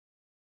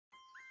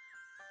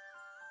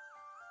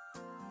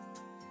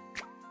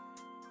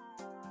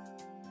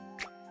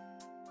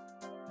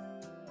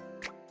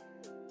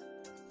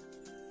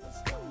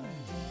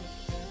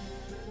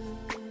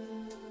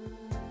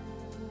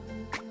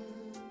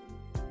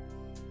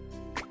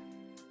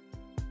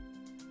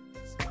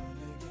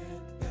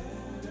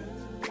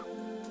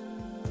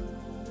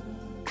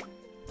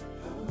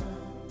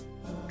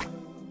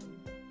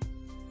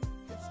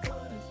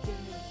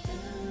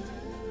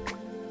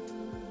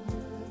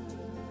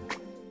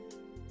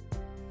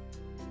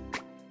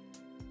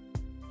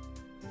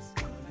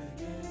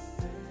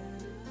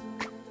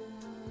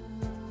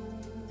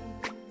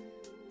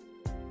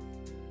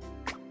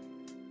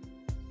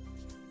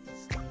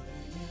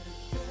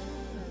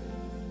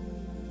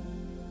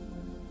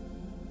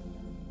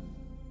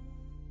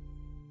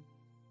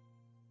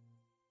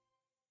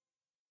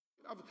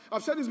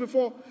I've said this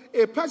before.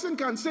 A person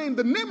can say in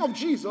the name of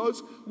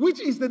Jesus, which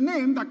is the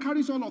name that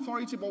carries all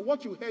authority, but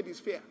what you heard is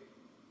fear.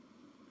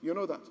 You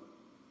know that.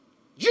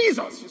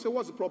 Jesus! You say,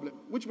 what's the problem?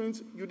 Which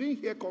means you didn't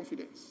hear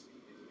confidence.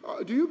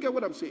 Do you get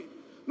what I'm saying?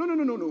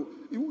 No.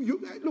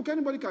 Look,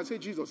 anybody can say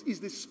Jesus. It's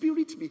the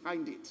spirit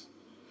behind it.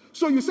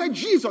 So you say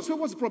Jesus. So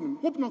what's the problem?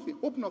 Hope nothing.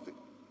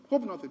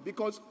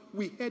 Because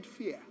we heard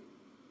fear.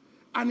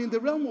 And in the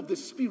realm of the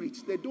spirit,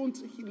 they don't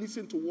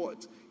listen to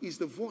words. It's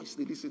the voice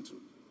they listen to.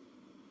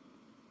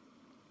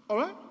 All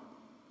right?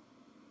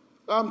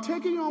 I'm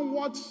taking you on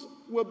what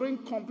will bring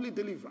complete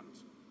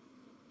deliverance.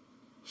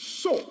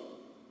 So,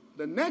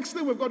 the next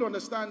thing we've got to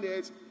understand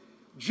is,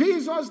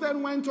 Jesus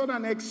then went on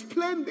and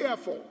explained,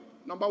 therefore.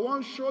 Number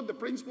one, showed the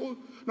principle.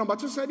 Number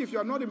two, said if you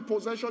are not in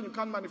possession, you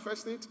can't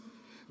manifest it.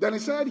 Then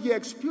he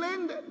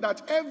explained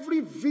that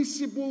every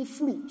visible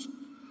fruit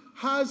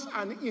has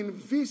an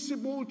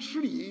invisible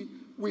tree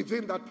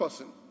within that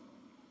person.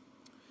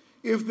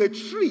 If the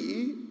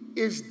tree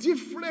is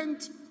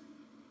different,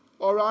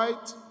 all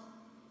right,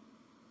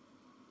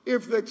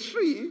 if the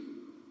tree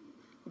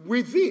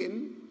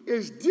within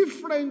is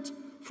different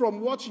from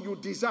what you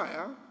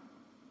desire,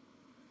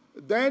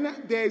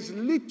 then there's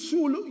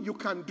little you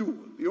can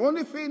do. The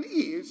only thing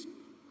is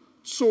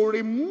to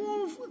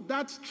remove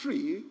that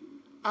tree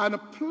and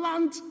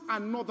plant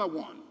another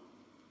one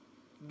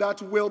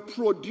that will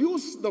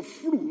produce the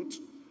fruit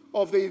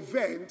of the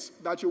event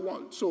that you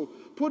want. So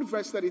put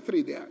verse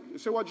 33 there. You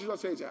see what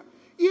Jesus says here.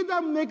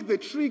 Either make the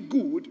tree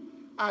good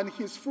and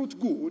his fruit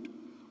good,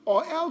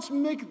 or else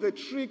make the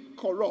tree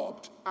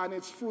corrupt and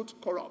its fruit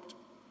corrupt.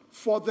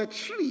 For the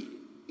tree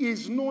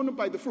is known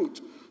by the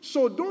fruit.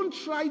 So don't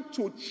try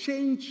to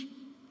change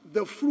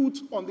the fruit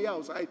on the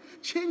outside.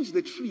 Change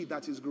the tree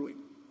that is growing.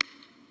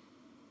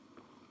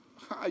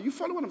 Are you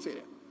following what I'm saying?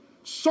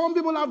 Some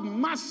people have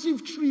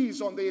massive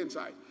trees on the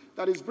inside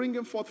that is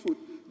bringing forth fruit.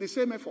 The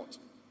same effort.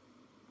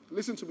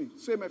 Listen to me.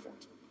 Same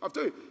effort. I've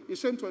told you,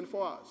 it's same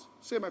 24 hours.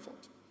 Same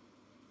effort.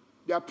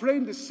 They are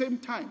praying the same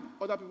time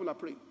other people are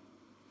praying.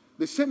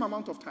 The same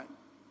amount of time.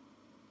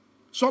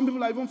 Some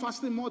people are even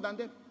fasting more than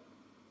them.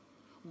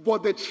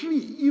 But the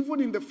tree, even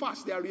in the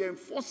fast, they are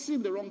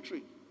reinforcing the wrong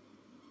tree.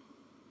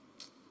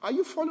 Are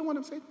you following what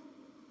I'm saying?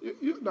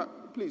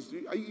 Please,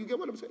 you get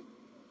what I'm saying?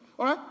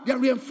 All right? They are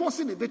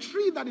reinforcing it, the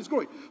tree that is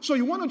growing. So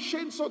you want to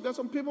change, so there's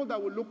some people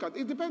that will look at,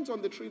 it depends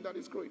on the tree that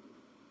is growing.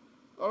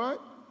 All right?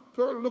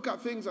 People look at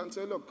things and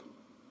say, look,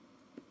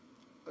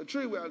 the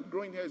tree we are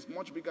growing here is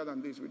much bigger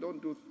than this. We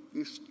don't do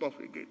this stuff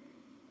again.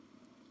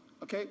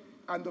 Okay?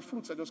 And the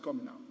fruits are just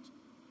coming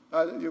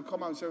out. You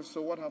come out and say,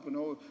 so what happened?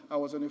 Oh, I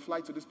was on a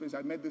flight to this place.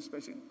 I met this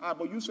person.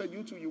 But you said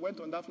you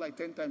went on that flight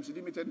 10 times. You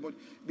didn't meet anybody.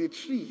 The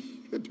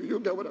tree. Do you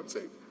get what I'm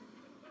saying?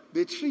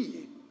 The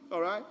tree.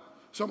 All right?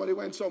 Somebody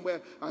went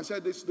somewhere and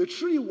said this. The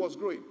tree was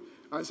growing.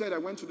 And said, I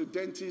went to the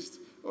dentist.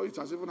 Oh, it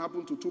has even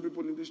happened to 2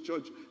 people in this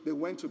church. They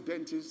went to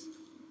dentist.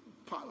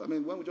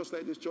 When we just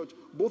started this church,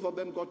 both of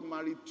them got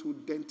married to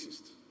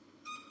dentists.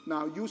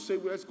 Now, you say,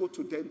 well, let's go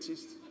to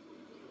dentist.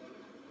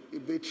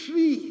 If the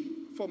tree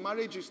for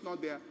marriage is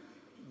not there,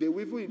 they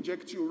will even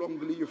inject you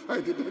wrongly. You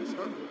find it.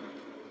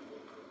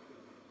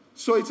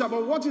 So it's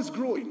about what is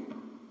growing.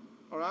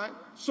 All right?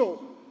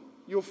 So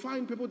you'll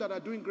find people that are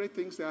doing great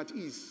things, they're at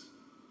ease.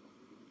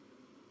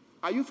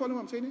 Are you following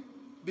what I'm saying?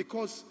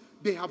 Because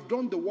they have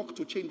done the work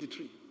to change the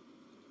tree.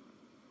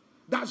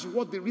 That's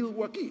what the real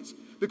work is.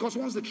 Because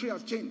once the tree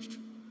has changed,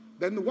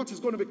 then what is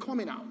going to be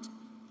coming out,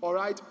 all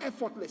right,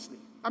 effortlessly.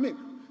 I mean,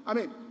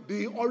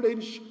 the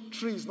orange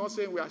tree is not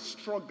saying we are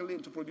struggling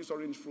to produce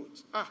orange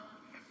fruit.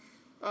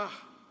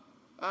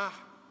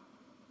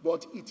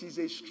 But it is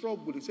a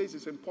struggle. It says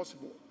it's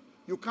impossible.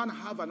 You can't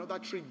have another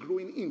tree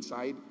growing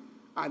inside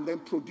and then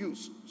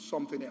produce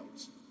something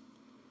else.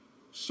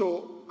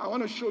 So I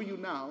want to show you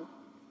now,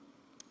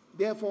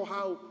 therefore,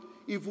 how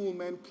evil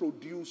men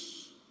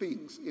produce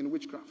things in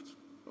witchcraft.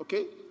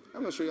 Okay?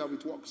 I'm going to show you how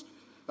it works.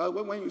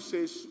 When you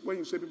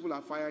say people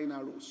are firing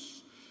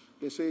arrows,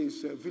 they say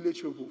it's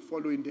village people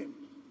following them.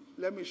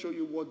 Let me show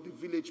you what the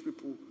village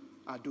people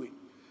are doing.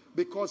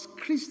 Because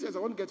Christians, I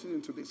want to get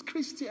into this.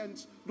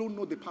 Christians don't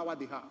know the power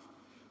they have.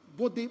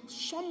 But they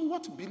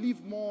somewhat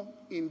believe more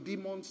in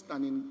demons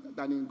than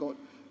in God.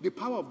 The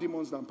power of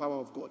demons than power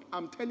of God.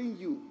 I'm telling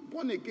you,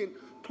 born again,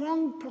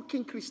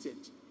 tongue-talking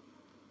Christians.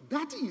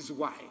 That is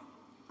why.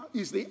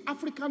 It's the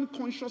African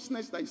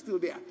consciousness that is still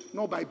there,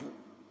 no Bible.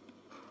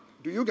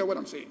 Do you get what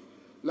I'm saying?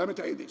 Let me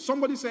tell you this.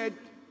 Somebody said,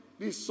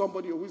 this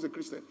somebody who is a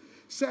Christian,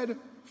 said,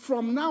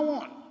 from now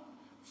on,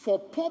 for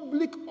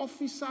public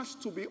officers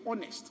to be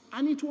honest,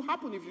 and it will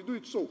happen if you do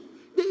it so,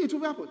 it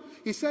will happen.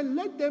 He said,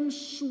 let them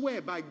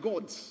swear by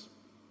gods,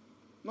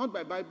 not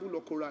by Bible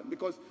or Quran,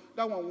 because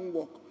that one won't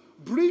work.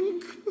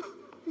 Bring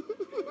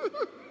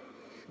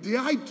the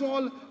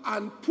idol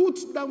and put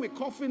down a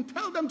coffin,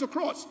 tell them to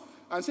cross,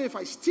 and say, if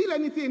I steal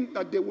anything,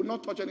 that they will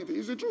not touch anything.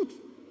 It's the truth.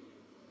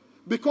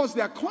 Because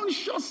their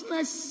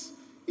consciousness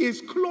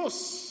is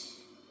close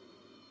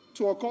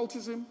to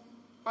occultism.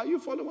 Are you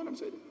following what I'm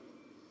saying?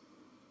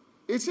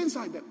 It's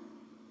inside them.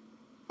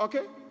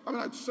 Okay? I mean,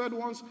 I said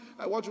once,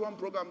 I watched one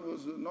program, it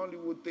was an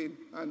Nollywood thing,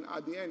 and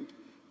at the end,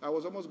 I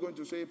was almost going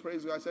to say,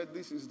 praise God. I said,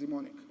 this is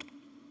demonic.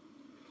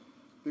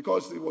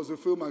 Because it was a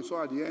film I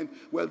saw at the end.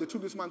 Well, they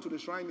took this man to the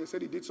shrine. They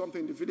said he did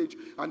something in the village.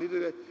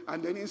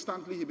 And then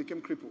instantly he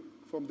became crippled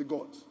from the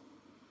gods.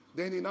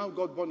 Then he now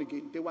got born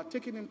again. They were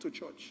taking him to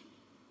church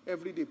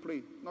every day,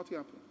 praying. Nothing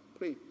happened.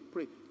 Pray,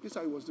 pray. This is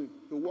how he was doing.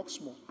 He walked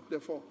small.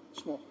 Therefore,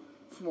 small,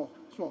 small,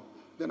 small.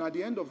 Then at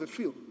the end of the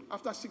film,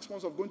 after 6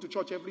 months of going to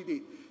church every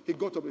day, he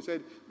got up and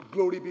said,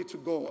 glory be to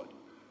God.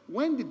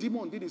 When the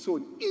demon did his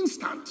own,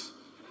 instant.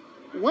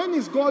 When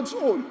is God's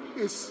own?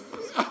 It's...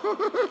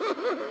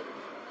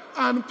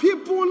 And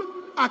people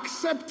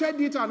accepted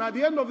it, and at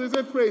the end of the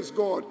day, praise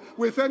God.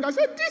 We thank. I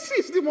said, this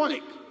is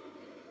demonic.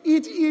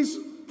 It is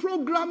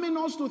programming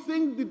us to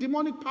think the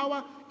demonic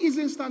power is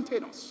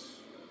instantaneous.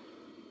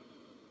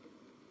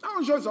 I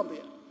want to show you something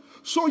here.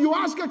 So you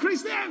ask a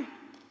Christian.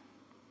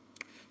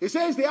 He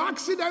says the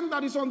accident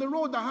that is on the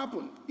road that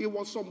happened, it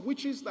was some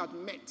witches that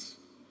met.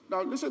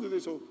 Now listen to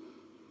this. So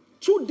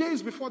 2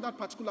 days before that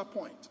particular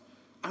point,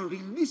 and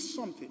released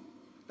something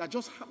that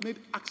just made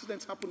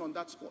accidents happen on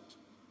that spot.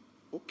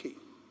 Okay,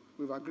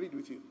 we've agreed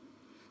with you.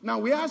 Now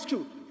we ask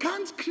you,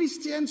 can't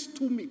Christians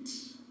too meet?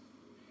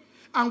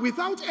 And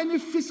without any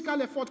physical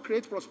effort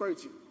create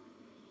prosperity?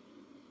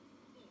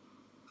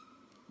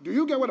 Do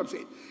you get what I'm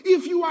saying?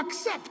 If you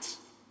accept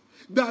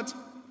that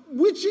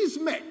witches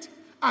met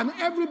and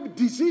every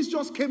disease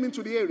just came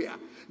into the area,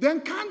 then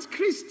can't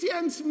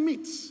Christians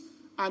meet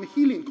and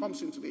healing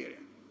comes into the area?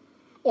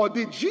 Or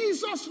did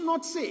Jesus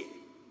not say,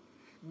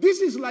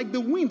 this is like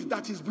the wind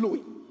that is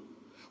blowing?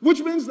 Which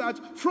means that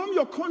from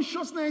your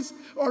consciousness,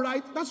 all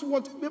right, that's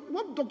what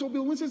Dr.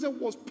 Bill Winston said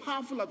was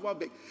powerful at one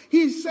day.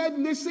 He said,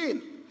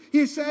 listen,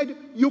 he said,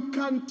 you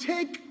can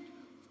take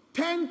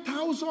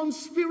 10,000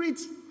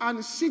 spirits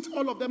and sit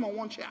all of them on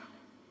one chair.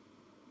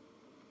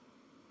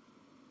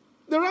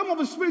 The realm of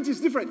the spirit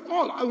is different,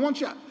 all on one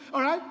chair,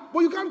 all right? But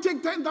you can't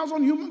take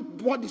 10,000 human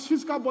bodies,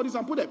 physical bodies,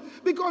 and put them.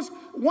 Because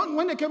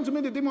when they came to me,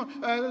 the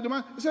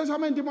man says, how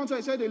many demons? I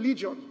said, a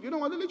legion. You know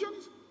what the legion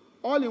is?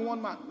 All in one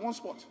man, one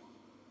spot.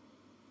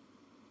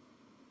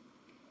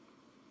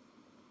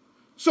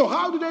 So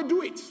how do they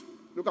do it?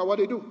 Look at what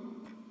they do.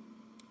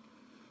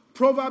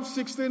 Proverbs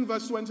 16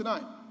 verse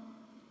 29.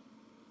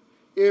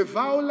 A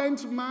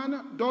violent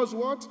man does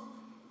what?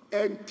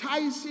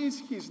 Entices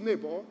his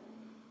neighbor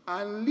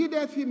and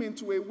leadeth him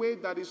into a way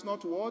that is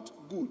not what?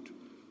 Good.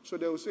 So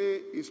they will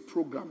say it's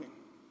programming.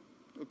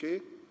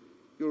 Okay?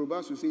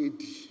 Yorubas will say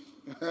edi.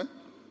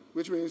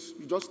 Which means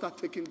you just start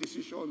taking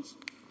decisions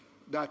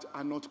that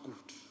are not good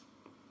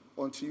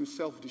until you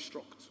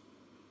self-destruct.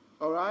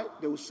 All right?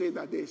 They will say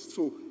that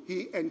so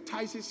he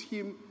entices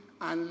him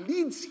and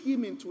leads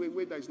him into a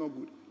way that is not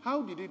good.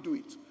 How did he do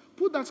it?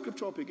 Put that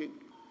scripture up again.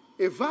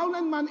 A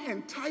violent man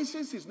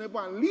entices his neighbor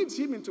and leads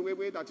him into a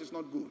way that is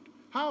not good.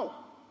 How?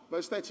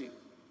 Verse 30.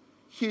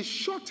 He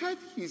shutteth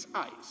his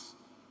eyes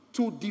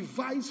to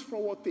devise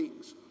forward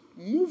things,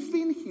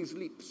 moving his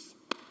lips.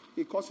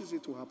 He causes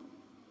it to happen.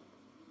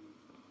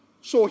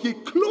 So he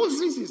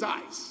closes his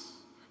eyes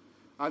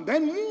and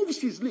then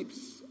moves his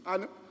lips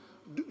and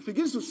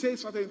begins to say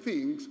certain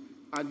things,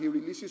 and he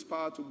releases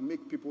power to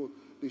make people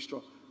destroy.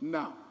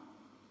 Now,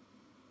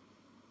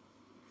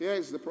 here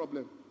is the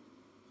problem.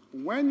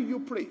 When you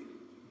pray,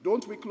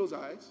 don't we close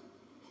our eyes?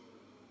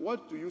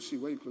 What do you see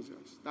when you close your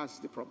eyes? That's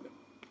the problem.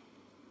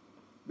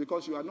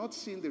 Because you are not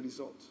seeing the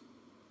result.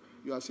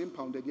 You are seeing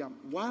pounded yam.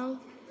 While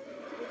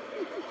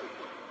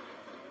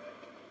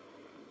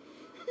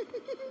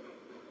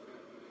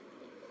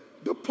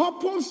the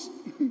purpose...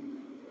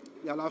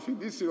 You're laughing,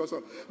 this is serious.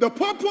 The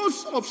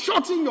purpose of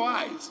shutting your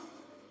eyes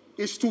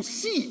is to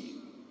see.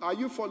 Are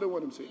you following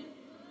what I'm saying?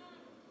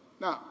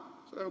 Now,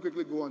 so let me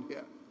quickly go on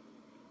here.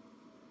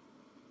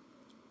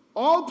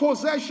 All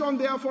possession,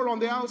 therefore, on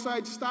the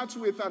outside starts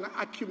with an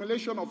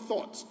accumulation of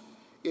thoughts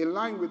in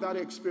line with that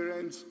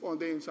experience on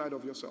the inside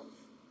of yourself.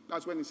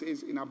 That's when it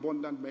says in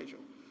abundant measure.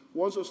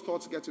 Once those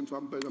thoughts get into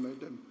abundant,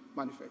 them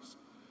manifest.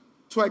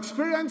 To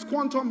experience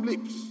quantum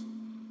leaps,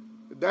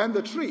 then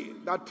the tree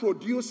that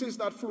produces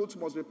that fruit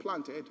must be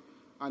planted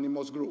and it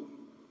must grow.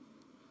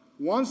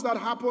 Once that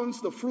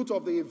happens, the fruit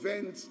of the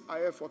events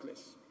are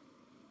effortless.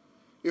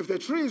 If the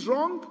tree is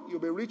wrong, you'll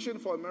be reaching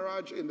for a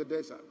mirage in the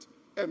desert,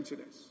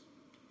 emptiness.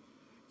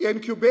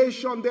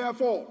 Incubation,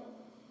 therefore,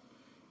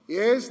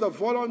 is the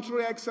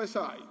voluntary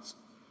exercise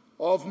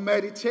of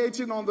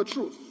meditating on the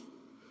truth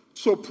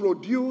to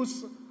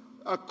produce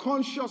a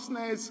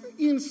consciousness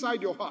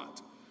inside your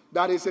heart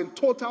that is in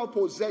total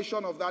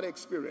possession of that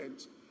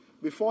experience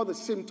before the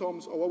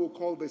symptoms, or what we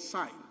call the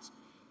signs,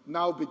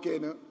 now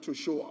begin to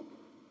show up.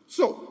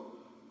 So,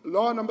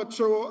 law number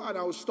 2, and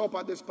I will stop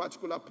at this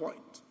particular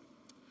point.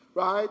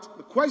 Right?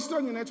 The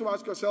question you need to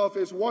ask yourself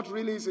is, what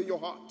really is in your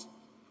heart?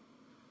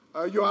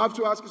 You have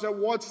to ask yourself,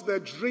 what's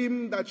the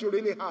dream that you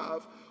really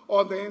have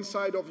on the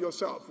inside of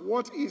yourself?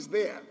 What is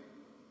there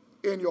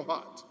in your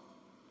heart?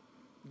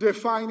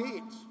 Define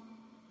it.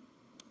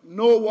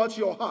 Know what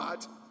your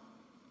heart,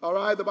 all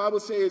right, the Bible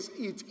says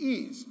it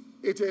is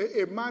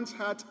A man's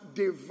heart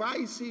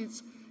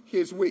devises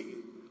his way,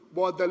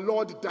 but the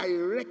Lord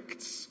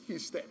directs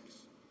his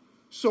steps.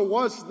 So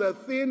what's the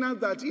thing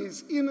that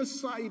is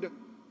inside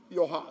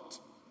your heart?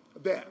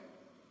 There.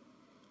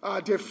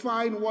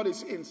 Define what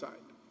is inside.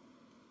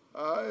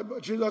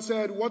 Jesus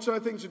said,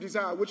 whatsoever things you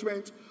desire, which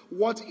meant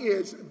what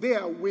is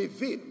there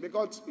within,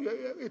 because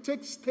it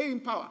takes staying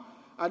power.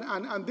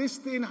 And this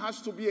thing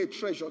has to be a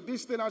treasure.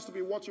 This thing has to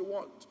be what you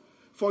want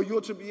for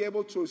you to be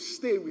able to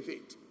stay with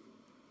it.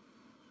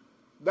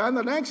 Then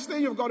the next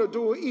thing you've got to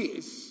do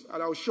is,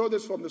 and I'll show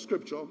this from the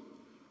scripture,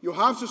 you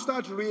have to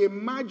start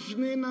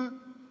reimagining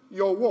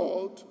your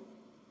world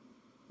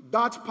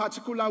that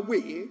particular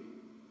way,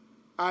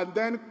 and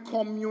then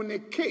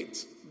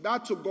communicate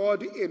that to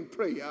God in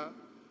prayer,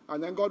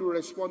 and then God will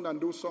respond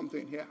and do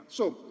something here.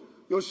 So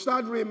you'll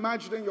start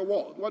reimagining your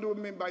world. What do we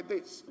mean by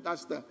this?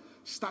 That's the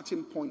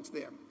starting point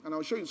there. And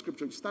I'll show you in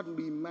scripture. You start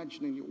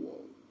reimagining your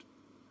world.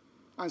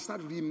 And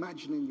start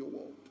reimagining your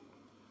world.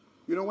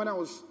 You know, when I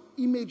was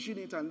imaging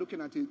it and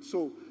looking at it,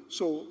 so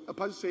a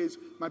person says,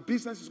 my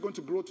business is going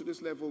to grow to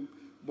this level,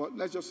 but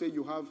let's just say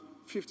you have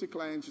 50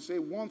 clients. You say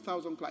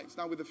 1,000 clients.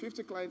 Now with the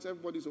 50 clients,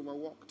 everybody's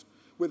overworked.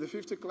 With the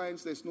 50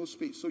 clients, there's no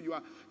space. So you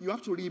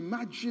have to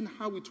reimagine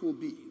how it will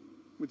be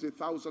with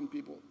 1,000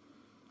 people.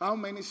 How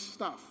many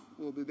staff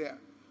will be there?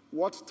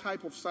 What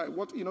type of site?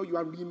 You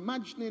are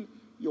reimagining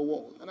your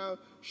world. And I'll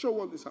show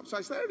all this up. So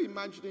I started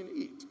imagining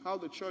it, how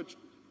the church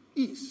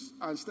is,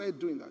 and started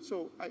doing that.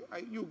 So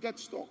you get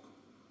stuck.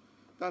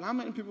 That how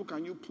many people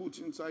can you put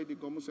inside the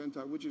Gomo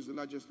Center, which is the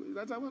largest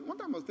place? One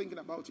time I was thinking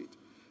about it.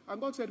 And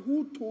God said,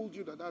 who told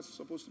you that that's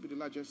supposed to be the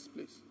largest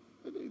place?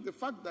 The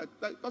fact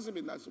that doesn't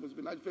mean that's supposed to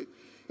be the largest place.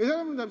 He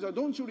said,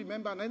 don't you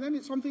remember? And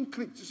then something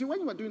clicked. You see,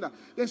 when you were doing that,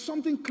 then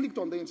something clicked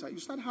on the inside. You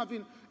start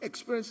having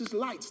experiences,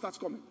 light starts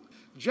coming.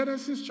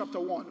 Genesis chapter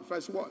 1,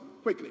 verse 1,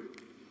 quickly.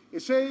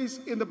 It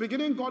says, in the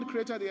beginning God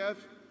created the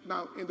earth.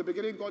 Now, in the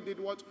beginning God did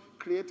what?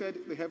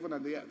 Created the heaven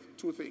and the earth.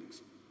 Two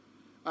things.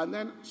 And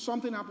then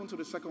something happened to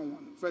the second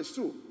one. Verse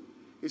 2.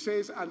 It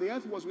says, and the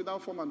earth was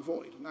without form and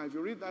void. Now, if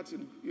you read that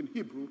in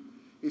Hebrew,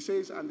 it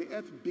says, and the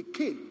earth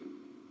became.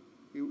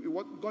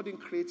 God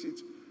didn't create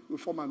it with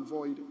form and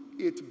void.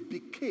 It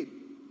became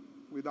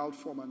without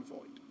form and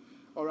void.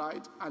 All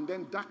right? And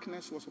then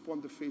darkness was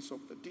upon the face of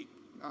the deep.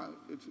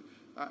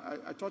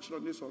 I touched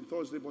on this on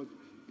Thursday, but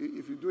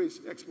if you do an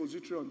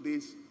expository on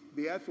this,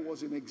 the earth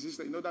was in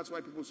existence. You know, that's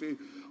why people say,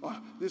 oh,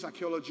 these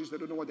archaeologists, they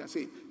don't know what they're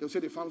saying. They'll say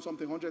they found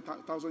something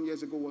 100,000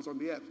 years ago was on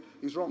the earth.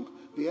 It's wrong.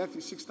 The earth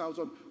is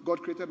 6,000.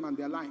 God created man.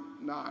 They're lying.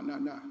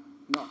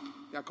 No.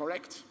 They're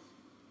correct.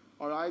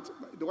 All right?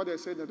 What they're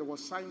saying that there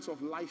was signs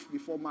of life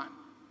before man.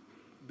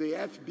 The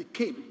earth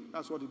became.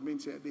 That's what it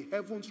means here. The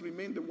heavens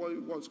remained the way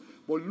it was.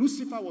 But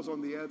Lucifer was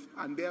on the earth,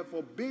 and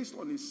therefore, based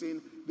on his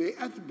sin, the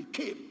earth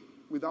became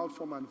without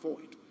form and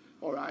void.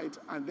 All right,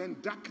 and then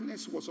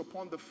darkness was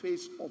upon the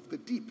face of the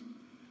deep,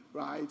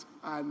 right?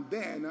 And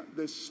then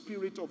the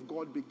Spirit of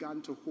God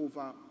began to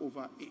hover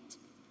over it,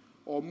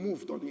 or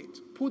moved on it.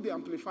 Put the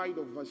Amplified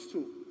of verse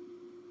 2.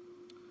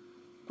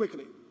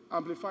 Quickly,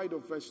 Amplified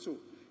of verse 2.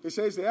 It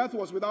says, the earth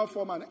was without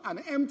form and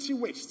an empty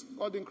waste.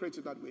 God didn't create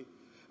it that way.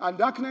 And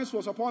darkness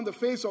was upon the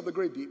face of the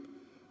great deep.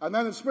 And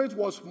then the Spirit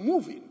was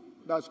moving,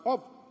 that's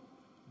up,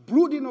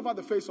 brooding over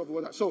the face of the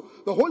water. So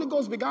the Holy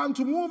Ghost began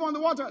to move on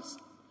the waters.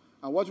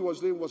 And what he was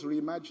doing was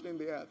reimagining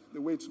the earth,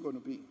 the way it's going to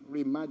be,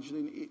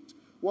 reimagining it.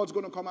 What's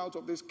going to come out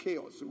of this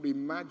chaos,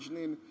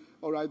 reimagining,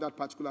 all right, that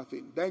particular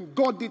thing. Then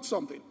God did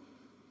something.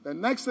 The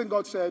next thing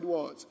God said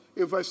was,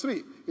 in verse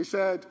 3, he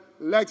said,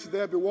 let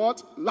there be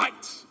what?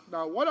 Light.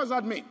 Now, what does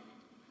that mean?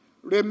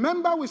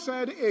 Remember we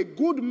said a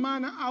good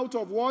man out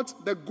of what?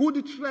 The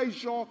good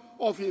treasure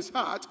of his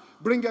heart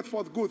bringeth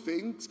forth good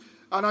things,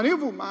 and an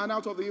evil man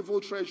out of the evil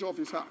treasure of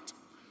his heart.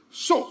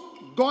 So,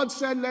 God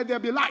said, let there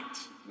be light.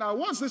 Now,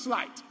 what's this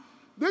light?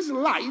 This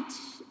light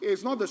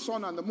is not the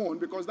sun and the moon,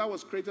 because that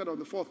was created on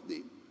the fourth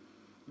day.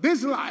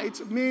 This light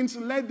means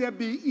let there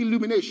be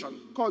illumination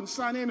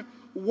concerning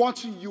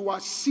what you are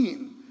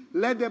seeing.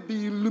 Let there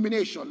be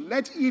illumination.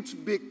 Let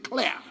it be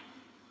clear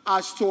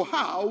as to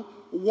how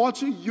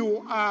what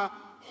you are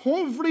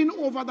hovering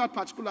over that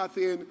particular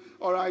thing,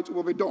 all right,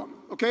 will be done.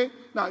 Okay?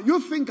 Now, you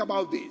think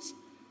about this.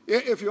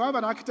 If you have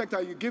an architect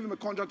and you give him a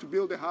contract to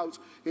build a house,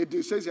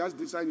 it says he has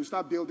design, you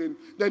start building,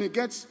 then he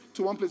gets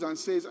to one place and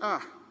says,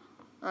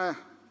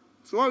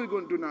 so what are we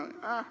going to do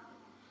now?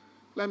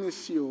 Let me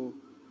see,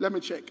 let me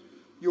check.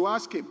 You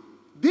ask him,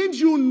 did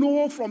you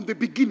know from the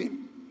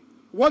beginning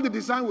what the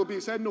design will be?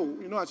 He said, no.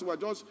 You know, as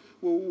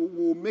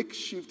we'll make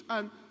shift,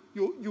 and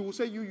you will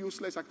say you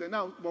useless architect.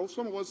 Now, but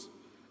some of us,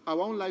 our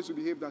own lives will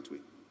behave that way.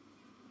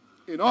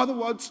 In other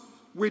words,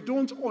 we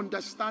don't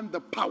understand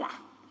the power,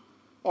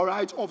 all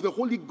right, of the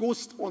Holy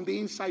Ghost on the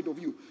inside of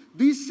you.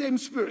 This same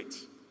Spirit,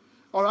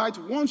 all right,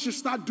 once you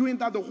start doing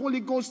that, the Holy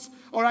Ghost,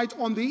 all right,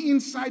 on the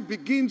inside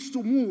begins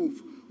to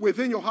move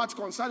within your heart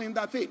concerning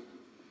that thing.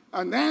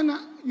 And then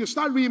you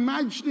start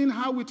reimagining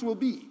how it will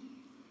be.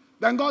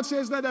 Then God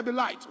says, let there be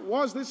light.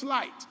 What's this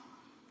light?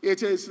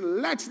 It is,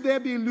 let there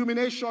be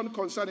illumination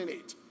concerning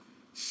it.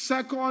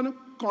 2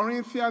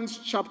 Corinthians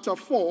chapter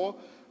 4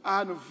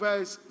 and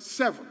verse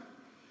 7.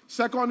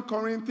 2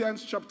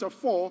 Corinthians chapter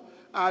 4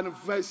 and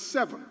verse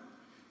 7.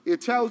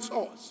 It tells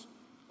us,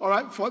 all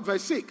right, for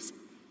verse 6,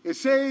 it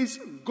says,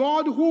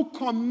 God who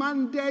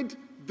commanded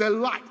the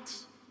light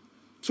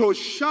to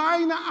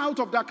shine out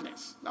of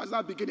darkness. That's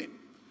that beginning.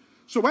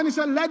 So when he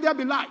said, let there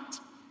be light,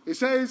 it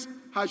says,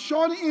 has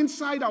shone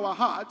inside our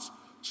hearts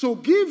to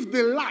give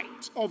the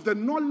light of the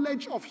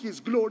knowledge of his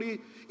glory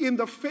in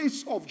the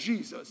face of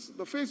Jesus.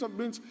 The face of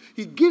means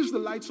he gives the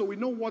light so we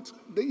know what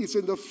is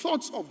in the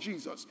thoughts of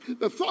Jesus.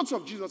 The thoughts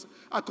of Jesus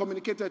are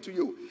communicated to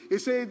you. He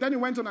said, then he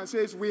went on and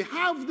says, we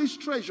have this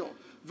treasure,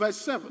 verse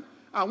 7.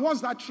 And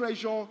what's that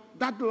treasure?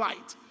 That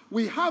light.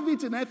 We have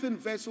it in earthen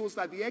vessels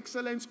that the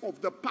excellence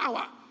of the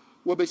power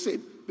will be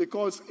seen.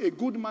 Because a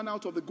good man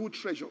out of the good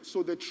treasure.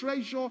 So the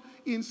treasure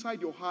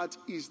inside your heart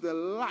is the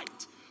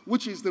light,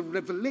 which is the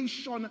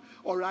revelation,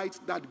 all right,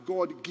 that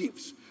God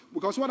gives.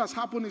 Because what has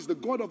happened is the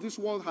God of this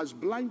world has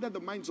blinded the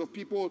minds of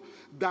people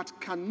that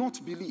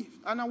cannot believe.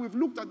 And now we've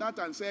looked at that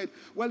and said,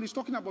 well, he's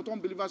talking about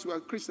unbelievers who are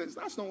Christians.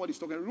 That's not what he's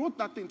talking about. He wrote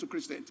that thing to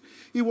Christians.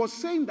 He was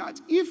saying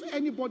that if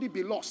anybody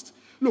be lost,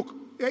 look,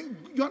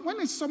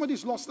 when somebody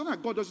is lost, then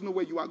God doesn't know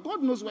where you are.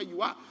 God knows where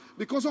you are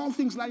because all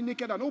things lie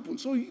naked and open.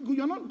 So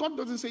you're not, God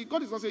is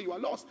not saying you are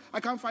lost. I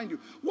can't find you.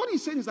 What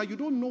he's saying is that you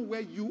don't know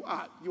where you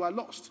are. You are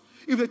lost.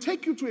 If they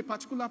take you to a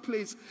particular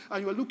place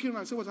and you're looking around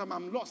and say, well,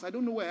 I'm lost. I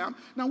don't know where I am.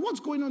 Now, what's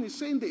going on is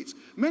saying this.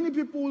 Many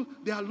people,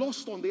 they are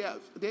lost on the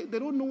earth. They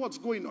don't know what's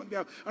going on. They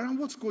are around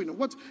what's going on.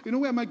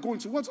 Where am I going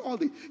to? What's all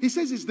this? He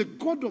says it's the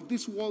God of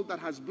this world that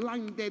has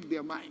blinded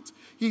their minds.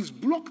 He's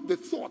blocked the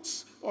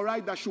thoughts, all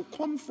right, that should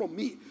come from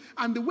me.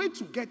 And the way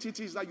to get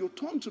it is that you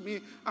turn to me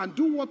and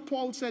do what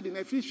Paul said in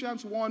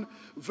Ephesians 1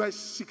 verse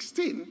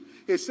 16.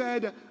 He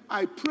said,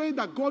 I pray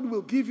that God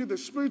will give you the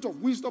spirit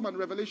of wisdom and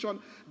revelation,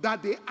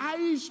 that the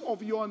eyes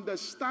of your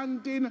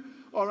understanding,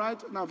 all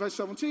right, now verse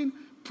 17,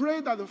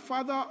 pray that the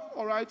Father,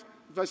 all right,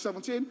 verse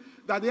 17,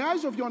 that the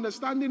eyes of your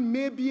understanding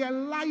may be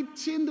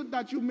enlightened,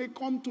 that you may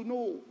come to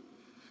know,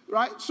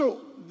 right?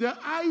 So the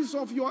eyes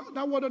of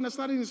that word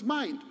understanding is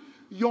mind.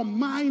 Your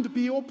mind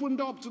be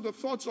opened up to the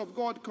thoughts of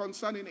God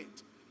concerning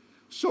it.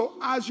 So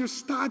as you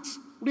start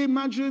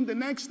reimagining, the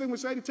next thing we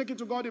said, you take it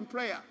to God in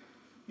prayer.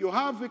 You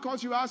have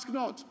because you ask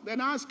not.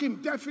 Then ask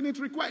him definite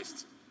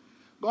request.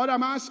 God,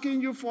 I'm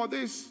asking you for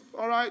this.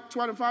 All right,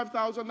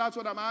 25,000, that's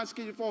what I'm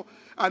asking you for.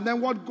 And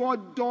then what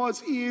God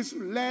does is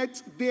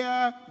let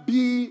there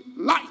be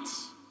light.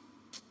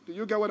 Do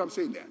you get what I'm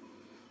saying there?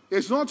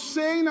 It's not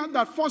saying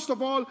that first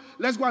of all,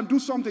 let's go and do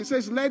something. It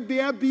says let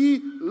there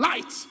be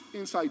light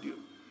inside you.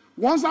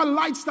 Once that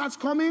light starts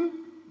coming,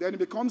 then it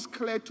becomes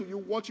clear to you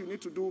what you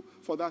need to do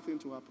for that thing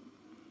to happen.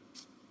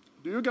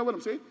 Do you get what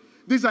I'm saying?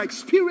 These are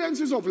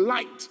experiences of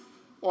light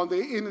on the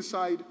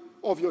inside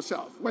of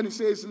yourself. When he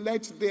says,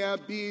 let there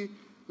be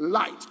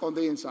light on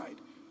the inside.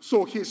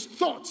 So his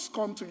thoughts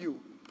come to you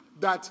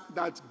that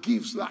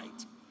gives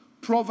light.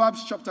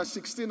 Proverbs chapter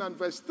 16 and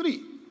verse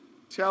 3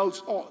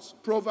 tells us.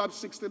 Proverbs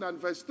 16 and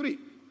verse 3.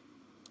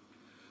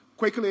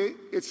 Quickly,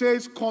 it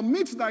says,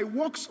 commit thy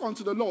works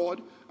unto the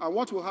Lord, and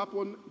what will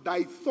happen?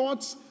 Thy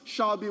thoughts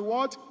shall be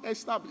what?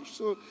 Established.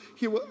 So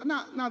he will.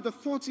 Now the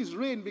thoughts is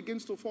rain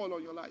begins to fall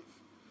on your life.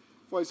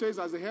 For it says,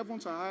 as the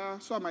heavens are higher,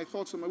 so are my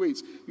thoughts and my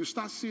ways. You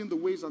start seeing the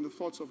ways and the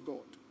thoughts of God.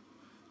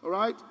 All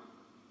right?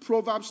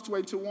 Proverbs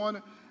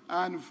 21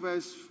 and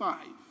verse 5.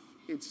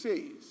 It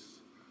says,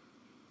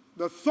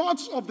 the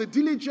thoughts of the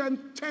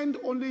diligent tend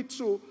only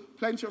to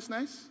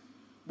plenteousness,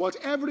 but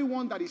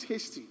everyone that is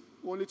hasty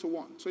only to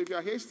want. So if you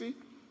are hasty,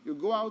 you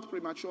go out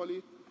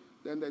prematurely,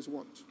 then there's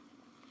want.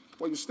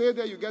 When you stay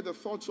there, you get the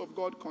thoughts of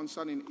God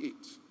concerning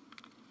it.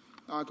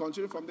 Now I'll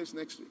continue from this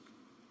next week.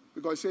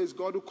 Because it says,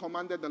 God who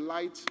commanded the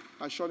light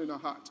has shone in our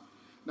heart.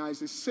 Now it's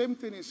the same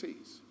thing it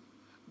says.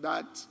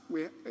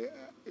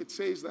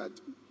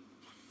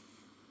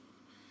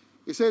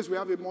 It says we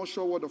have a more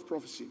sure word of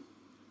prophecy.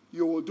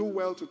 You will do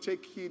well to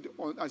take heed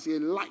as a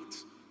light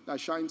that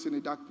shines in a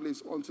dark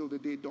place until the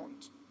day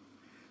dawns.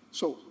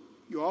 So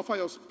you offer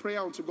your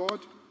prayer unto God,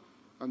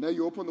 and then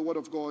you open the word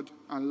of God,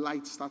 and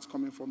light starts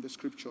coming from the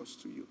scriptures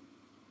to you.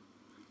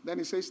 Then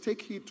it says,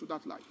 take heed to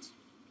that light.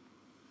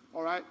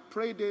 All right?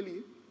 Pray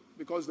daily,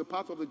 because the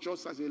path of the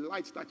just is a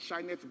light that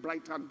shineth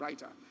brighter and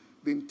brighter.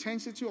 The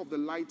intensity of the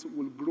light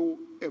will grow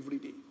every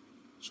day.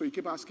 So you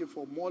keep asking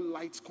for more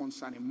light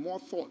concerning, more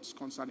thoughts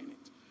concerning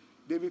it.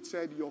 David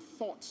said, your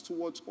thoughts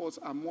towards us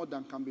are more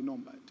than can be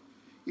numbered.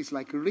 It's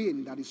like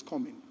rain that is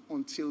coming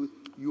until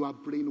you are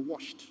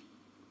brainwashed.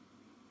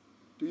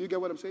 Do you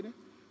get what I'm saying?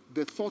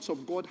 The thoughts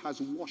of God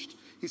has washed.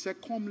 He said,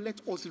 come,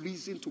 let us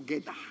reason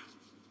together.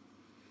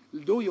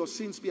 Though your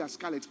sins be as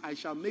scarlet, I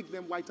shall make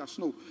them white as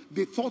snow.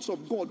 The thoughts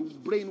of God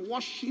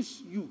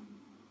brainwashes you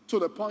to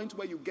the point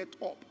where you get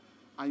up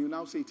and you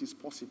now say it is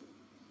possible.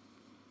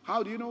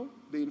 How do you know?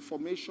 The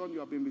information you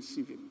have been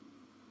receiving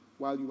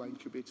while you are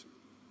incubating.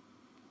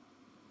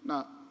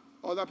 Now,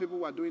 other people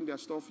who are doing their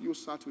stuff, you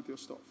start with your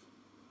stuff.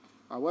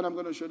 And what I'm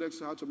going to show next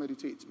is how to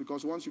meditate.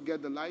 Because once you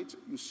get the light,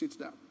 you sit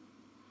down.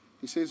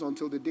 He says,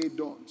 until the day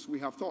dawns. We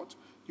have thought,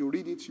 you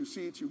read it, you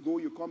see it, you go,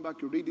 you come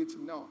back, you read it.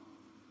 No.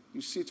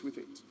 You sit with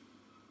it.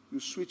 You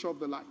switch off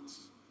the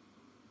lights.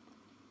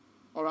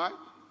 All right?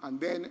 And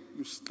then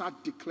you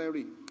start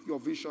declaring your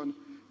vision,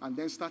 and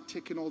then start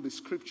taking all the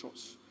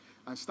scriptures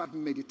and start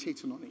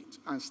meditating on it,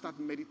 and start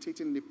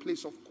meditating in a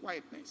place of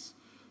quietness,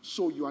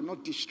 so you are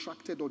not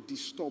distracted or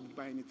disturbed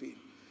by anything.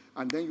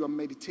 And then you are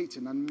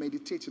meditating and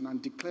meditating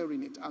and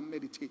declaring it and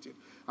meditating.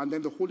 And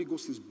then the Holy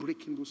Ghost is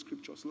breaking those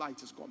scriptures.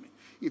 Light is coming.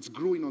 It's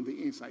growing on the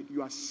inside.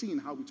 You are seeing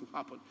how it will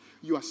happen.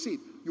 You are seeing.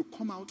 You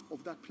come out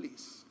of that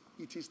place.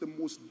 It is the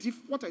most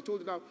what I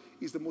told you now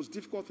is the most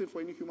difficult thing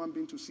for any human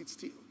being to sit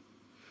still.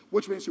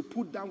 Which means you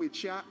put down a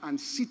chair and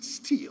sit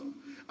still.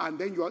 And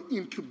then you are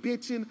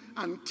incubating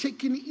and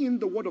taking in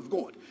the word of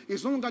God.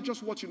 It's no longer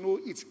just what you know.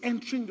 It's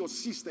entering your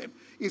system.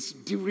 It's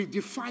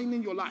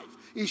redefining your life.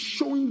 It's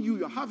showing you.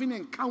 You're having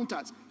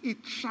encounters.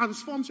 It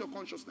transforms your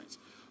consciousness.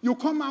 You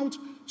come out,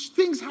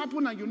 things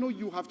happen, and you know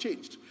you have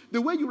changed. The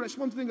way you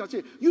respond to things have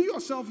changed. You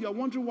yourself, you are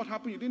wondering what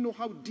happened. You didn't know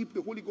how deep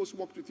the Holy Ghost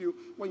walked with you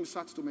when you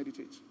start to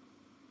meditate.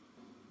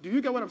 Do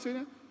you get what I'm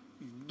saying?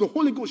 The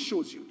Holy Ghost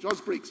shows you.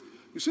 Just breaks.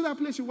 You see that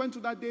place you went to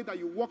that day that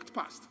you walked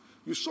past.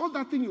 You saw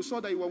that thing you saw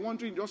that you were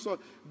wondering. You just saw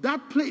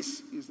that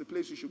place is the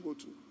place you should go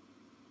to.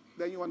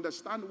 Then you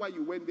understand why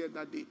you went there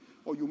that day.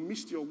 Or you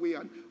missed your way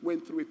and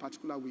went through a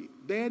particular way.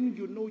 Then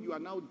you know you are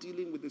now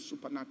dealing with the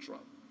supernatural.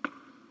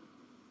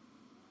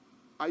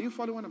 Are you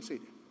following what I'm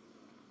saying?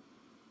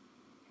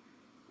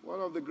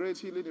 One of the great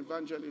healing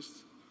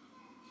evangelists,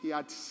 he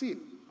had seen.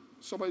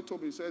 Somebody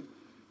told me, he said,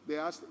 they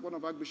asked one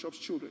of Archbishop's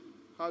children,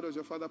 how does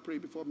your father pray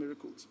before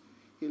miracles?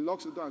 He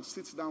locks the door and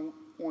sits down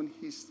on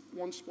his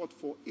one spot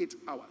for 8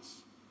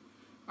 hours.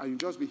 And you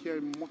just be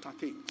hearing mortar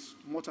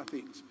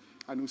things.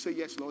 And you say,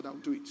 yes, Lord, I'll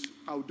do it.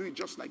 I'll do it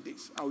just like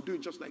this. I'll do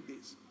it just like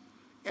this.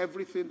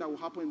 Everything that will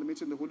happen in the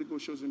meeting, the Holy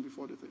Ghost shows him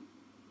before the thing.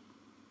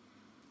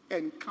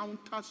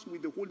 Encounters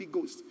with the Holy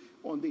Ghost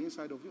on the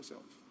inside of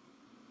yourself.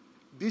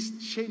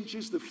 This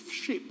changes the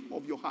shape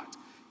of your heart.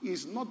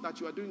 It's not that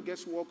you are doing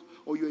guesswork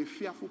or you're a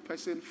fearful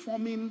person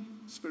forming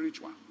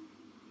spiritual.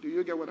 Do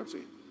you get what I'm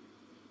saying?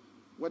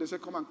 When they say,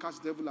 come and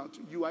cast the devil out,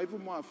 you are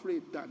even more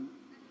afraid than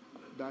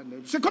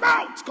say,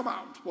 come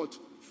out. But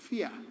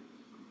fear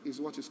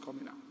is what is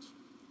coming out.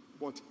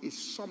 But it's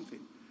something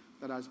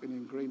that has been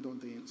ingrained on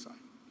the inside.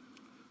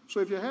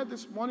 So if you're here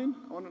this morning,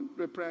 I want to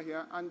pray a prayer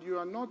here, and you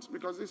are not,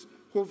 because this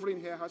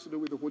hovering here has to do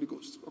with the Holy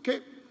Ghost.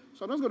 Okay?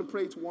 So I'm just going to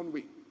pray it one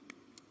way.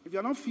 If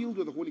you're not filled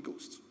with the Holy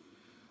Ghost,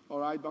 all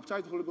right,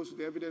 baptize the Holy Ghost with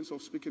the evidence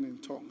of speaking in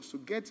tongues. To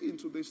get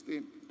into this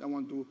thing that I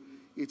want to do,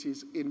 it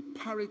is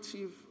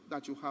imperative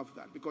that you have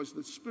that, because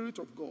the Spirit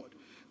of God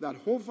that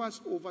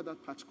hovers over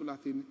that particular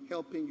thing,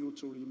 helping you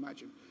to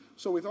reimagine.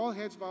 So with all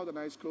heads bowed and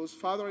eyes closed,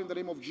 Father, in the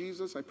name of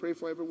Jesus, I pray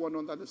for everyone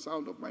under the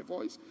sound of my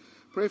voice.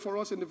 Pray for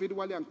us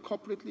individually and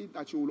corporately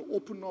that you will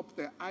open up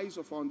the eyes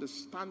of our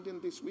understanding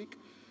this week,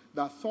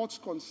 that thoughts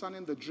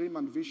concerning the dream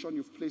and vision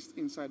you've placed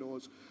inside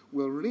us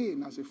will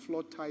reign as a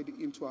flood tide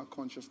into our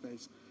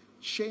consciousness,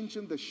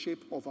 changing the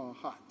shape of our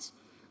hearts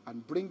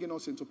and bringing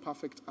us into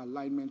perfect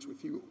alignment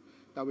with you,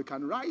 that we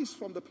can rise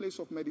from the place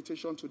of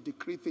meditation to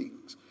decree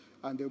things,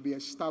 and they'll be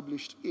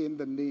established in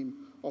the name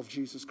of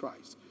Jesus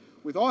Christ.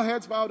 With all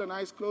heads bowed and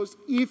eyes closed,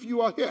 if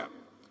you are here,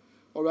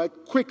 all right,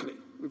 quickly,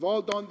 we've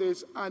all done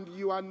this, and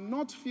you are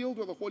not filled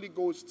with the Holy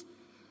Ghost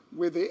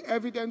with the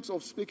evidence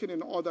of speaking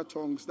in other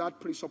tongues, that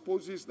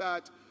presupposes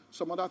that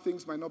some other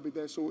things might not be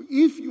there. So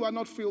if you are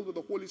not filled with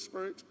the Holy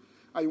Spirit,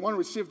 and you want to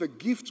receive the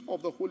gift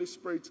of the Holy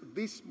Spirit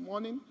this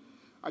morning,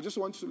 I just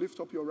want you to lift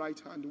up your right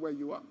hand where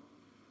you are.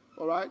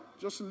 All right?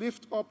 Just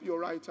lift up your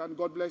right hand.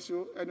 God bless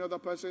you. Any other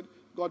person?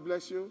 God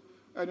bless you.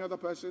 Any other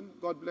person?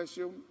 God bless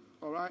you.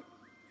 All right?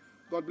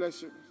 God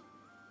bless you.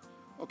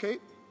 Okay?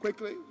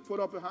 Quickly, put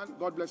up your hand.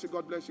 God bless you.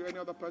 God bless you. Any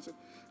other person?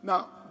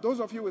 Now,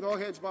 those of you with all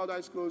heads bowed,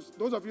 eyes closed,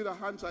 those of you that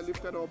hands are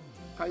lifted up,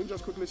 can you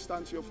just quickly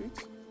stand to your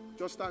feet?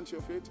 Just stand to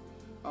your feet.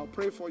 I'll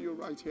pray for you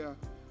right here.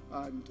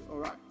 And all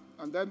right.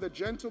 And then the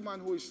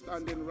gentleman who is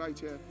standing right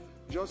here,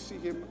 just see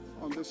him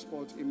on this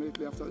spot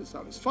immediately after the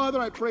service. Father,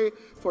 I pray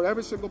for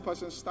every single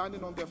person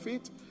standing on their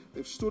feet.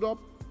 They've stood up,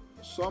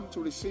 some to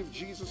receive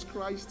Jesus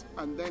Christ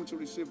and then to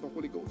receive the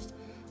Holy Ghost.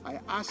 I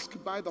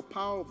ask by the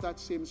power of that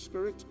same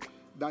Spirit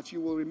that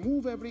you will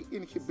remove every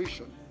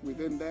inhibition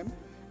within them,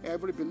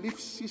 every belief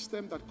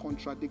system that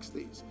contradicts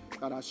this,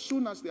 that as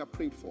soon as they are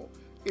prayed for,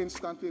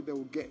 instantly they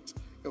will get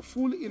a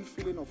full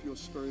infilling of your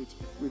Spirit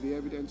with the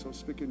evidence of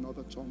speaking in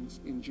other tongues.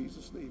 In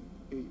Jesus' name,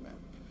 amen.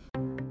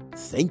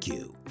 Thank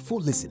you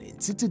for listening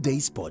to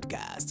today's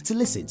podcast. To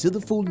listen to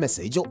the full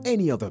message or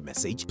any other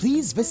message,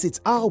 please visit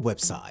our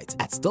website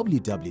at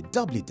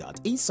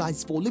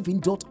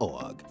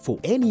www.insightsforliving.org. For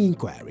any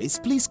inquiries,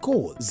 please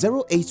call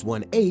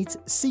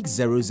 0818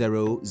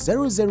 600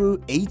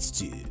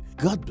 0082.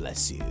 God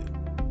bless you.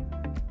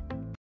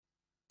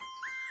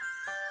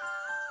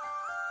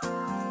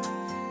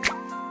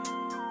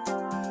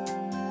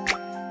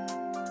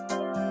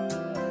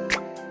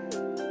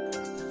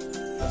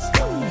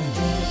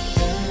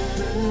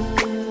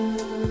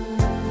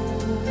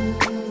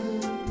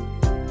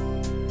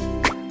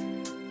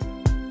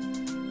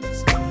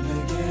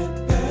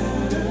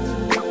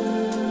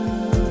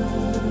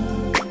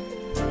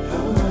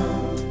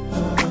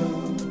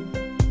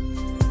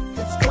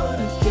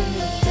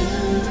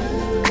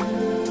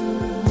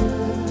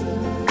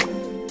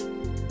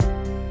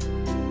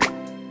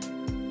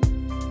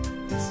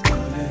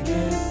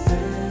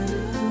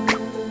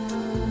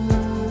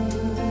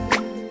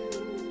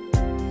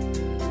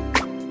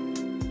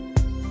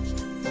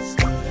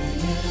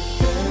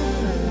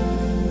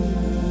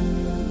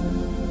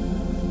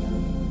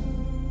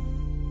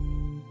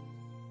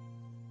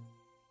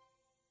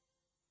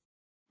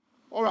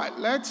 right,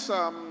 let's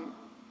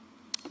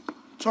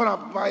turn our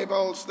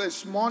Bibles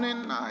this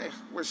morning.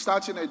 We're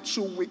starting a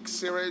 2-week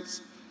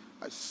series.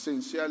 I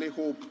sincerely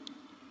hope we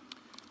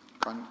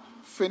can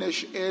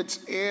finish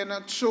it in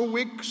 2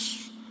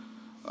 weeks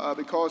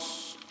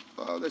because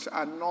there's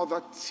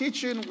another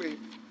teaching we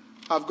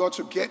have got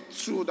to get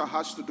to that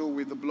has to do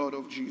with the blood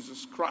of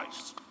Jesus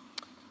Christ.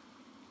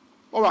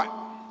 All right.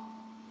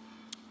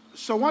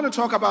 So I want to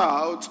talk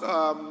about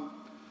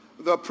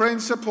the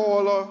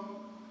principle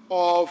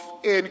of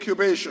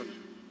incubation.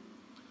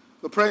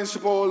 The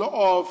principle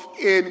of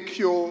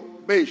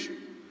incubation.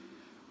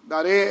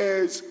 That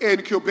is,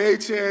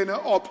 incubating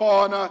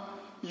upon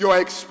your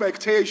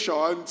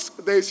expectations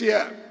this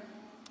year.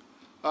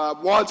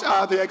 What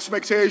are the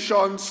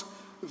expectations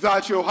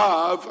that you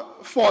have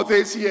for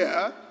this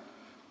year?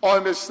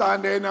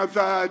 Understanding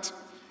that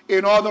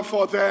in order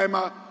for them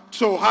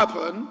to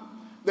happen,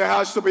 there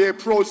has to be a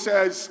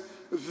process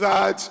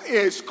that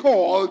is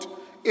called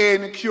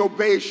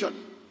incubation.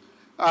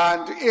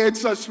 And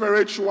it's a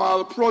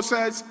spiritual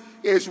process,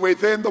 is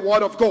within the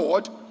Word of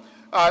God,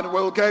 and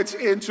we'll get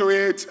into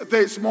it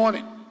this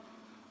morning.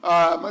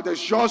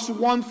 There's just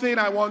one thing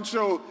I want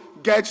to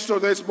get to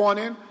this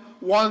morning,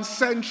 one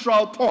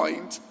central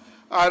point,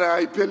 and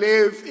I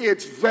believe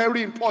it's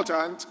very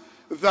important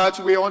that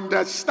we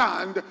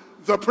understand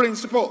the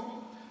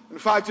principle. In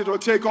fact, it will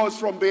take us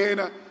from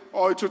being,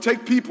 or to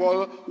take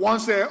people,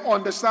 once they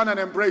understand and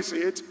embrace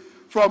it,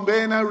 from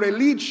being a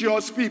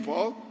religious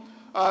people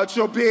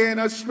to being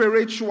a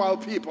spiritual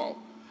people,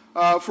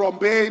 from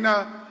being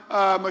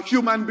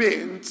human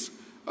beings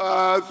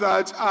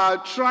that are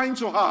trying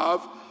to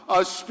have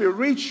a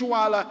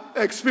spiritual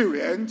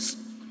experience,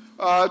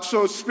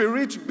 to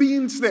spirit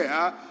beings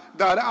there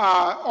that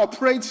are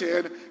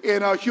operating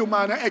in a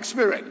human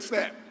experience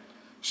there.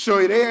 So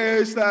it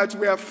is that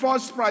we are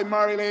first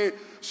primarily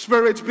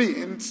spirit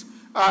beings,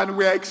 and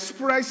we are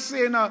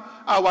expressing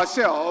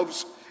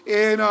ourselves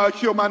in a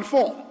human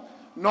form.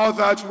 Not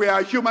that we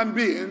are human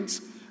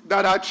beings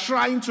that are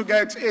trying to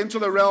get into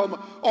the realm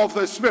of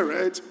the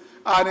spirit,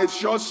 and it's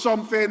just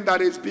something that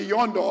is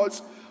beyond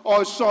us,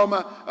 or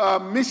some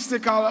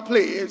mystical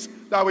place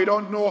that we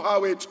don't know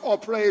how it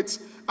operates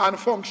and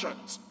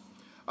functions.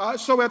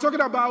 So we're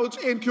talking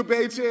about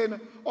incubating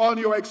on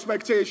your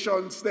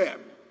expectations there,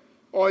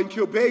 or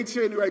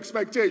incubating your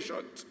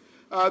expectations.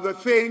 The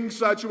things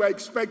that you are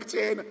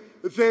expecting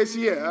this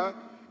year,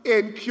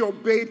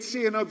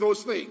 incubating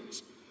those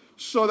things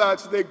so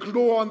that they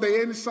grow on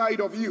the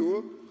inside of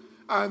you,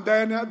 and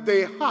then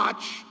they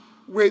hatch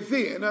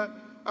within,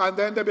 and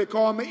then they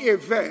become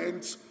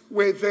events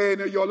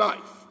within your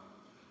life.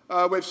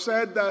 We've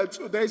said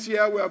that this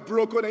year we have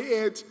broken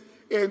it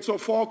into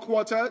 4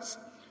 quarters.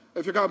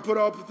 If you can put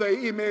up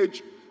the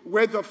image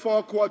with the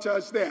 4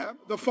 quarters there.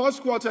 The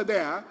first quarter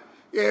there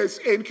is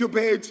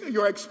incubate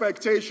your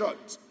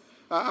expectations.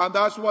 And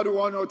that's what we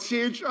want to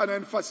teach and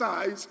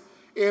emphasize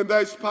in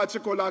this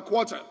particular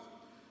quarter.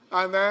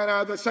 And then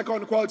the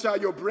second quarter,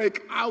 you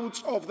break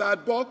out of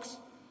that box.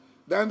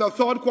 Then the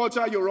third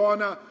quarter, you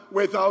run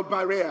without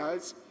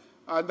barriers.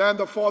 And then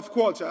the fourth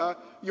quarter,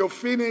 you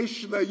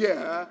finish the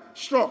year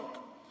strong.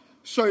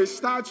 So it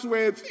starts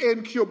with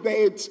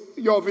incubate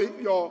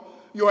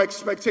your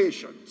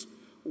expectations.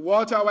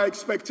 What are our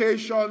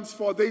expectations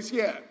for this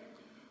year?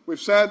 We've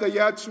said the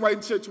year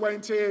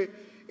 2020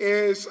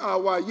 is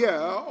our year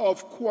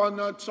of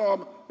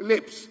quantum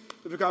leaps.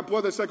 If you can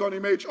put the second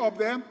image up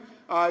there,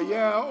 a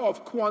year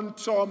of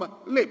quantum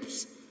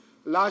leaps.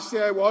 Last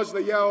year was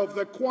the year of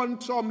the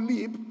quantum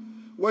leap,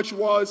 which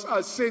was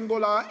a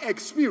singular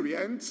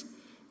experience.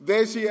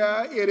 This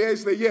year it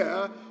is the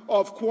year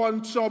of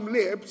quantum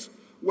leaps,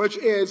 which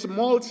is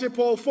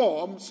multiple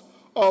forms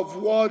of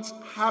what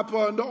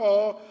happened,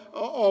 or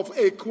of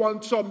a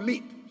quantum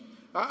leap.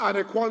 And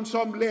a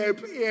quantum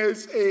leap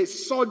is a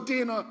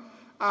sudden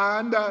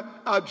and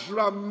a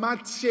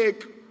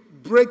dramatic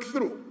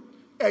breakthrough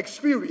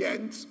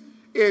experience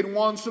in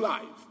one's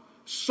life.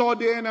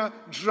 Sudden,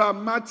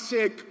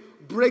 dramatic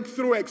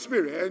breakthrough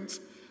experience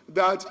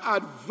that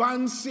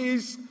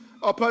advances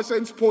a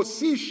person's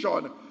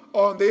position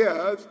on the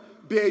earth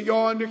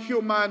beyond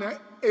human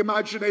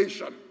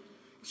imagination.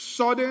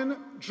 Sudden,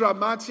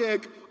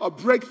 dramatic, a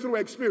breakthrough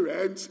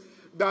experience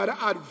that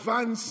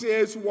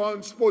advances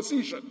one's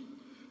position.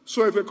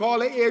 So if we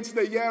call it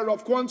the year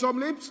of quantum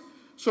leaps,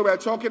 so we're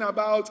talking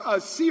about a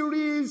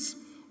series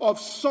of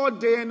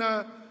sudden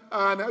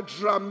and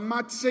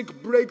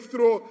dramatic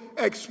breakthrough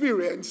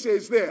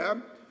experiences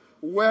there,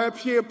 where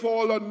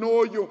people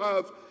know you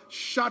have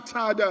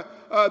shattered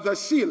the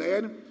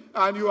ceiling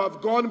and you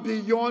have gone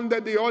beyond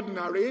the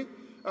ordinary.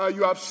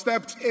 You have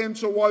stepped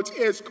into what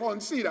is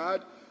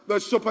considered the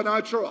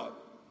supernatural.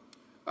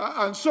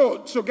 And so,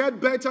 to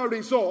get better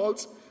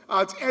results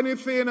at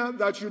anything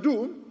that you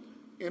do,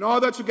 in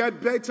order to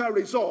get better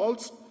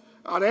results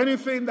at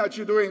anything that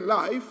you do in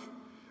life,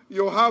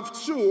 you have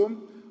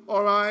to,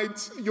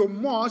 you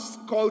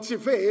must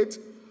cultivate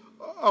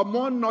a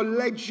more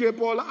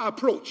knowledgeable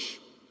approach.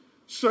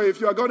 So if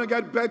you are going to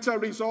get better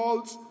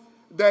results,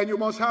 then you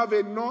must have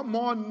a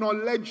more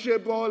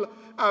knowledgeable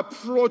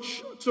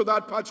approach to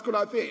that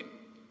particular thing.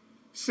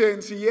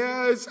 Since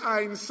years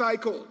are in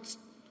cycles,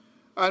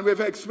 and we've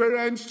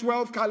experienced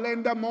 12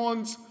 calendar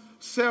months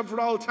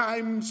several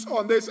times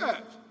on this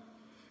earth,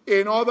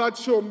 in order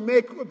to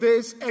make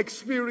this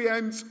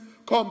experience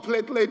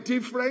completely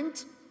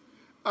different,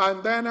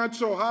 and then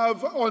to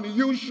have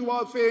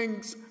unusual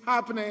things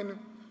happening,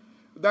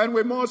 then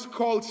we must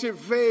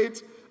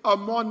cultivate a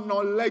more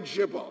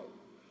knowledgeable.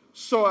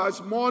 So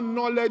as more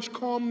knowledge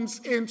comes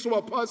into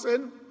a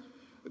person,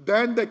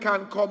 then they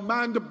can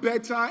command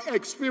better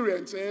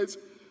experiences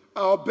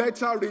or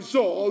better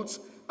results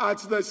at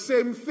the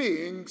same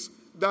things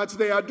that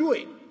they are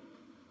doing.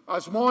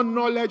 As more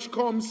knowledge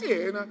comes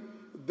in,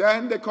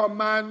 then they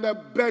command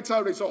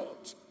better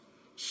results.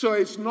 So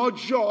it's not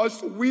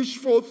just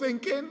wishful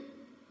thinking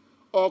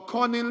or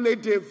cunningly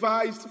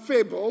devised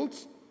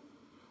fables,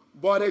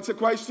 but it's a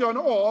question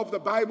of, the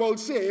Bible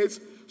says,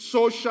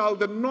 so shall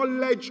the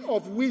knowledge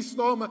of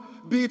wisdom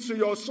be to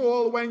your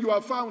soul when you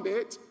have found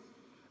it.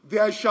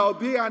 There shall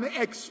be a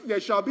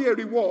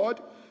reward,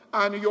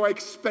 and your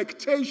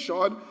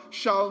expectation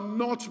shall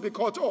not be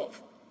cut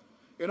off.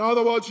 In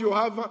other words, you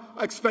have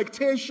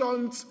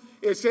expectations.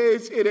 It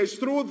says it is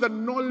through the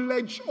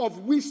knowledge of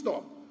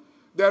wisdom.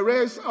 There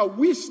is a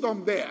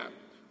wisdom there,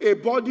 a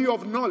body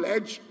of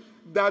knowledge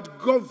that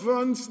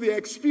governs the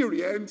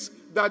experience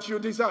that you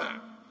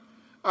desire.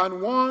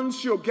 And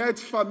once you get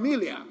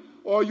familiar,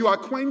 or you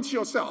acquaint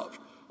yourself,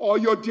 or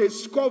you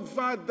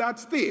discover that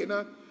thing,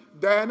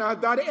 then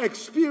that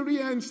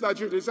experience that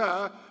you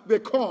desire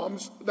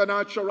becomes the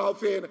natural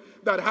thing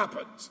that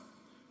happens.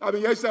 I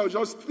mean, yesterday I was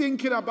just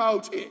thinking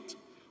about it.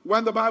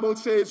 When the Bible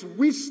says,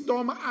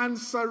 wisdom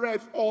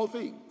answereth all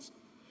things.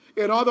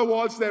 In other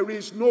words, there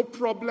is no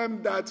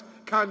problem that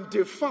can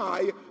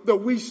defy the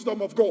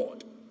wisdom of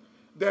God.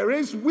 There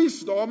is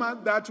wisdom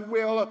that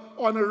will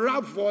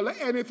unravel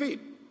anything.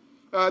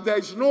 There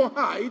is no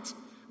height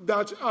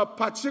that a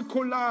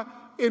particular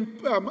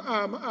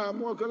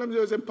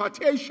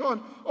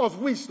impartation of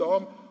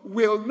wisdom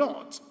will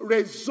not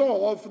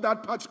resolve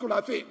that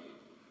particular thing.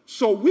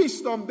 So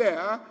wisdom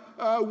there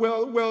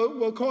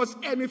will cause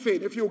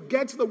anything if you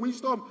get the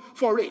wisdom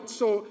for it.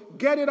 So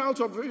get it out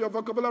of your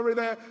vocabulary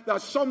there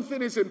that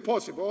something is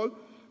impossible,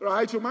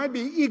 right? You might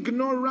be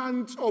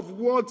ignorant of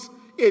what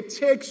it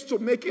takes to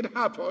make it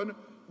happen,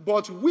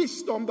 but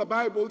wisdom, the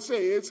Bible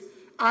says,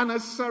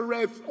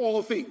 answereth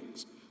all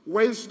things.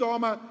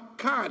 Wisdom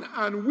can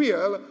and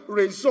will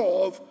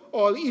resolve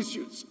all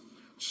issues.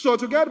 So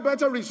to get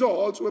better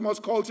results, we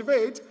must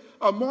cultivate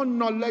a more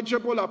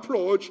knowledgeable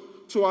approach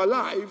to our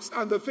lives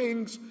and the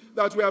things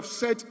that we have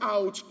set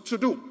out to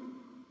do.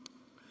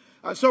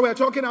 And so we're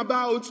talking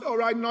about,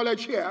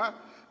 knowledge here.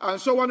 And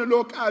so I want to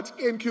look at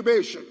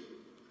incubation.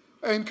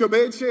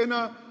 Incubating,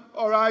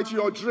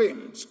 your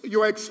dreams,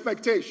 your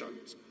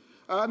expectations.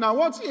 Now,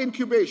 what's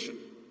incubation?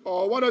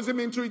 Or what does it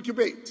mean to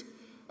incubate?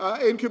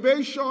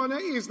 Incubation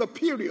is the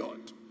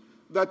period,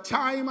 the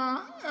time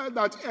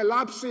that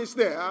elapses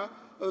there,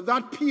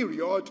 that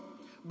period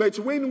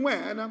between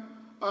when,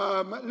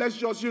 let's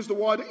just use the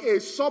word,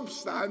 a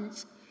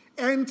substance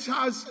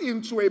enters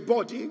into a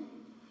body,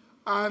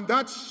 and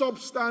that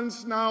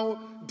substance now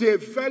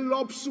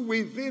develops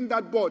within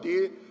that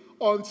body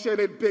until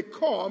it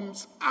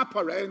becomes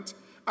apparent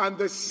and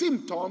the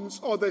symptoms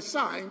or the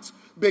signs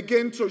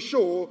begin to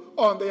show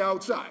on the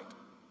outside.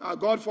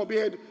 God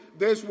forbid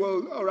this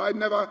will,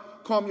 never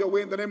come your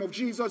way in the name of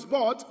Jesus,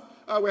 but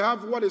we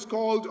have what is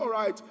called,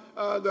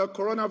 the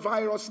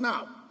coronavirus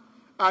now.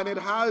 And it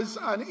has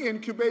an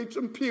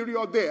incubation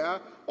period there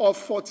of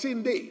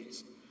 14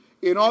 days.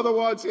 In other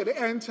words, it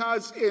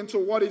enters into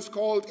what is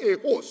called a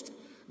host,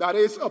 that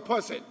is a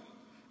person,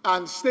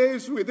 and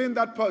stays within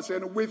that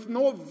person with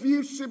no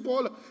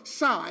visible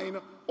sign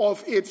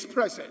of its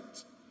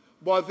presence.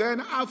 But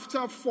then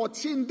after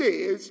 14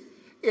 days,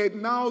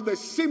 the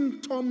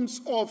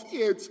symptoms of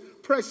its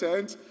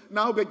presence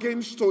now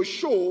begins to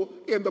show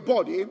in the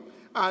body,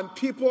 and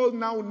people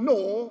now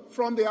know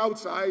from the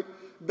outside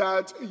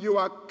that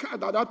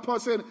that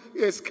person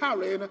is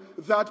carrying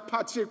that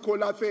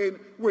particular thing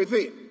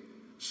within.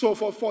 So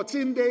for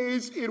 14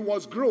 days, it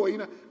was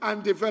growing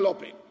and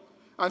developing.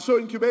 And so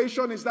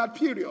incubation is that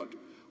period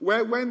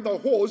where when the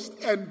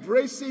host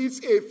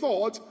embraces a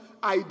thought,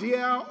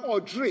 idea,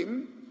 or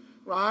dream,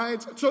 right,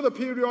 to the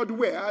period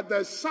where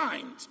the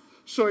signs,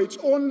 so it's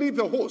only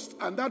the host,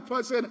 and that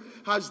person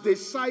has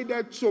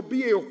decided to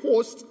be a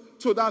host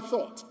to that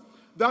thought.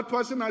 That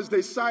person has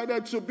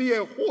decided to be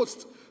a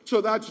host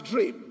to that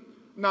dream.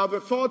 Now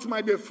the thought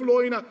might be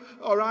flowing,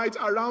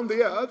 around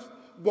the earth,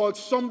 but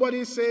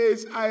somebody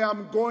says, I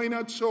am going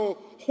to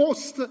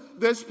host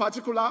this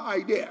particular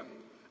idea,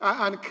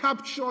 and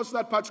captures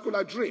that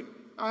particular dream.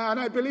 And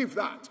I believe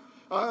that.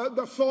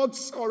 The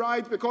thoughts,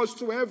 because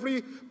to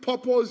every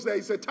purpose there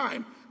is a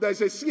time,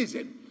 there's a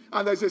season.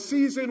 And there's a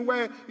season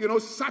where,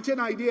 certain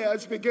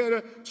ideas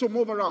begin to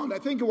move around. I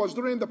think it was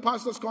during the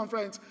pastor's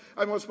conference.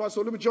 I was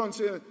Pastor Louis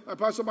Johnson, a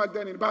pastor back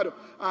then in Ibadan.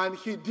 And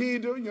he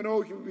did,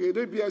 he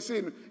did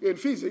BSc in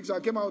physics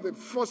and came out with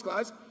first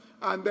class.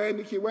 And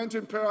then he went to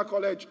Imperial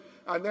College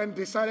and then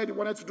decided he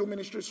wanted to do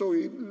ministry, so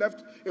he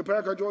left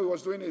Imperial College. He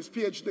was doing his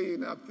PhD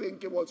in, I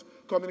think it was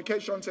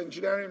communications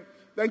engineering,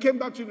 then came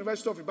back to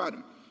University of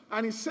Ibadan.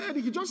 And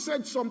he just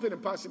said something in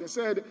passing. He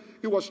said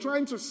he was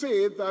trying to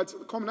say that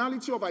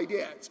commonality of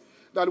ideas,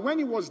 that when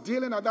he was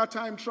dealing at that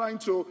time trying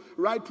to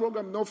write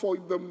program, for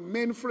the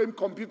mainframe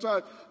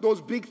computer,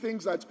 those big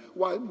things that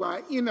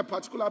were in a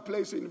particular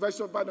place,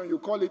 University of Ibadan, you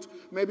call it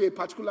maybe a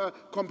particular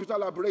computer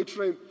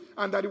laboratory,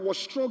 and that he was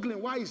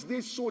struggling. Why is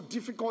this so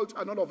difficult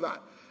and all of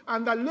that?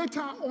 And that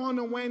later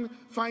on, when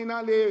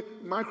finally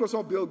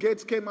Microsoft Bill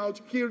Gates came out,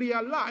 he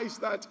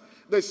realized that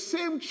the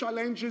same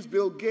challenges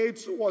Bill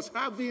Gates was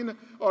having,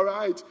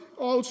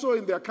 also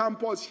in their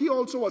campus, he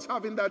also was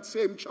having that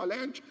same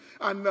challenge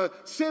and the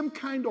same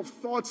kind of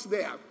thoughts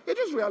there. He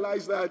just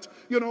realized that,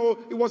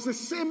 it was the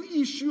same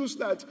issues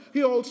that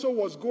he also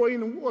was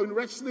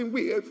wrestling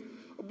with.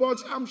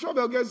 But I'm sure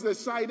Bill Gates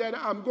decided,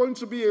 I'm going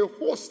to be a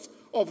host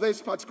of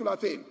this particular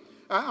thing.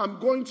 I'm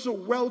going to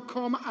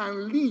welcome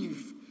and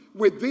live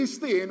with this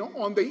thing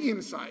on the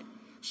inside.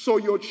 So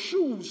you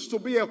choose to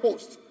be a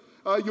host.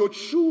 You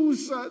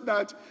choose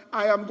that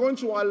I am going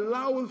to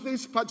allow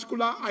this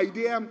particular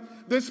idea,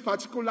 this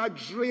particular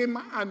dream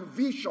and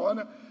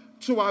vision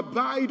to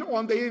abide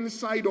on the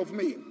inside of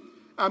me.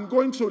 I'm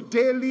going to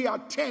daily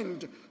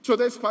attend to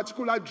this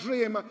particular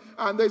dream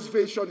and this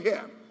vision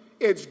here.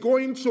 It's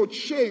going to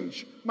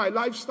change my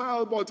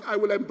lifestyle, but I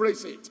will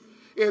embrace it.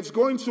 It's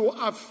going to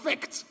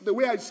affect the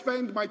way I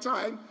spend my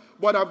time,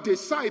 but I've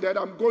decided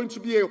I'm going to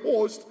be a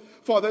host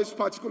for this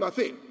particular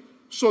thing.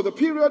 So the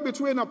period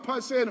between a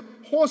person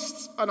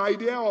hosts an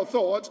idea or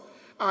thought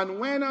and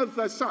when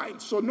the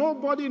signs. So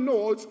nobody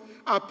knows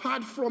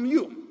apart from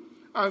you.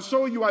 And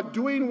so you are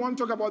doing, one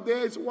talk about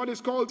there is what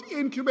is called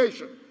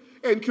incubation.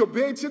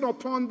 Incubating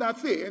upon that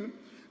thing.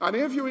 And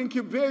if you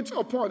incubate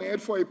upon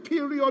it for a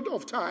period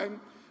of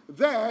time,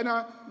 then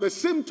the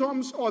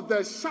symptoms or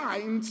the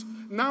signs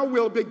now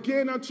will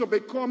begin to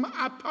become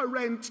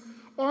apparent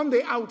on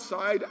the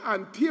outside,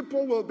 and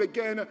people will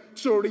begin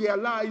to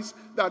realize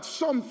that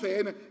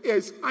something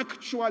is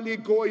actually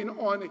going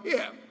on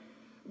here.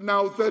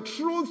 Now, the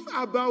truth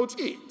about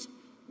it.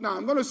 Now,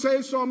 I'm going to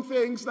say some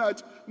things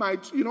that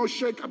might,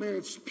 shake.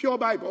 It's pure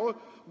Bible,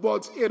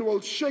 but it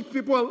will shake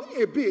people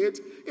a bit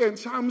in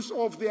terms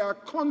of their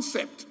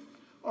concept,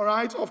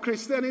 of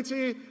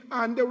Christianity,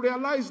 and they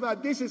realize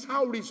that this is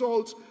how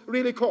results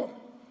really come.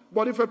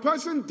 But if a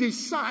person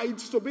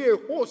decides to be a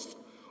host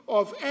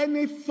of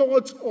any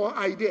thought or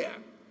idea,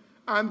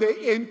 and they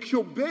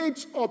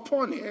incubate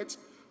upon it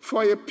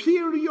for a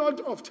period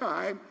of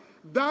time,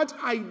 that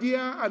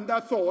idea and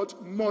that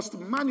thought must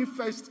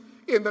manifest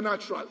in the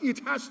natural. It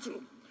has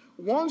to.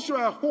 Once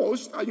you're a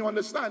host and you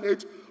understand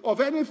it,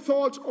 of any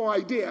thought or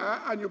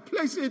idea, and you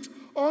place it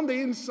on the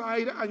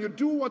inside and you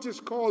do what is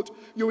called,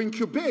 you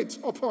incubate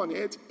upon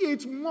it,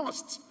 it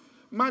must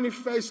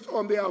manifest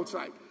on the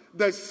outside.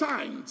 The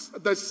signs,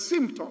 the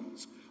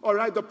symptoms,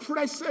 the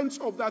presence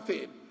of that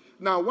thing.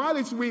 Now, while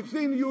it's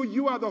within you,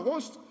 you are the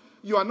host.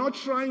 You are not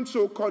trying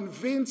to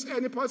convince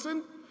any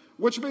person,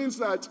 which means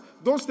that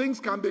those things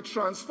can be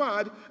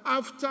transferred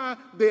after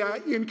they are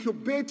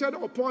incubated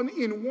upon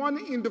in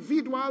one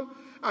individual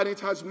and it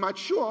has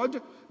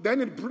matured. Then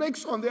it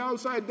breaks on the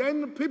outside.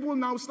 Then people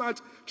now start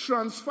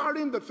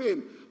transferring the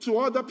thing to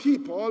other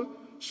people.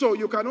 So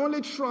you can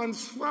only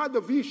transfer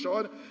the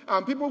vision,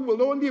 and people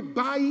will only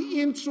buy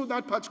into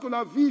that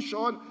particular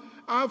vision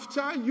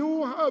after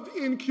you have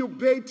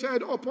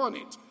incubated upon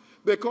it.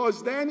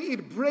 Because then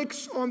it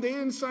breaks on the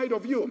inside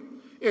of you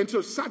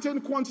into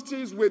certain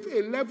quantities with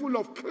a level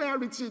of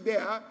clarity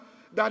there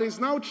that is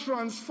now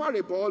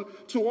transferable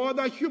to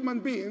other human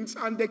beings,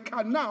 and they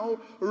can now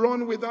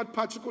run with that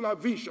particular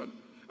vision.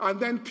 And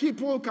then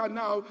people can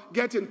now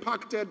get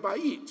impacted by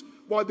it.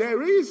 But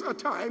there is a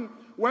time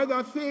where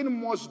that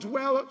thing must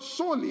dwell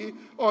solely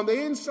on the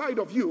inside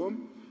of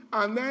you,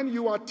 and then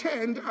you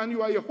attend and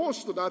you are a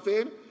host to that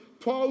thing.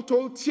 Paul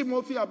told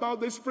Timothy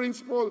about this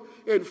principle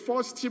in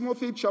 1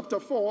 Timothy chapter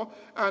 4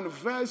 and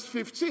verse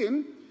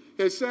 15.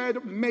 He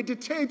said,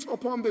 meditate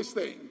upon these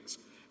things.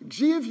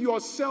 Give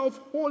yourself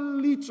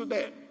wholly to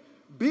them.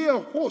 Be a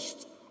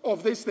host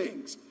of these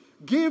things.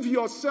 Give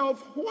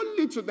yourself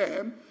wholly to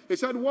them. He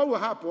said, what will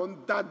happen?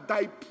 That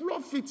thy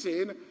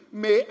profiting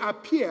may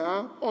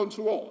appear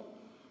unto all.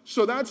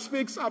 So that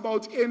speaks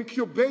about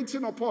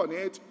incubating upon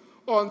it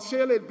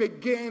until it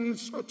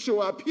begins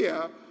to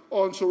appear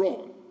unto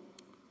all.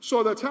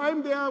 So the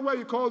time there where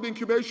you call the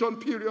incubation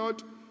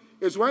period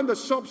is when the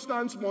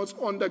substance must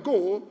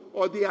undergo,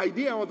 or the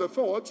idea or the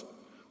thought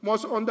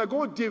must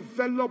undergo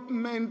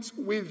development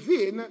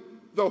within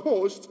the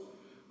host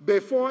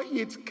before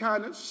it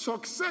can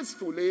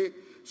successfully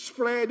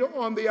spread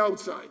on the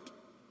outside.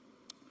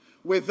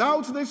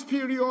 Without this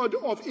period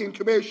of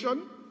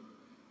incubation,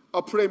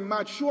 a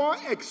premature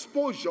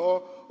exposure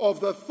of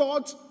the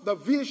thought, the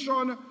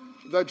vision,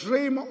 the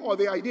dream, or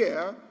the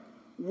idea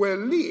will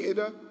lead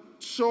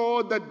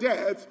to the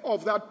death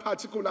of that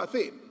particular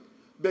thing,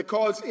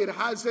 because it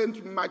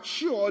hasn't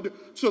matured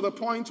to the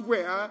point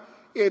where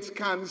it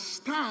can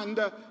stand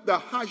the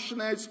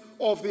harshness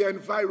of the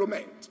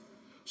environment.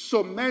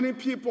 So many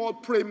people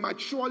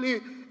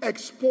prematurely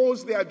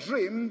expose their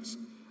dreams,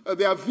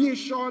 their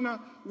vision,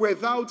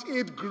 without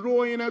it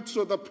growing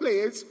to the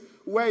place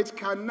where it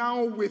can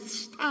now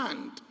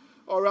withstand,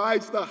 all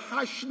right, the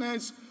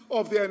harshness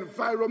of the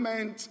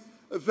environment,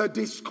 the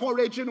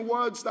discouraging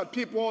words that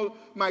people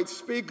might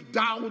speak,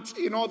 doubt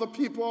in other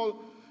people.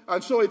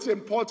 And so it's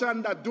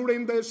important that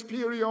during this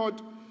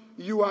period,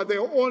 you are the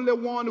only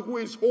one who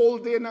is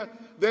holding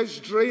this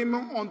dream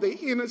on the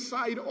inner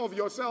side of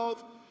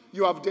yourself.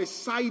 You have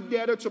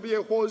decided to be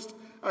a host.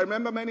 I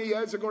remember many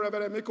years ago,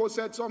 Reverend Miko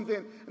said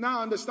something. Now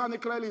I understand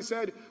it clearly. He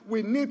said,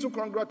 we need to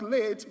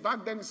congratulate,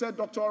 back then he said,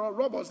 Dr.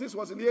 Roberts, this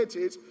was in the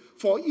 80s,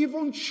 for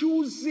even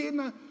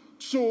choosing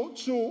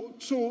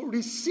to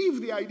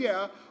receive the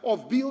idea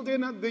of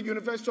building the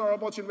University of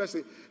Roberts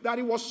University. That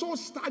it was so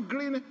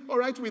staggering, all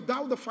right,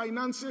 without the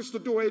finances to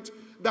do it,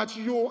 that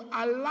you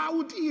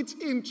allowed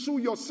it into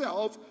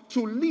yourself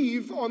to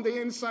live on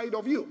the inside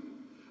of you.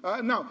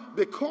 Now,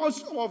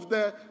 because of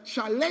the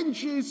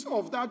challenges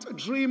of that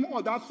dream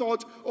or that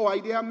thought or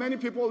idea, many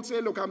people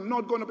say, look, I'm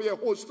not going to be a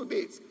host to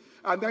this.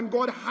 And then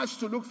God has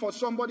to look for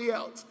somebody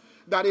else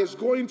that is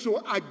going to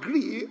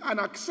agree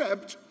and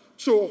accept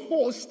to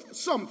host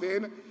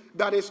something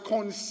that is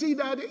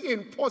considered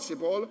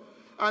impossible.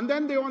 And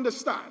then they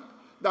understand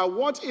that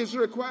what is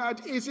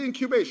required is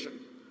incubation.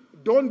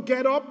 Don't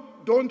get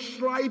up. Don't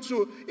try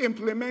to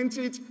implement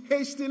it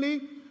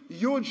hastily.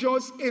 You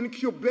just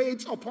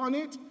incubate upon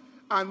it.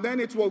 And then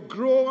it will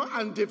grow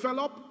and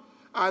develop.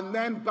 And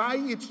then by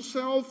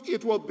itself,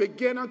 it will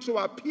begin to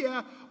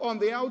appear on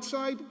the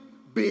outside.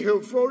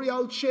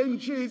 Behavioral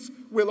changes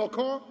will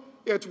occur.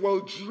 It will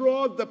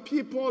draw the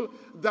people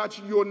that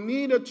you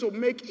need to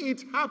make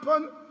it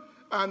happen.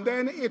 And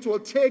then it will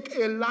take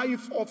a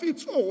life of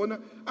its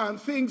own and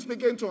things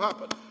begin to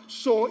happen.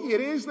 So it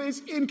is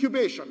this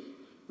incubation.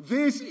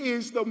 This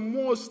is the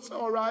most,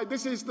 all right,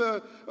 this is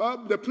the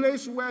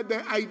place where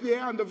the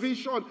idea and the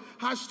vision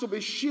has to be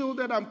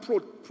shielded and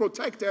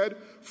protected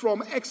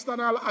from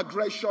external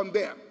aggression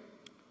there.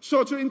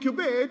 So to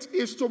incubate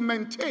is to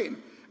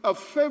maintain a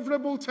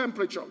favorable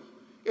temperature.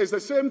 It's the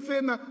same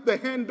thing the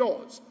hen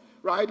does,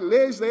 right?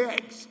 Lays the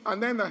eggs,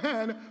 and then the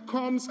hen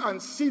comes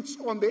and sits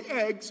on the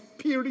eggs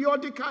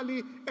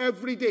periodically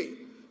every day.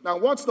 Now,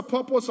 what's the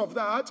purpose of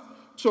that?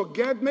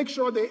 To make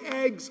sure the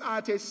eggs are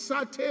at a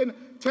certain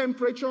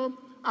temperature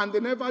and they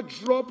never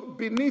drop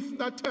beneath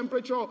that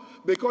temperature,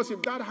 because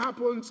if that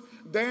happens,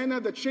 then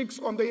the chicks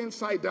on the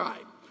inside die.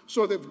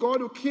 So they've got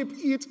to keep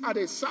it at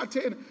a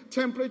certain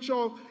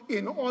temperature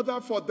in order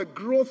for the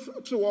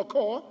growth to occur,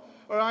 all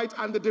right,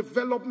 and the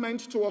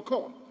development to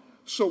occur.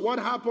 So what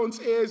happens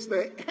is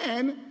the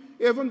hen,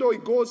 even though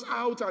it goes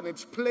out and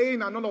it's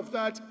playing and all of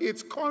that,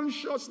 its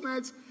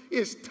consciousness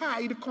is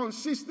tied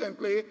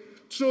consistently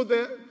to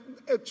the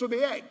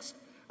eggs.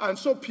 And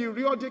so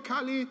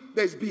periodically,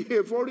 there's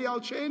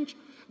behavioral change.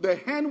 The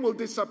hen will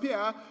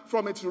disappear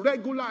from its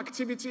regular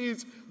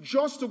activities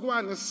just to go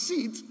and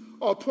sit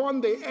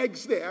upon the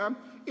eggs there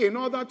in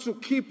order to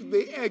keep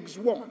the eggs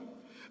warm.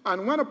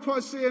 And when a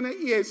person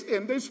is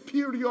in this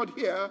period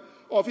here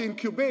of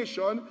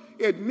incubation,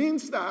 it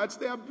means that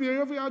there are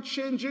behavioral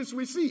changes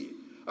we see.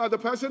 The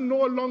person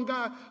no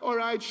longer, all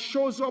right,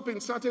 shows up in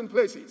certain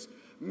places.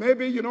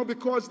 Maybe,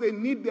 because they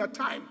need their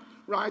time.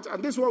 Right?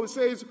 And this is what we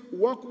say is,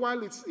 work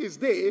while it is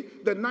day,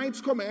 the night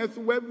cometh,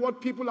 where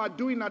what people are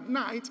doing at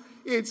night,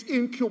 it's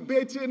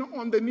incubating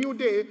on the new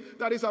day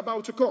that is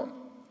about to come.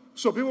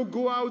 So people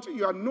go out,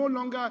 you are no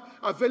longer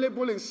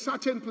available in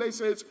certain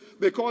places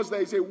because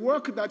there is a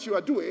work that you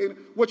are doing,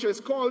 which is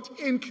called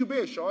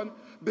incubation,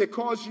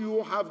 because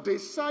you have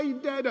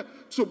decided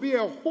to be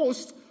a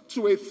host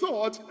to a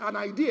thought, an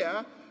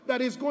idea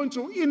that is going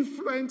to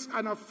influence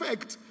and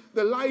affect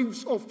the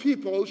lives of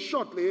people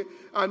shortly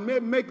and may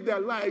make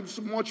their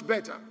lives much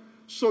better.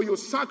 So you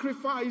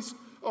sacrifice,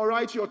 all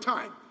right, your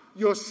time.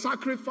 You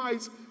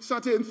sacrifice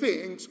certain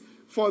things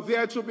for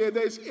there to be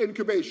this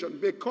incubation,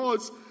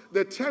 because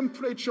the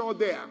temperature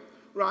there,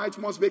 right,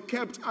 must be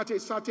kept at a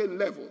certain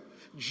level.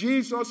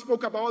 Jesus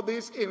spoke about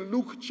this in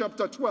Luke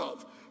chapter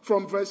 12,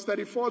 from verse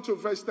 34 to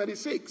verse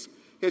 36.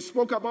 He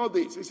spoke about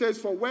this. He says,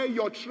 for where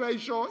your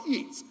treasure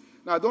is.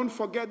 Now, don't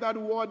forget that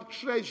word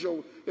treasure.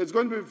 It's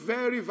going to be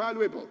very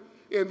valuable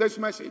in this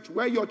message.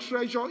 Where your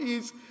treasure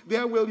is,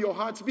 there will your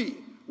heart be.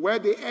 Where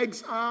the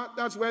eggs are,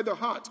 that's where the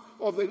heart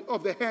of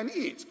the hen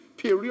is.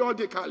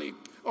 Periodically,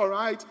 all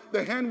right?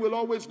 The hen will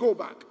always go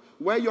back.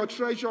 Where your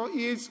treasure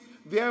is,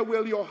 there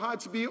will your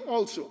heart be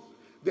also.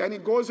 Then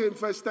it goes in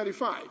verse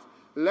 35.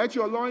 Let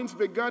your loins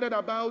be girded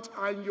about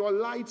and your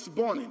lights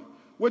burning,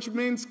 which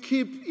means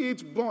keep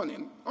it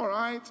burning, all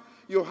right?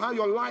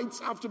 Your lights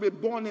have to be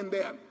burning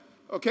there.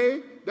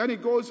 Okay? Then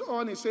it goes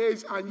on, it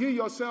says, and ye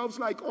yourselves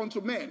like unto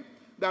men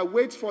that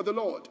wait for the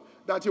Lord,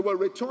 that he will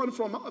return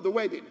from the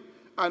wedding.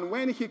 And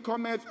when he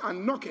cometh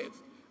and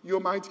knocketh,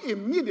 you might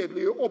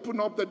immediately open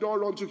up the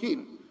door unto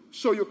him.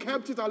 So you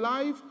kept it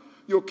alive,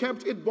 you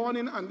kept it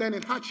burning, and then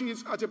it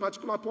hatches at a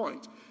particular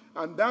point.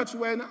 And that's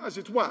when, as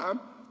it were,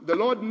 The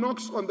Lord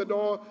knocks on the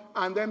door,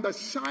 and then the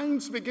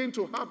signs begin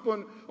to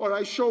happen,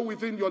 show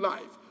within your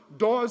life.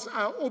 Doors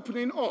are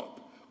opening up.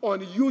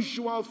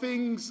 Unusual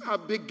things are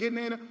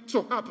beginning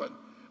to happen.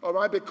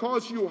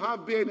 Because you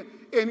have been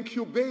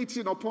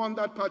incubating upon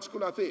that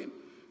particular thing.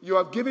 You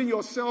have given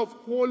yourself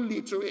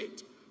wholly to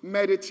it,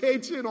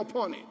 meditating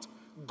upon it,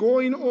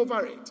 going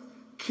over it,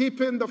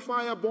 keeping the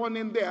fire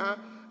burning there,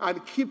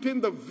 and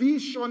keeping the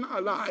vision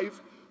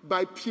alive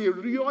by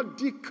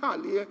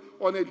periodically,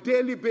 on a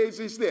daily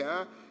basis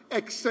there,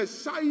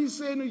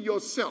 exercising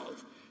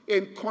yourself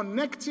in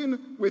connecting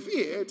with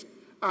it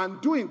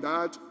and doing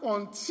that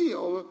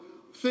until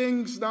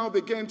things now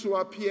begin to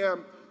appear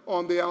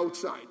on the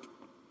outside.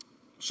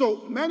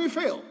 So many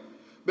fail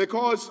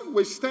because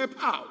we step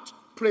out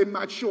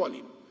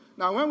prematurely.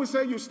 Now, when we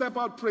say you step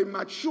out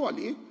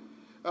prematurely,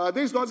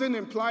 this doesn't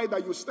imply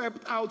that you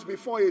stepped out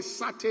before a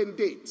certain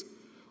date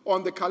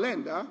on the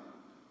calendar,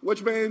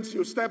 which means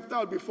you stepped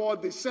out before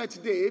the set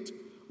date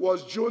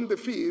was June the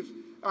 5th,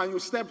 and you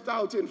stepped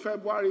out in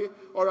February,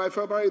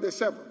 February the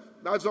 7th.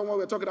 That's not what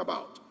we're talking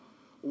about.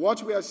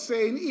 What we are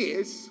saying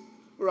is,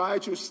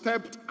 you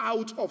stepped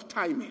out of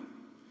timing.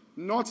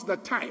 Not the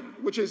time,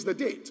 which is the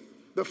date,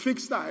 the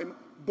fixed time,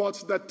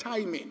 but the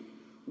timing.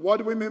 What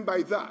do we mean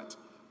by that?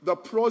 The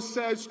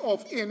process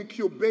of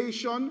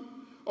incubation,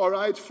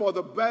 for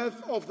the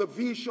birth of the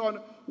vision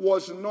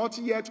was not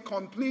yet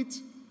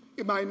complete.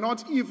 It might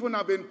not even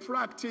have been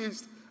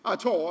practiced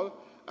at all,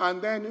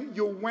 and then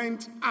you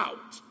went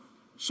out.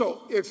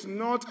 So it's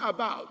not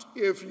about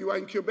if you are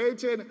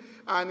incubating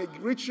and it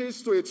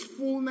reaches to its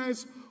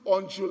fullness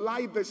on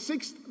July the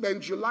 6th, then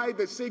July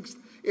the 6th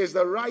is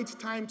the right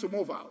time to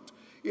move out.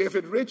 If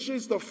it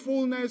reaches the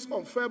fullness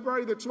on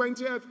February the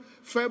 20th,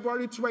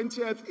 February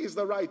 20th is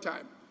the right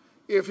time.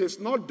 If it's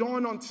not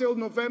done until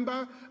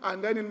November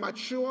and then it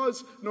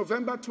matures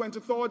November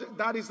 23rd,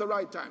 that is the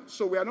right time.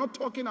 So we are not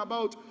talking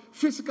about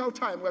physical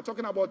time. We're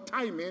talking about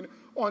timing,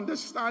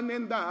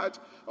 understanding that,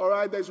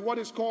 there's what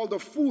is called the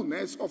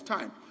fullness of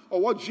time.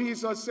 Or what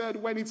Jesus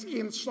said, when it's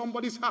in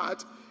somebody's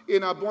heart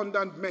in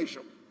abundant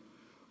measure.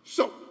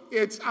 So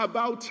it's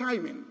about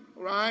timing,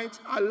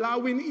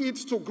 allowing it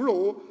to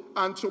grow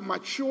and to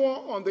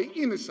mature on the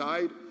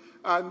inside.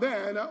 And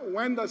then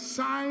when the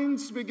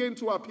signs begin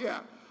to appear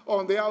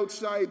on the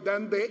outside,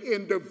 then the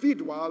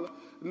individual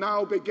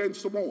now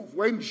begins to move.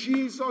 When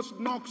Jesus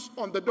knocks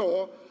on the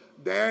door,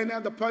 then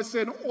the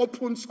person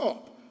opens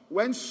up.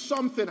 When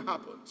something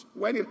happens,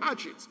 when it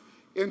hatches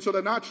into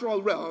the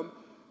natural realm,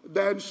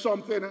 then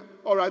something,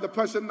 the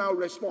person now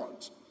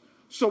responds.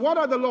 So what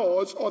are the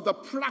laws or the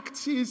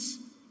practice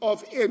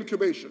of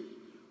incubation?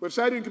 We've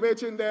said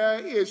incubating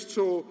there is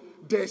to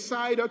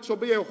decide to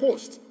be a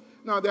host.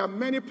 Now, there are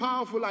many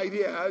powerful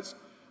ideas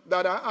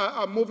that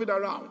are moving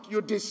around.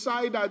 You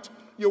decide that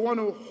you want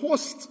to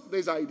host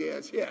these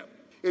ideas here.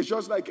 It's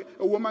just like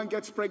a woman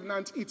gets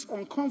pregnant. It's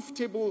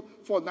uncomfortable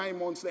for 9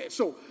 months there.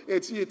 So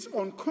it's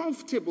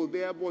uncomfortable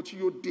there, but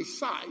you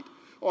decide,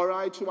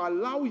 to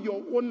allow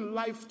your own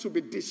life to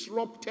be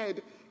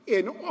disrupted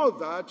in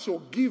order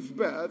to give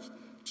birth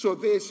to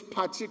this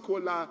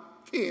particular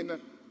thing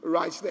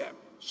right there.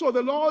 So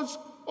the laws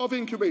of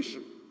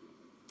incubation.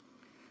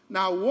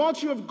 Now,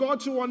 what you've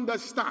got to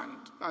understand,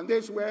 and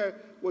this is where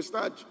we'll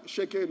start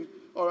shaking,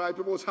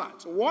 people's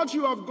hearts. What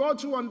you have got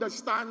to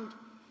understand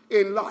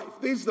in life,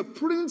 this is the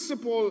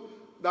principle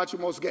that you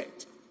must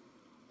get.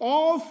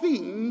 All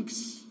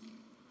things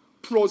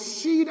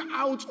proceed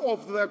out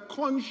of the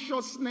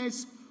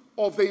consciousness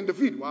of the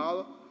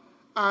individual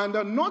and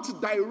are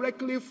not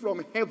directly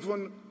from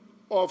heaven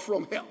or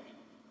from hell.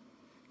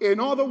 In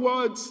other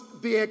words,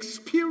 the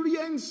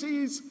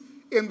experiences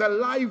in the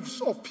lives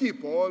of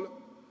people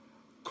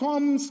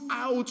comes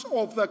out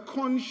of the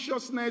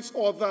consciousness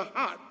or the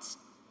hearts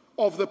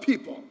of the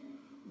people.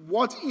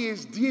 What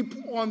is deep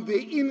on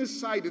the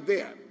inside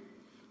there,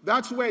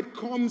 that's where it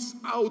comes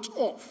out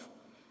of.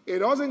 It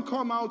doesn't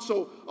come out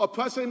so a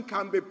person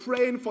can be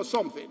praying for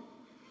something.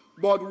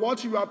 But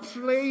what you are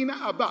praying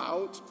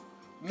about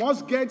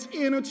must get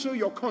into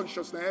your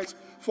consciousness,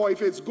 for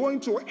if it's going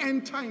to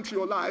enter into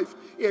your life,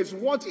 is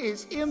what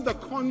is in the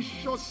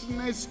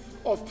consciousness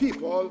of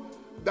people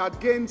that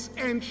gains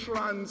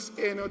entrance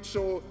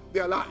into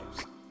their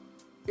lives.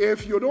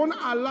 If you don't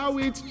allow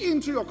it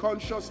into your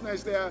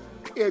consciousness there,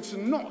 it's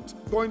not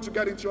going to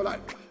get into your life.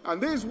 And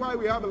this is why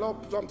we have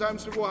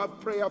sometimes people have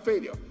prayer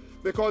failure.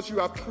 Because you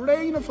are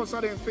praying for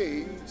certain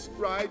things,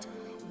 right?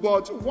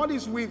 But what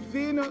is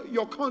within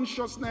your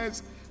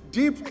consciousness,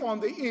 deep on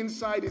the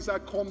inside, is a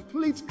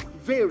complete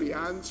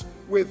variance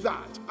with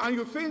that. And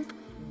you think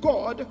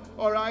God,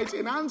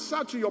 in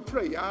answer to your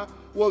prayer,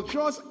 will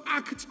just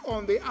act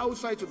on the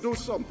outside to do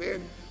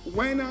something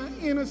when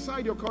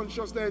inside your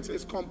consciousness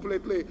is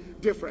completely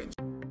different.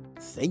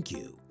 Thank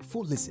you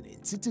for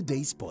listening to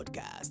today's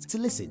podcast. To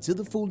listen to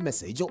the full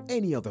message or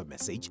any other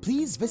message,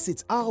 please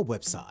visit our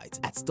website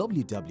at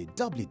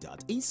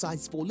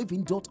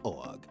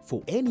www.insightsforliving.org.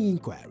 For any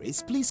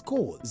inquiries, please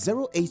call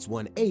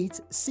 0818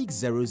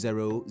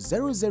 600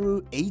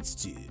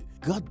 0082.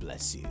 God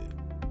bless you.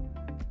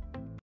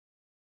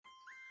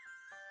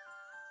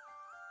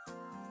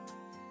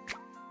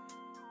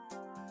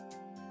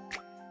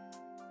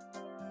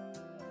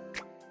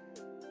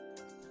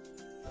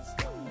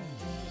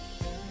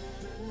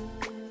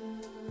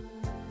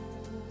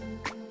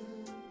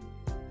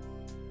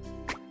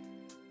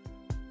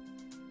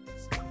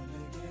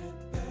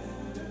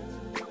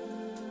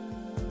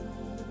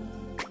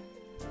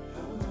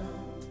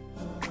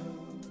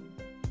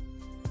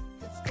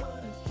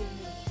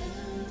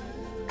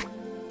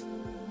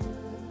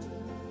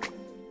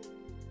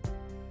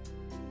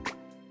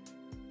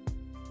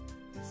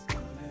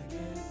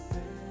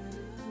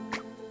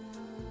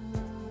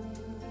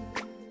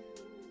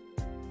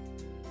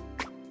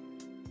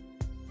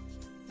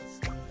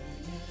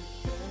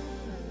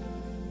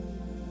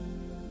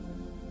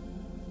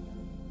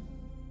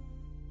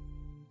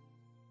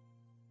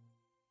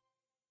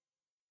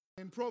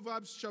 In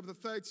Proverbs chapter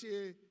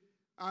 30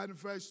 and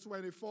verse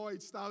 24,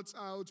 it starts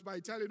out by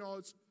telling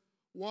us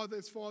what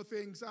these four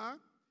things are.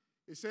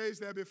 It says,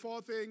 there be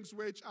four things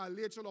which are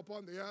little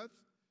upon the earth,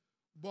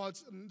 but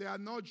they are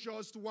not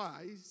just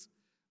wise,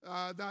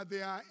 that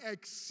they are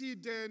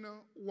exceeding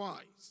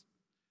wise.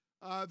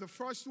 The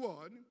first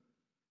one,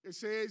 it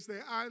says,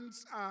 the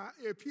ants are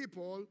a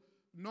people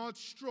not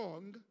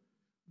strong,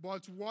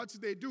 but what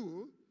they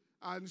do,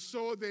 and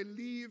so they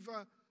live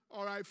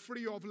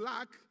free of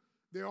lack.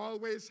 They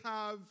always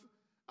have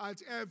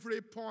at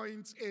every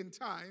point in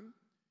time.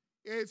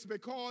 It's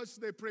because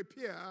they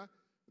prepare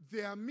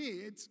their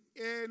meat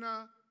in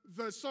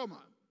the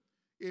summer.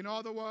 In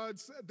other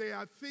words, they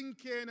are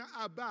thinking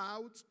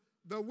about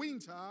the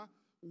winter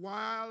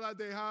while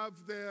they have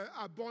the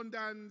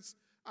abundance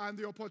and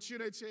the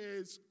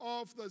opportunities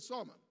of the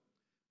summer.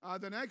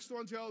 The next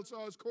one tells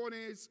us,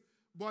 conies,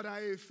 but are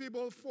a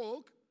feeble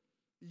folk,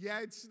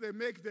 yet they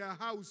make their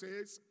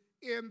houses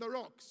in the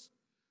rocks.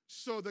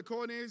 So the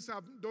conies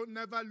don't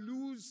never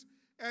lose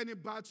any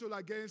battle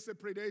against the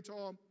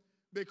predator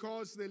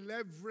because they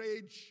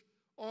leverage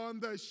on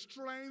the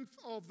strength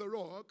of the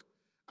rock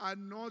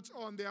and not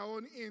on their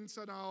own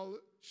internal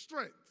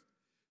strength.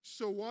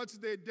 So what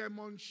they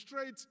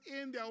demonstrate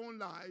in their own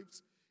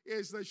lives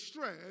is the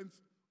strength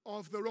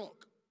of the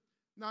rock.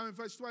 Now in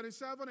verse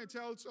 27, it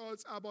tells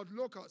us about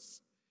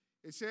locusts.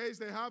 It says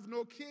they have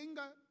no king,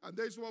 and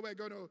this is what we're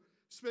going to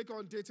speak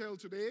on detail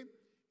today.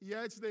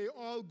 Yet they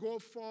all go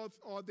forth,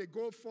 or they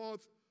go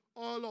forth,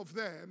 all of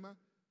them,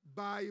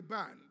 by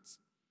bands.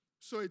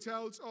 So it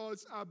tells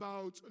us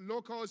about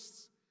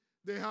locusts.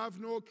 They have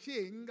no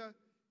king,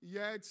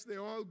 yet they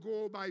all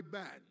go by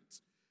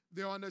bands.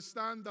 They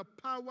understand the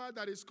power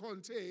that is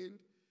contained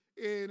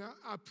in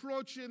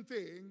approaching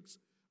things,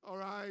 all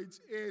right,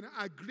 in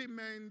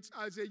agreement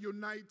as a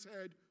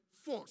united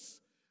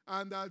force.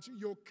 And that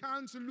you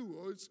can't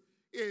lose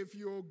if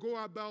you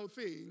go about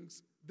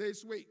things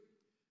this way.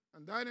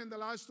 And then in the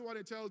last one,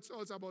 it tells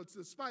us about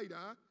the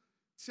spider,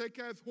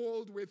 taketh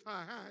hold with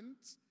her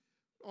hands,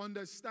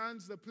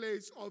 understands the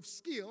place of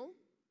skill,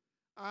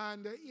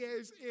 and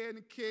is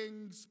in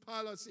king's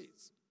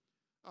palaces.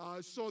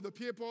 So the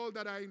people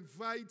that are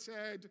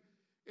invited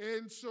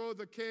into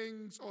the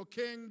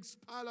king's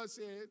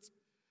palaces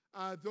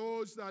are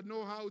those that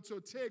know how to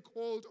take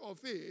hold of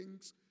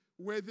things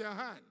with their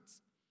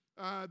hands.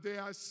 They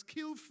are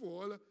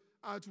skillful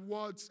at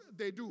what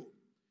they do.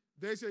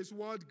 This is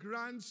what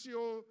grants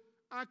you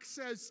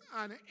access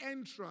and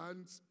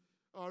entrance,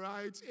 all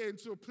right,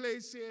 into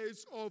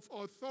places of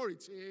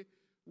authority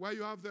where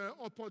you have the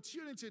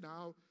opportunity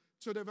now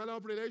to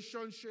develop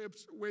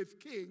relationships with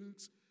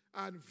kings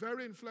and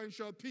very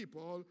influential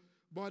people,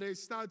 but it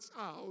starts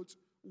out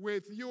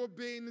with you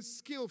being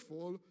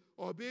skillful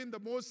or being the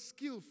most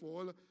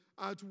skillful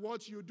at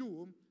what you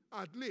do,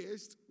 at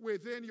least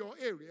within your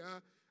area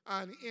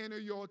and in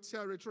your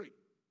territory.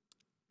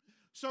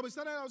 So we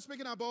started out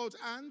speaking about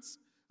ants,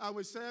 and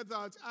we said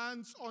that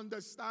ants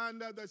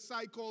understand the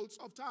cycles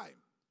of time.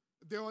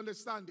 They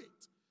understand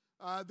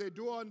it. They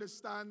do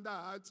understand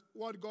that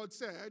what God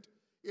said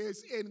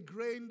is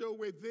ingrained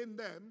within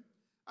them,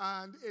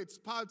 and it's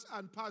part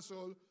and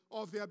parcel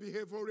of their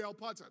behavioral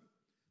pattern.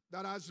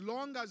 That as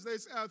long as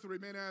this earth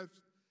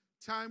remaineth,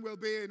 time will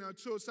be in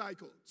two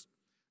cycles.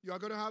 You are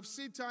going to have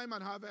seed time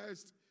and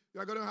harvest. You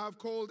are going to have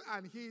cold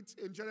and heat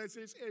in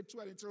Genesis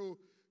 8:22.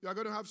 You are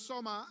going to have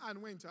summer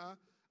and winter.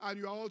 And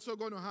you are also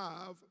going to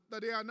have the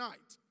day and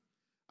night.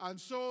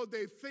 And so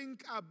they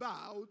think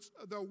about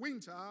the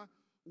winter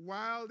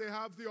while they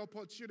have the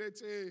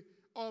opportunity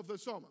of the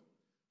summer.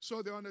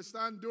 So they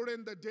understand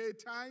during the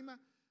daytime,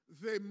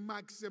 they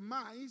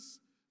maximize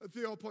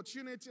the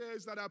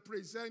opportunities that are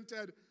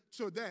presented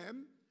to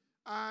them.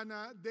 And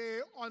they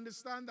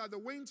understand that the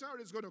winter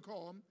is going to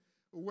come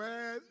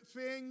where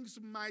things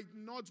might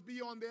not be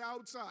on the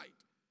outside.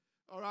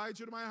 All right,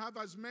 you might have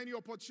as many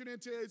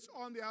opportunities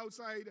on the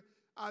outside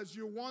as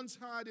you once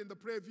had in the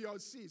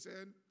previous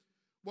season.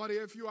 But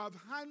if you have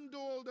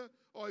handled,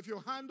 or if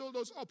you handle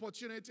those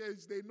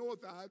opportunities, they know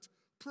that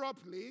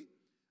properly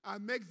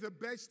and make the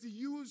best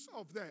use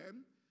of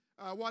them,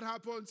 what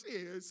happens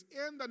is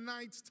in the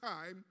night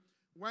time,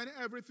 when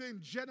everything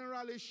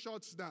generally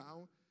shuts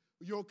down,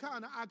 you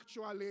can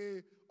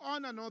actually,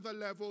 on another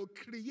level,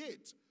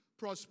 create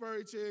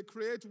prosperity,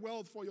 create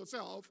wealth for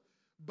yourself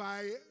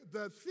by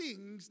the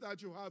things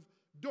that you have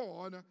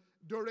done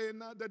during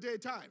the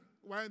daytime,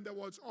 when there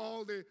was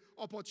all the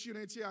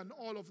opportunity and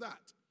all of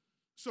that.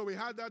 So we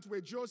had that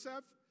with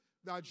Joseph,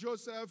 that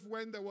Joseph,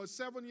 when there was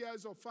 7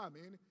 years of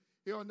famine,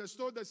 he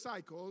understood the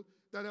cycle,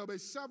 that there will be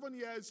 7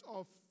 years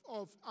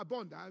of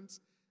abundance,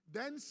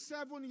 then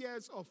 7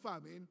 years of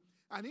famine,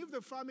 and if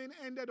the famine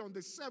ended on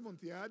the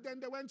 7th year, then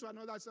they went to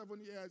another 7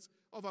 years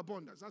of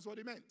abundance. That's what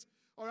he meant.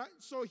 All right,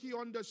 so he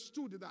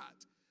understood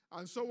that.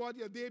 And so what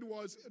they did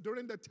was,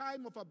 during the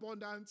time of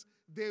abundance,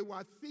 they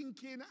were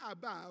thinking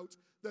about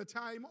the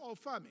time of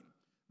famine.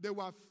 They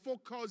were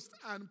focused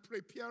and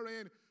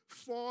preparing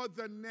for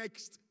the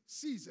next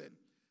season.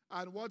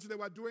 And what they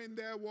were doing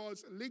there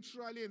was,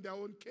 literally in their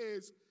own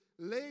case,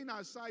 laying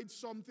aside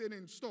something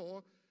in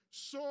store.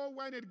 So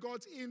when it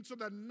got into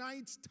the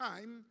night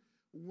time,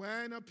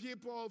 when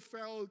people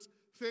felt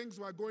things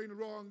were going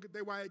wrong,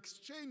 they were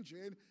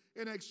exchanging.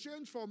 In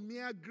exchange for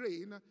mere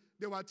grain,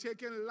 they were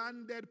taking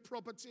landed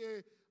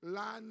property,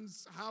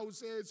 lands,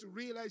 houses,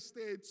 real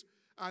estate,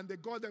 and they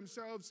got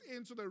themselves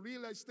into the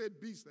real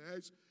estate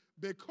business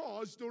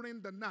because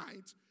during the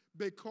night,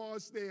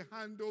 because they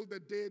handled the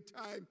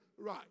daytime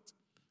right.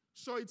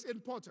 So it's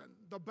important.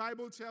 The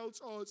Bible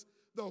tells us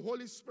the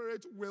Holy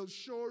Spirit will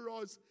show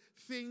us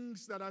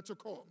things that are to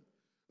come.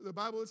 The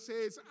Bible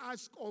says,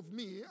 ask of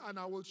me, and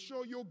I will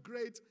show you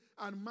great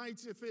and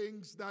mighty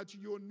things that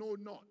you know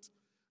not.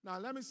 Now,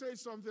 let me say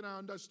something. I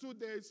understood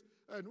this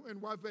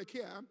in Warwick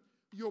here.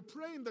 You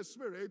pray in the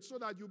Spirit so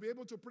that you'll be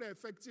able to pray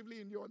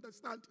effectively in your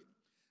understanding.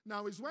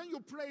 Now, it's when you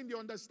pray in the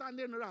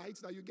understanding right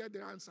that you get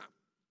the answer.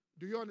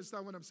 Do you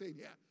understand what I'm saying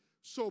here?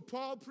 So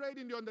Paul prayed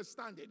in the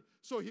understanding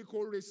so he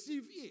could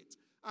receive it.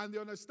 And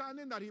the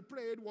understanding that he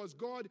prayed was,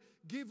 God,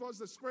 give us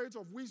the spirit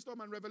of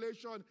wisdom and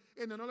revelation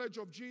in the knowledge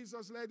of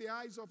Jesus. Let the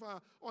eyes of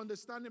our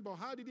understanding. But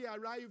how did he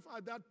arrive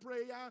at that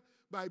prayer?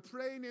 By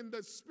praying in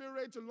the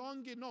Spirit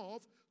long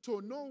enough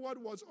to know what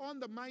was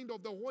on the mind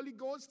of the Holy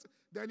Ghost.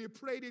 Then he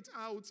prayed it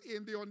out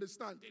in the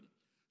understanding.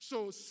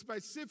 So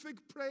specific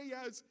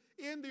prayers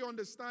in the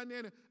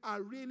understanding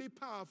are really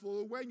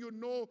powerful when you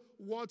know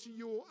what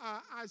you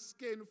are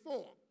asking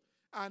for.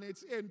 And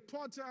it's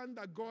important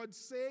that God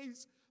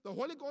says, the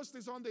Holy Ghost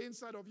is on the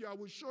inside of you. I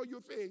will show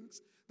you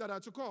things that are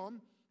to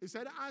come. He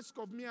said, ask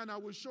of me and I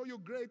will show you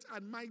great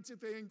and mighty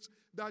things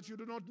that you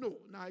do not know.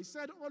 Now, I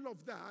said all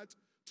of that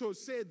to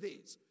say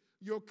this.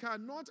 You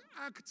cannot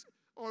act,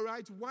 all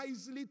right,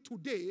 wisely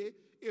today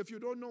if you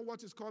don't know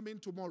what is coming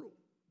tomorrow.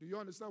 Do you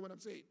understand what I'm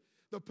saying?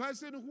 The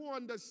person who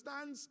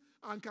understands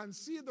and can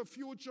see the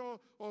future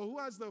or who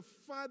has the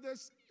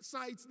farthest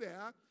sight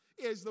there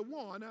is the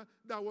one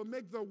that will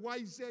make the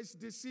wisest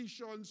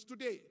decisions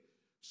today.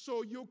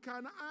 So you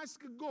can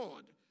ask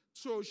God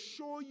to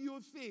show you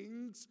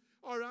things,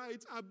 all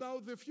right,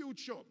 about the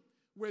future.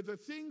 With the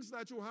things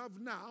that you have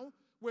now,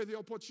 with the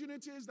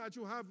opportunities that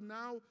you have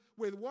now,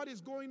 with what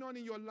is going on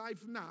in your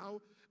life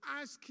now,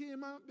 ask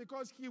him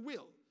because he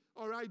will,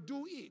 all right,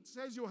 do it.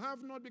 Says you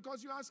have not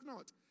because you ask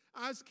not.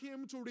 Ask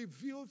him to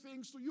reveal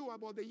things to you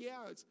about the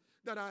years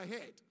that are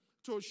ahead,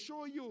 to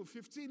show you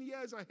 15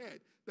 years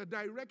ahead, the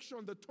direction,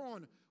 the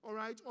turn, all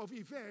right, of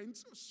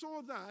events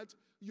so that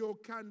you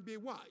can be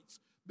wise.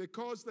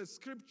 Because the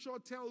scripture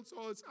tells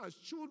us as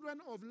children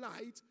of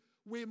light,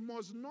 we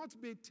must not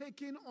be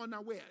taken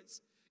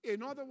unawares.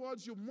 In other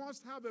words, you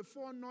must have a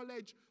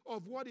foreknowledge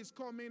of what is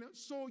coming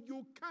so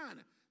you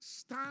can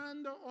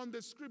stand on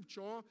the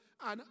scripture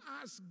and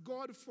ask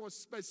God for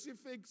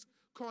specifics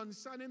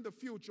concerning the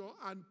future.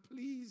 And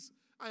please,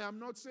 I am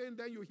not saying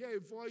then you hear a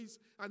voice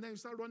and then you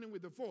start running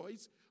with the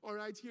voice. All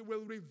right, he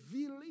will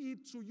reveal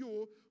it to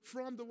you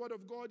from the word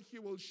of God. He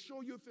will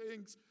show you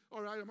things.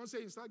 All right, I'm not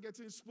saying start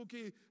getting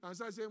spooky and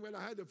start saying, well,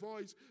 I heard the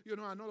voice,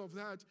 and all of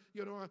that,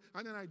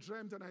 and then I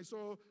dreamt and I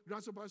saw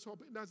grasshoppers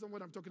hopping. That's not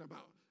what I'm talking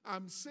about.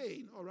 I'm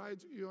saying, all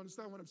right, you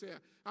understand what I'm saying?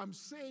 I'm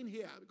saying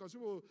here, because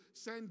people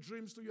send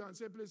dreams to you and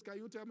say, please, can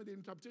you tell me the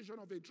interpretation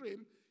of a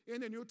dream?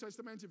 In the New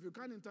Testament, if you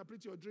can't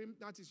interpret your dream,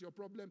 that is your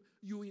problem.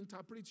 You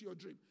interpret your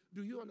dream.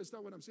 Do you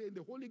understand what I'm saying?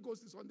 The Holy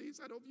Ghost is on the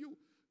inside of you.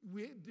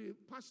 The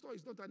pastor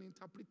is not an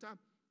interpreter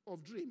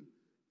of dream.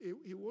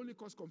 He will only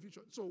cause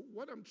confusion. So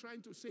what I'm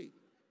trying to say,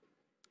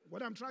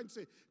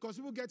 because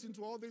people get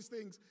into all these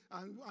things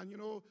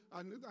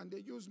and they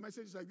use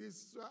messages like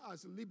this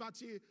as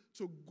liberty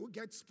to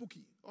get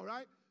spooky, all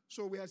right?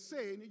 So we are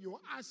saying you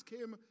ask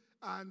him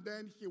and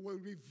then he will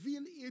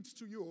reveal it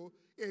to you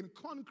in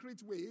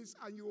concrete ways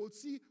and you will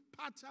see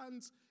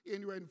patterns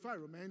in your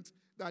environment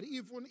that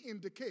even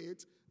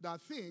indicate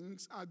that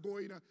things are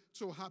going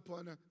to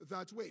happen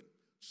that way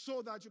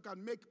so that you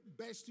can make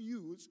best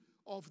use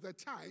of the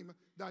time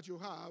that you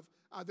have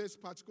at this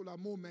particular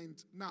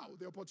moment now,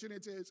 the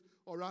opportunities,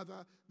 or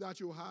rather, that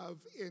you have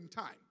in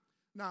time.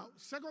 Now,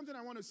 second thing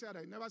I want to say,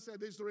 I never said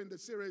this during the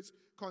series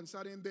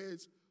concerning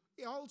this,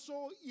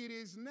 also, it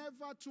is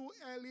never too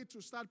early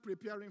to start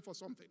preparing for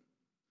something.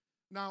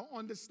 Now,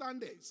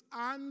 understand this,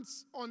 and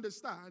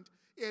understand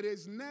it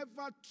is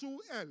never too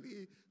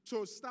early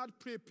to start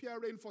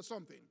preparing for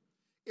something.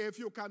 If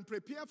you can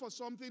prepare for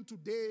something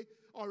today,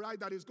 all right,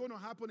 that is going to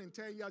happen in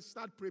 10 years,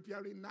 start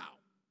preparing now.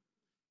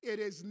 It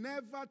is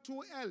never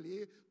too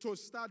early to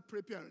start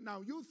preparing.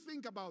 Now, you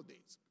think about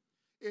this.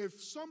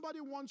 If somebody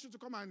wants you to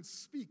come and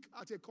speak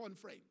at a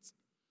conference,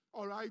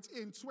 all right,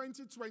 in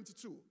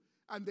 2022,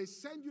 and they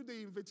send you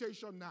the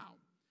invitation now,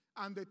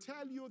 and they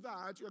tell you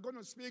that you're going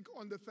to speak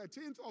on the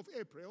 13th of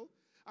April,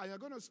 and you're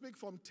going to speak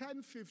from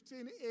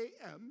 10:15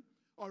 a.m.,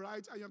 all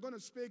right, and you're going to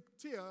speak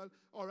till,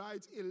 all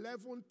right,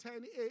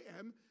 11:10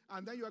 a.m.,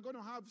 and then you're going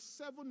to have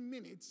 7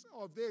 minutes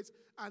of this,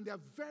 and they're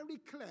very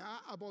clear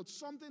about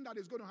something that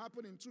is going to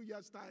happen in 2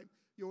 years' time,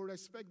 you'll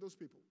respect those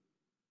people.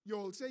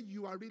 You'll say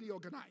you are really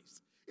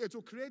organized. It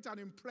will create an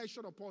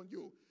impression upon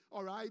you,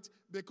 all right?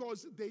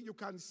 Because you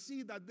can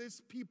see that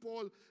these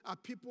people are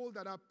people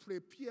that are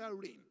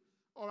preparing.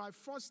 All right,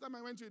 first time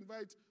I went to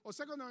invite, or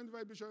second time I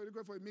invited Bishop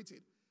Oyedepo for a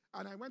meeting,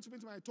 and I went to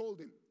meet him and I told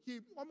him. He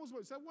almost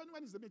said,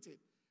 when is the meeting?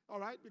 All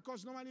right,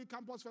 because normally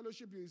campus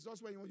fellowship is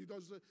just when you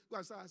just go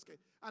and start asking.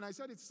 And I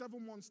said, it's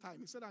 7 months' time.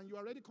 He said, and you are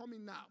already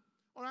coming now.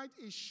 All right,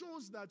 it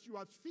shows that you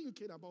are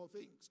thinking about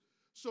things.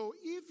 So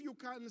if you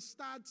can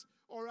start,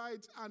 all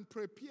right, and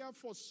prepare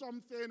for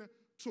something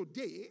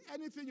today,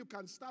 anything you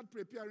can start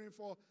preparing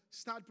for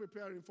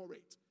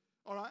it.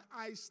 All right,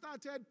 I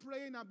started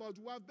praying about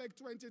WAFBEC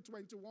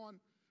 2021,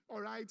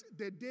 all right,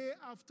 the day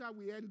after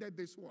we ended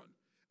this one.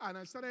 And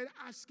I started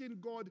asking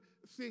God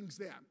things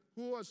there.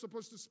 Who was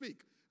supposed to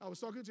speak? I was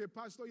talking to a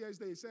pastor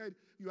yesterday. He said,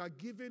 you are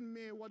giving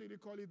me, what did he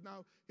call it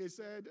now? He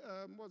said,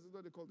 what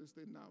do they call this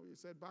thing now? He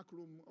said,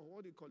 backroom, or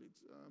what do you call it?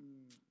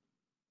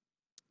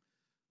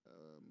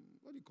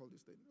 What do you call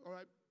this thing? All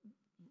right.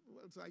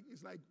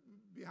 It's like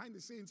behind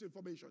the scenes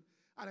information.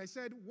 And I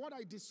said, what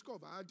I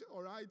discovered,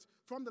 all right,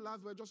 from the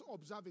last we're just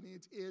observing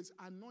it, is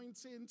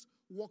anointings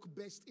work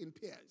best in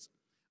pairs.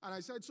 And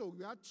I said, so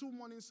we had 2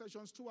 morning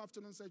sessions, 2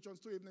 afternoon sessions,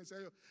 2 evening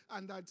sessions,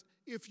 and that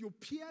if you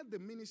pair the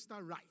minister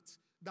right,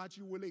 that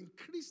you will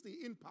increase the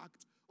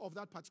impact of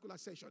that particular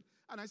session.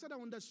 And I said, I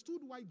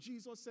understood why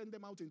Jesus sent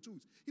them out in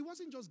twos. He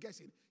wasn't just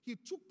guessing. He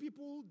took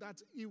people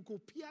that he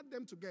could pair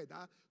them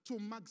together to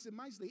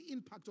maximize the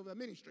impact of the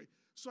ministry.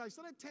 So I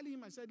started telling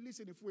him, I said,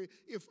 listen,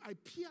 if I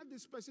pair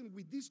this person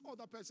with this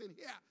other person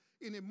here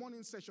in a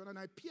morning session, and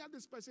I pair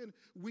this person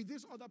with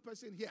this other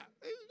person here,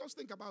 just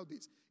think about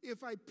this.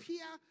 If I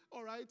pair,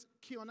 all right,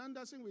 Keon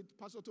Anderson with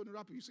Pastor Tony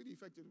Rapp, you see the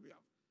effect it will have.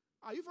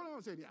 Are you following what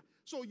I'm saying here?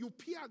 So you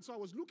paired. So I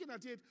was looking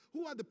at it.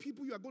 Who are the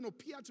people you are going to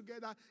pair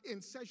together in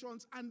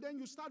sessions? And then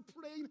you start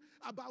praying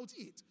about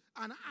it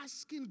and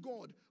asking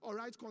God, all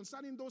right,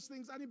 concerning those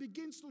things. And He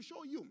begins to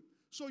show you.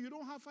 So you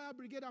don't have fire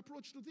brigade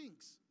approach to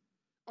things.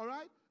 All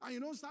right? And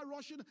you don't start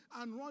rushing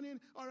and running,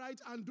 all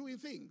right, and doing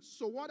things.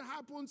 So what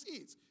happens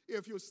is,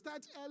 if you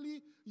start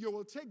early, you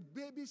will take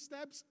baby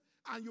steps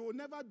and you will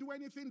never do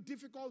anything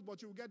difficult,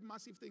 but you will get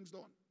massive things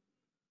done.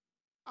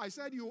 I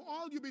said, you'll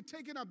be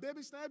taking up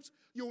baby steps.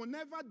 You will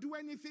never do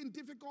anything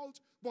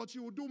difficult, but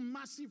you will do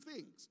massive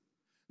things.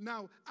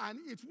 Now, and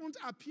it won't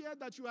appear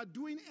that you are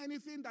doing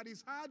anything that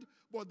is hard,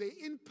 but the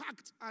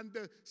impact and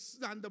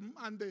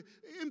the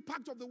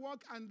impact of the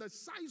work and the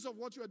size of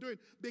what you are doing,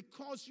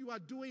 because you are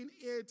doing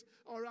it,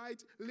 all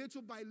right,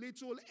 little by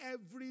little,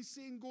 every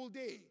single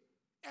day.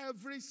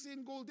 Every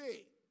single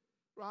day,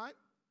 right?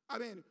 I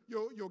mean,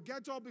 your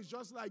get up is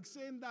just like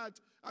saying that,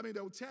 I mean,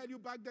 they'll tell you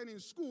back then in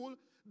school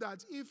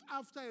that if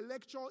after a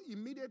lecture,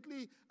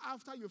 immediately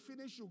after you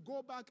finish, you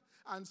go back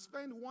and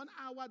spend 1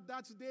 hour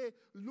that day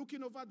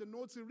looking over the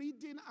notes,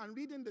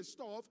 reading the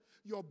stuff,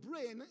 your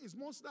brain is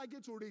most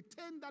likely to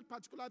retain that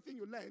particular thing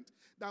you learned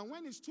than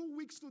when it's 2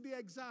 weeks to the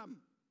exam.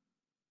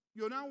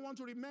 You now want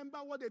to remember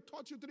what they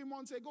taught you 3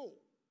 months ago.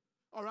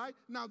 All right?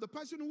 Now, the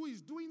person who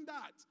is doing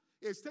that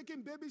is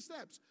taking baby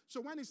steps.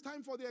 So when it's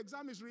time for the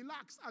exam, is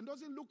relaxed and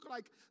doesn't look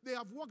like they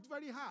have worked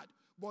very hard.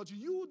 But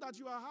you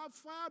have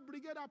fire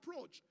brigade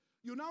approach,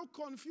 you now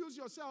confuse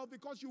yourself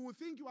because you will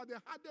think you are the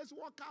hardest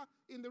worker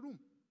in the room.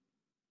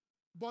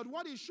 But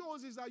what it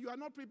shows is that you are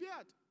not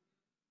prepared.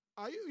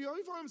 You know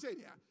what I'm saying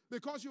here?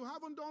 Because you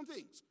haven't done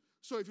things.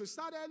 So if you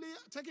start early,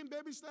 taking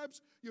baby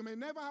steps, you may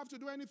never have to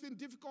do anything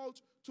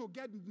difficult to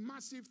get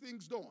massive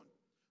things done.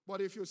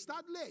 But if you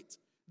start late,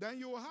 then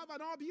you will have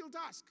an uphill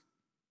task.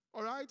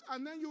 All right?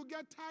 And then you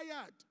get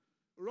tired,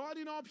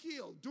 running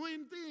uphill,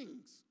 doing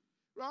things,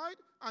 right?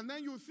 And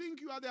then you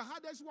think you are the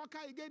hardest worker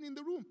again in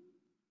the room.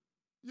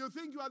 You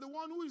think you are the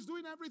one who is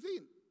doing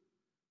everything,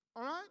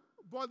 all right?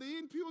 But the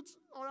input,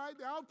 all right,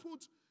 the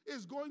output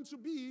is going to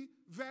be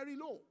very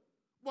low.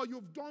 But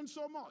you've done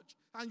so much,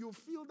 and you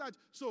feel that,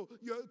 so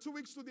you're 2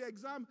 weeks to the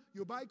exam,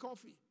 you buy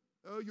coffee,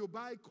 you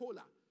buy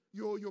cola,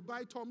 you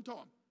buy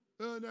Tom-Tom.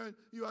 And then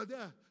you are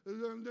there.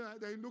 And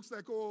then it looks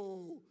like,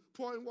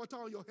 pouring water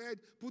on your head,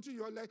 putting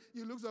your leg.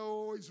 It looks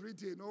like, it's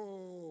written.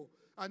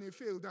 And it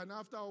failed. And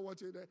after what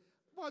you did.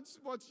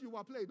 But you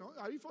were playing. No?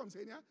 Are you from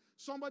saying, yeah?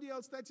 Somebody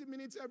else, 30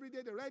 minutes every day,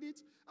 they read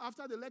it.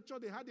 After the lecture,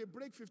 they had a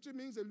break, 15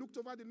 minutes. They looked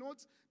over the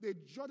notes. They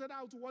jotted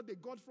out what they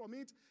got from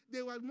it.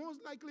 They were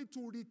most likely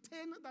to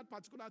retain that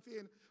particular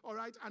thing, all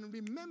right, and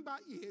remember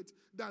it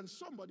than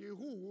somebody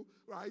who,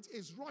 right,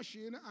 is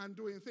rushing and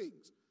doing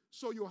things.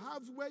 So you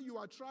have where you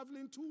are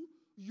traveling to.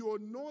 You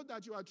know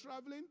that you are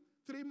traveling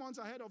 3 months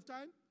ahead of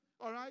time.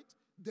 All right?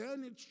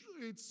 Then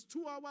it's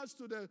 2 hours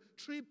to the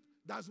trip.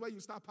 That's where you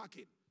start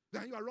packing.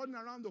 Then you are running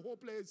around the whole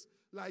place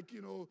like,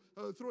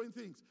 throwing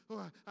things.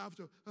 I have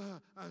to,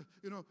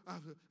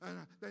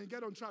 then you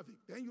get on traffic.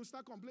 Then you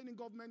start complaining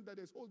government that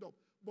there's hold up.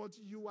 But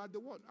you are the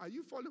one. Are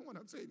you following what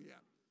I'm saying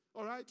here?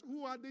 All right?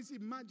 Who had this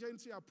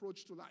emergency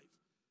approach to life?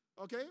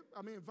 Okay?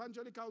 I mean,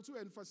 evangelicals who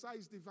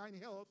emphasize divine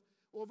health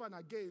over and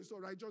against, all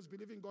right, just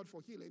believing God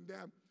for healing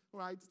them, all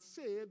right,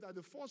 say that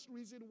the first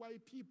reason why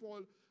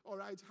people, all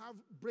right, have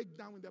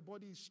breakdown in their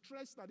body is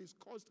stress that is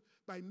caused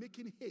by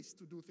making haste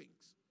to do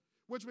things.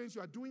 which means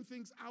you are doing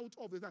things out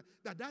of the time.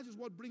 That is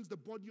what brings the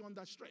body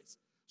under stress.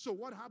 So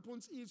what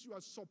happens is you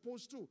are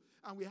supposed to,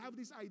 and we have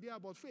this idea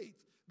about faith,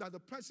 that the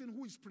person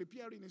who is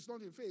preparing is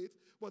not in faith,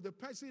 but the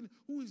person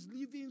who is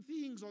leaving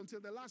things until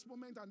the last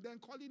moment and then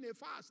calling a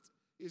fast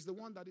is the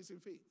one that is in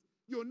faith.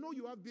 You know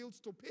you have bills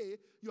to pay.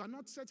 You are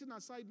not setting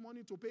aside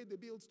money to pay the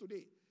bills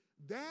today.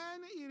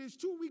 Then it is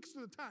 2 weeks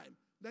to the time.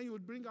 Then you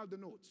would bring out the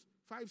notes.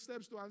 5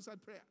 steps to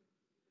answered prayer.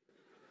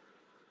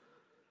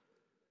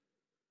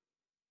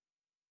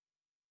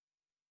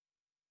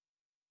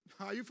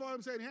 Are you following what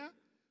I'm saying here?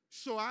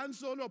 So and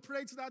so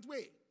operates that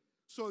way.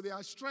 So they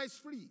are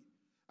stress-free.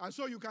 And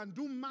so you can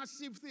do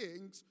massive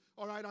things,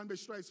 all right, and be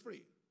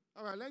stress-free.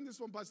 All right, I learned this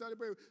from Pastor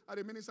Adebayo at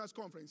a minister's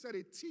conference. He said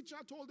a teacher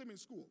told him in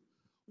school,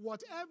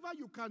 whatever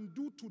you can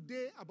do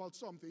today about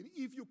something,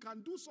 if you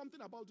can do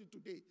something about it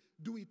today,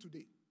 do it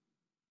today.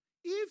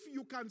 If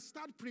you can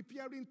start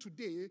preparing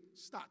today,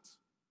 start.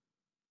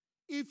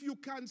 If you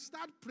can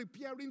start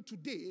preparing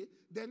today,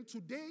 then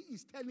today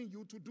is telling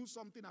you to do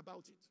something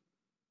about it.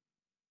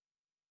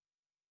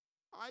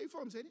 Are you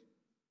following what I'm saying?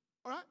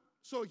 All right?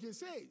 So he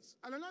says,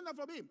 and I learned that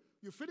from him.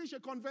 You finish a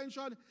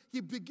convention,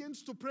 he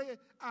begins to pray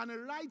and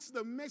writes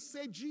the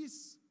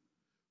messages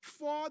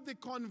for the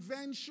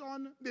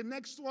convention, the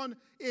next one,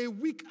 a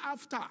week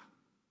after,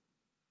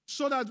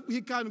 so that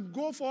he can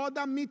go for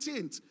other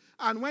meetings.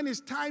 And when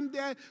it's time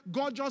there,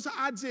 God just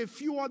adds a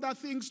few other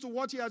things to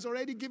what he has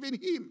already given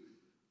him.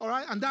 All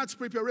right? And that's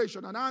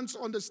preparation. And I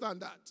understand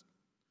that.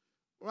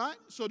 All right?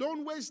 So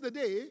don't waste the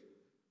day.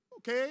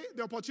 Okay,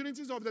 the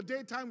opportunities of the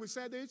daytime, we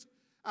said it,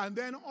 and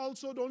then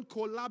also don't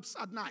collapse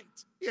at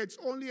night. It's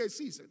only a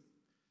season.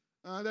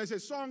 There's a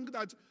song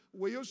that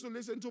we used to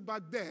listen to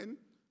back then,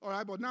 all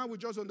right, but now we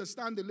just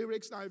understand the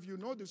lyrics. Now, if you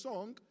know the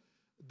song,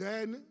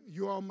 then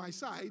you're on my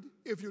side.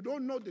 If you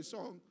don't know the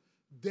song,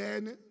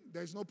 then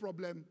there's no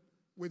problem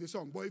with the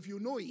song. But if you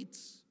know it,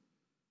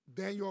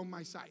 then you're on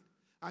my side.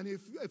 And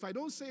if I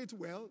don't say it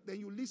well, then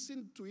you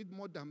listen to it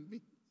more than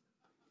me.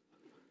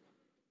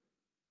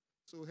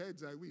 So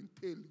heads I win,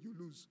 tail you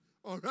lose.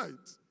 All right.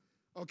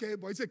 Okay,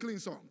 but it's a clean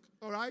song.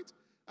 All right?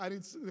 And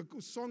the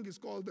song is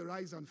called The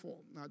Rise and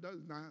Fall. Now,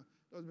 doesn't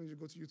mean you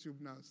go to YouTube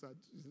now and start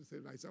to say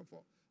Rise and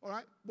Fall. All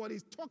right? But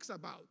it talks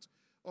about,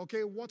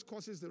 okay, what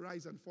causes the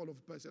rise and fall of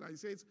a person. And it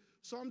says,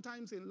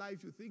 sometimes in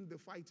life you think the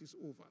fight is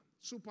over.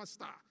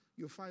 Superstar,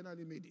 you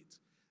finally made it.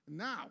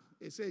 Now,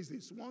 it says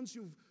this, once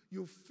you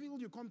feel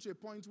you come to a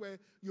point where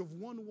you've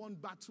won one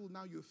battle,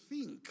 now you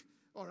think,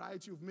 all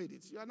right, you've made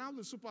it. You are now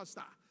the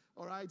superstar.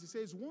 All right, it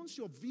says once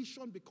your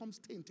vision becomes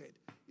tainted,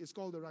 it's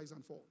called the rise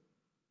and fall.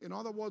 In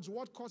other words,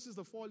 what causes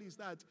the fall is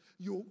that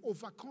you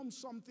overcome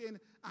something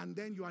and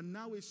then you are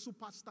now a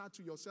superstar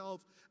to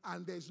yourself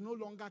and there's no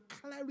longer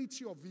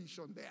clarity of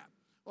vision there.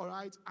 All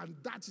right, and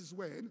that is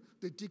when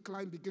the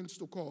decline begins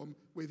to come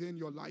within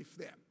your life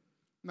there.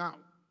 Now,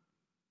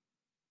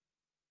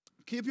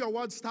 keep your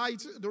words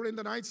tight during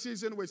the night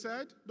season, we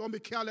said. Don't be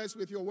careless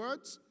with your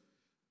words.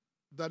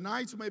 The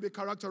night may be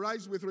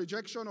characterized with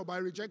rejection or by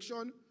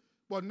rejection.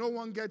 But no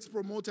one gets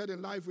promoted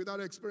in life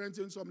without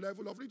experiencing some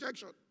level of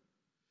rejection.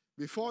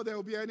 Before there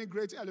will be any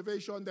great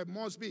elevation, there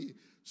must be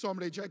some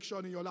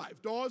rejection in your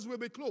life. Doors will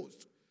be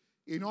closed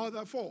in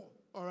order for,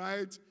 all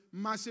right,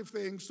 massive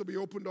things to be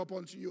opened up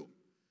unto you.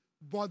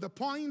 But the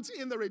point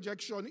in the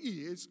rejection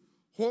is,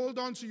 hold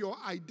on to your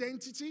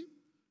identity.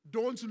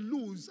 Don't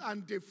lose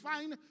and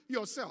define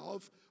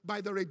yourself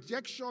by the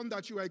rejection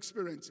that you are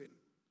experiencing.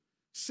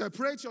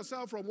 Separate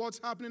yourself from what's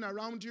happening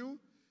around you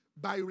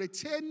by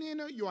retaining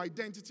your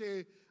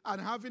identity and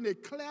having a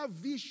clear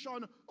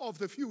vision of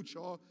the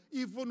future,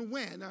 even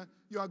when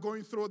you are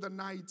going through the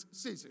night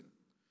season.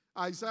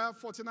 Isaiah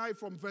 49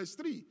 from verse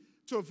 3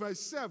 to verse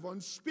 7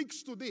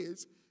 speaks to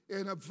this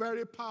in a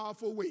very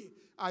powerful way.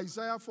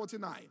 Isaiah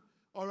 49.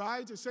 All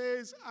right, it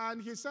says,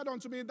 and he said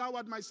unto me, thou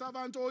art my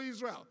servant, O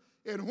Israel,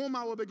 in whom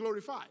I will be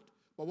glorified.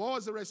 But what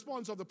was the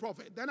response of the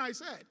prophet? Then I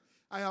said,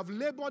 I have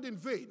labored in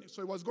vain.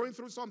 So he was going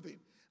through something.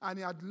 And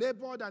he had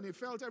labored and he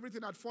felt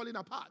everything had fallen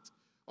apart.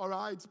 All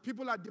right,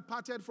 people had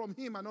departed from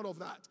him and all of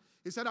that.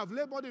 He said, I've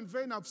labored in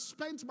vain, I've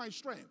spent my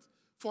strength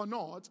for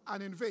naught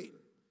and in vain.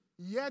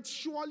 Yet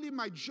surely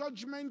my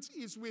judgment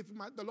is with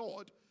the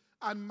Lord,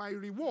 and my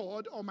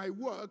reward or my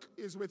work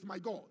is with my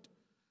God.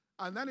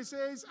 And then he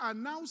says,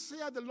 and now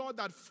saith the Lord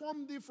that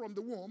formed thee from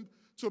the womb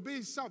to be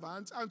his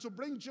servant and to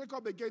bring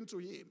Jacob again to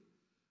him.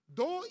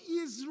 Though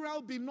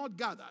Israel be not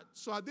gathered.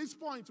 So at this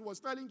point he was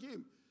telling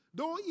him,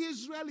 though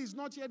Israel is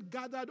not yet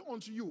gathered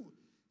unto you,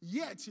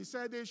 yet, he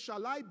said,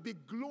 shall I be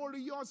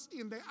glorious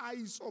in the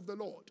eyes of the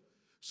Lord.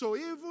 So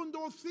even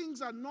though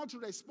things are not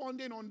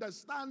responding,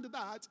 understand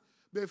that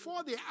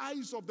before the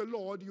eyes of the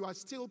Lord, you are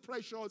still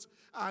precious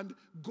and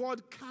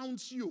God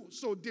counts you.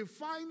 So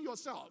define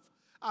yourself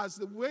as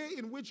the way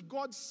in which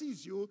God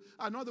sees you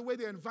and not the way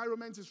the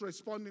environment is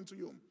responding to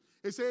you.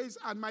 It says,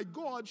 and my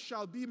God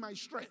shall be my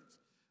strength.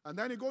 And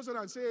then he goes on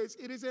and says,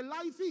 it is a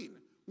life in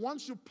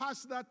once you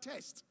pass that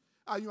test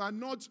and you are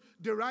not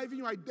deriving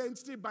your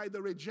identity by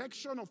the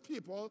rejection of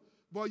people,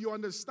 But you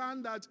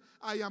understand that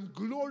I am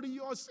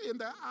glorious in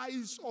the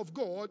eyes of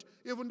God,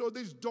 even though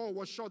this door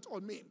was shut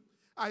on me.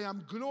 I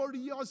am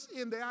glorious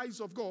in the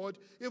eyes of God,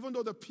 even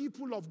though the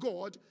people of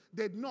God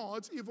did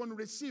not even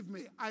receive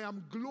me. I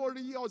am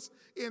glorious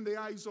in the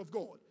eyes of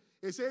God.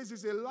 It says,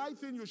 it's a light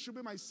thing, you should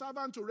be my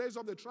servant to raise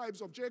up the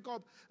tribes of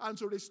Jacob and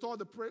to restore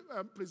the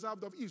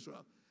preserved of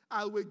Israel.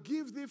 I will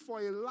give thee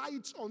for a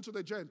light unto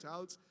the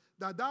Gentiles,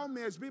 that thou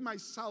mayest be my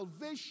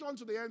salvation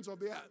to the ends of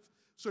the earth.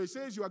 So it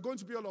says, you are going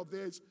to be all of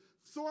this.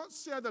 Thus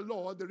saith the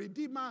Lord, the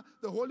Redeemer,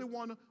 the Holy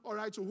One, all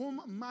right, to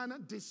whom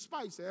man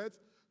despiseth,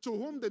 to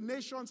whom the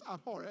nations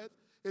abhorreth.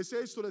 It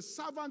says, to the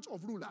servant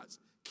of rulers,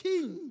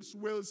 kings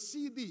will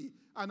see thee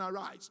and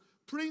arise.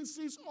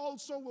 Princes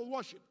also will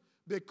worship,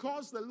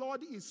 because the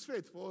Lord is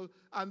faithful,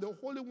 and the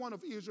Holy One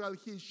of Israel,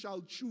 he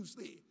shall choose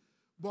thee.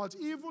 But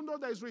even though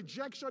there's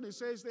rejection, it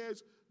says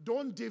there's,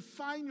 don't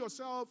define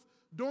yourself,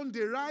 don't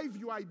derive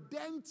your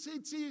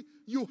identity.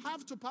 You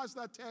have to pass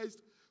that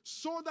test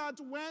so that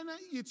when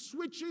it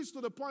switches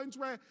to the point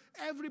where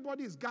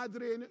everybody is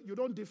gathering, you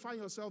don't define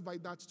yourself by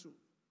that too.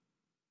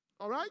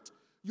 All right?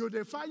 You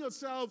define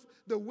yourself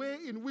the way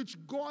in which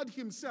God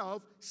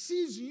himself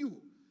sees you,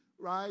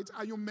 right?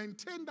 And you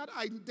maintain that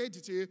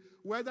identity,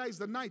 whether it's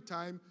the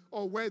nighttime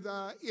or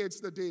whether it's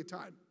the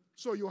daytime.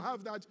 So you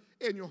have that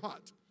in your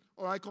heart,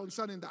 all right,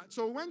 concerning that.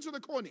 So we went to the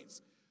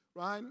Conies,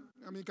 right?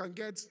 I mean, you can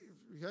get,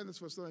 if you hear this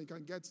first time, you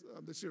can get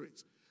the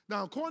series.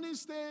 Now,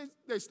 Conies,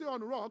 they stay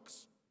on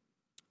rocks,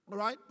 all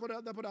right? Put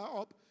that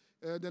up.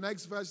 The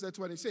next verse, there,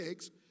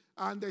 26.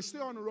 And they stay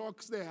on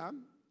rocks there.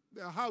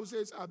 Their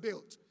houses are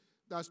built.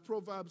 That's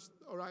Proverbs,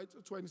 all right,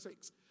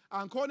 26.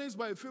 And Conies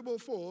by feeble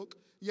folk,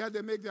 yet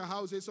they make their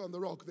houses on the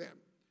rock there.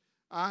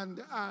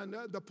 And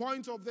the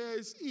point of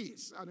this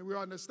is, and we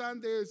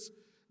understand this,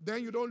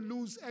 then you don't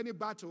lose any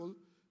battle,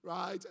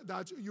 right,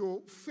 that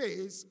you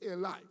face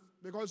in life.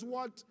 Because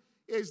what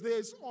is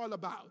this all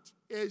about?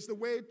 It's the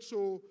way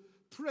to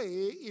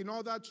pray in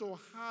order to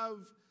have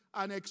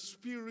and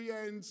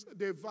experience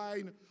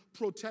divine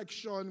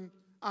protection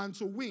and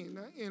to win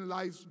in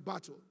life's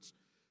battles.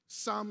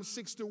 Psalm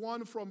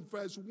 61 from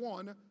verse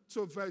 1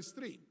 to verse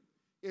 3.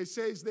 It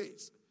says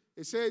this.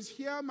 It says,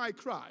 hear my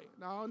cry.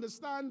 Now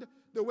understand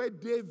the way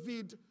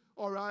David,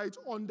 all right,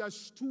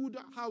 understood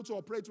how to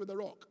operate with the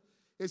rock.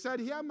 He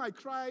said, hear my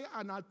cry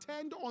and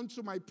attend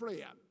unto my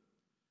prayer.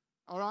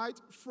 All right,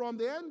 from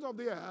the end of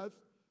the earth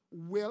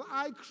will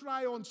I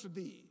cry unto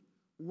thee.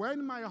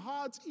 When my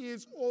heart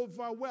is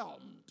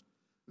overwhelmed,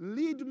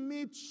 lead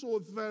me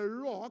to the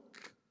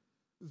rock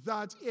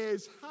that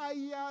is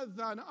higher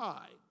than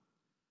I.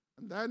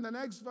 And then the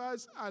next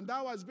verse, and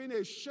thou hast been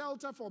a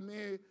shelter for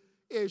me,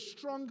 a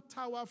strong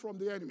tower from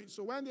the enemy.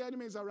 So when the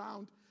enemy is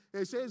around,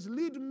 it says,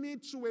 lead me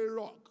to a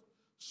rock.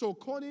 So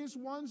Conies,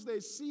 once they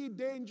see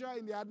danger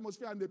in the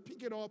atmosphere and they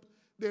pick it up,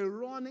 they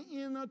run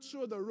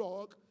into the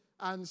rock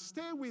and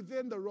stay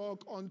within the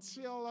rock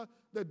until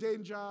the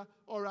danger,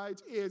 all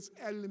right, is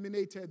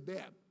eliminated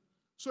there.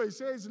 So it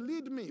says,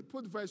 lead me.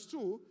 Put verse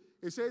 2.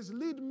 It says,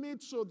 lead me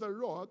to the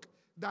rock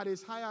that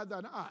is higher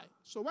than I.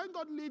 So when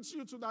God leads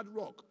you to that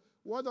rock,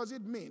 what does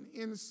it mean?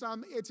 In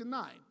Psalm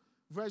 89,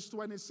 verse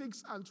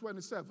 26 and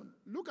 27.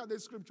 Look at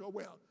this scripture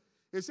well.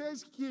 It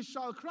says, he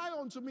shall cry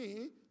unto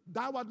me,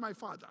 thou art my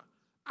Father,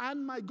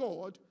 and my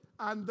God,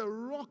 and the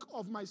rock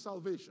of my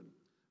salvation.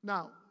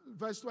 Now,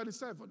 verse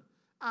 27.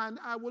 And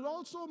I will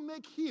also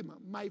make him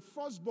my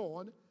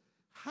firstborn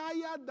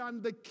higher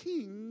than the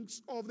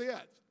kings of the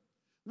earth.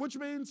 Which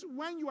means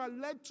when you are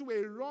led to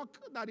a rock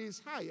that is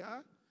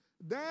higher,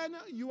 then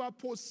you are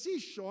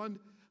positioned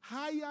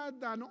higher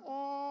than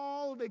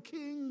all the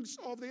kings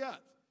of the earth.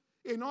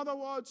 In other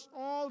words,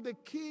 all the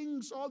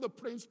kings, all the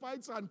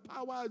principalities and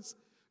powers,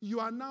 you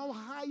are now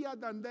higher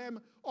than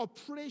them,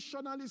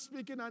 operationally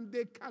speaking, and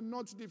they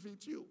cannot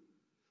defeat you.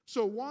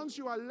 So once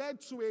you are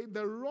led to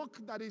the rock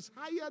that is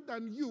higher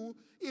than you,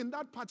 in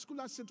that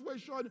particular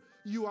situation,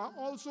 you are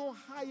also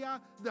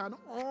higher than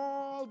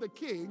all the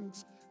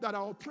kings that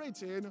are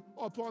operating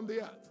upon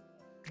the earth.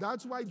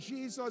 That's why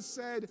Jesus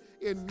said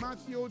in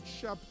Matthew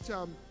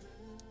chapter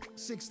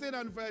 16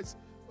 and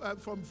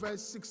from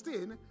verse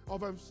 16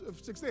 of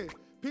 16,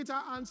 Peter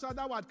answered,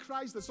 thou art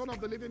Christ, the Son of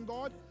the living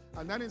God.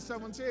 And then in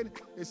 17,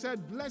 he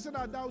said, blessed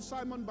art thou,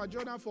 Simon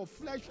Bar-Jonah, for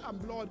flesh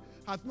and blood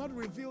hath not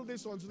revealed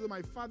this unto thee,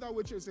 my Father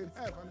which is in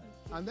heaven.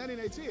 And then in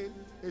 18,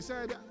 he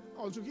said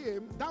unto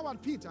him, thou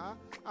art Peter,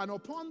 and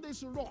upon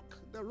this rock,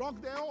 the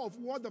rock thereof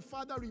what the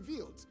Father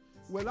revealed,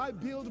 will I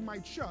build my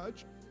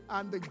church,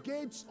 and the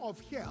gates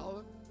of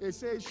hell, it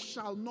says,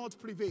 shall not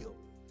prevail.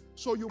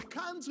 So you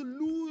can't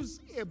lose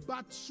a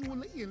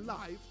battle in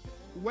life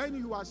when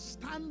you are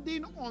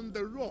standing on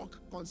the rock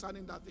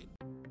concerning that thing.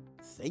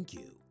 Thank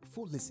you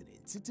for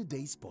listening to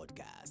today's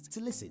podcast. To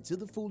listen to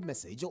the full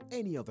message or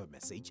any other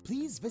message,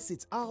 please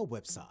visit our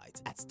website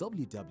at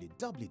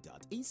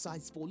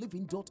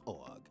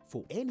www.insightsforliving.org.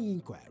 For any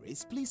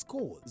inquiries, please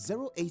call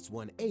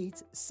 0818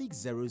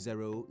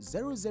 600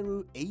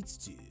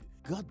 0082.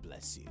 God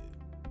bless you.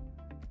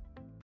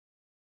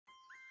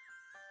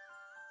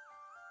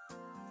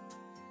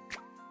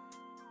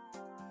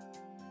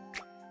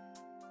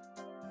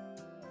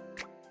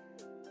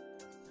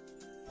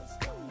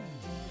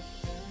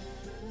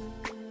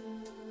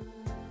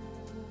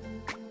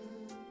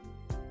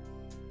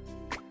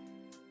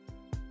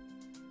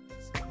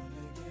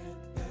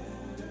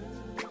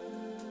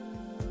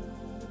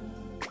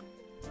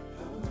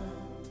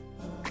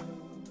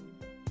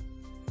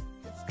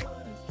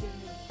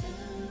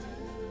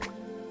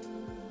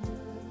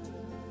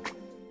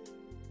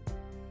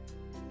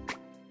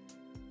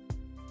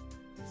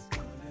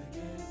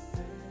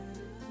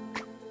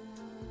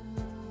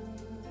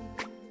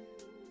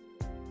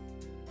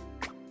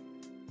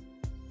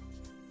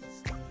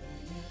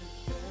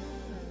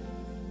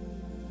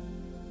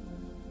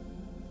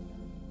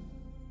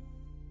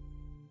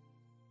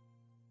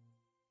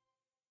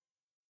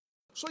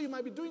 So you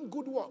might be doing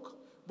good work,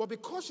 but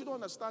because you don't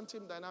understand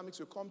team dynamics,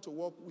 you come to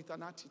work with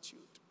an attitude,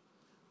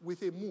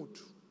 with a mood.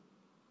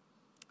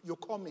 You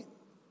come in,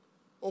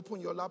 open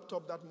your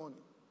laptop that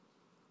morning,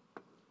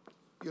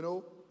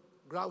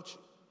 grouchy.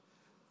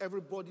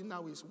 Everybody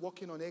now is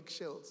walking on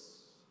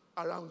eggshells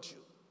around you,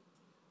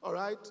 all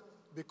right?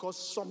 Because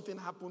something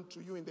happened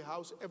to you in the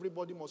house,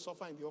 everybody must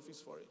suffer in the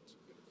office for it.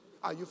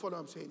 Are you follow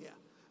what I'm saying here?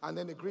 And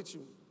then they greet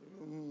you.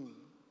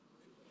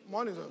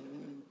 Morning,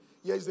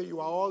 yesterday you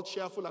are all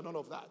cheerful and none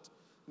of that.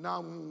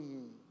 Now,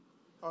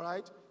 all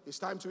right? It's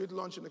time to eat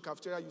lunch in the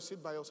cafeteria. You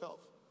sit by yourself.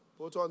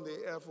 Put on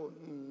the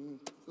earphone,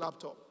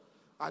 laptop.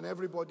 And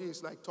everybody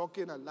is like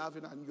talking and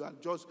laughing and you are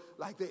just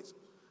like this.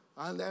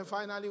 And then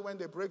finally when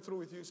they break through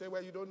with you, you say,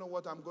 well, you don't know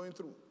what I'm going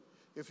through.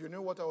 If you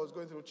knew what I was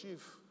going through,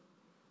 Chief,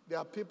 there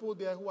are people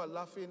there who are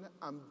laughing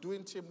and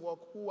doing teamwork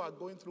who are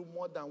going through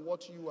more than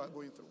what you are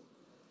going through.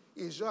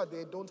 It's just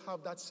they don't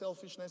have that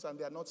selfishness and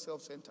they are not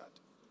self-centered.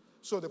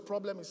 So the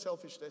problem is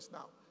selfishness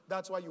now.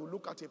 That's why you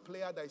look at a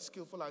player that is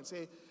skillful and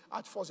say,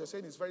 at first you're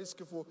saying he's very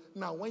skillful.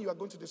 Now when you are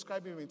going to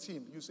describe him in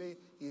team, you say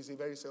he's a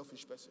very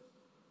selfish person.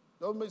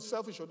 Don't be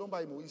selfish or don't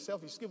buy him. He's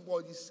selfish.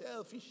 Skillful, he's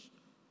selfish.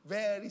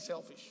 Very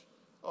selfish.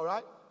 All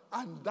right?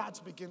 And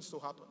that begins to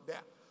happen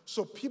there.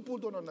 So people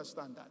don't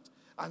understand that.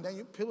 And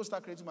then people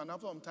start creating, and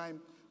after some time,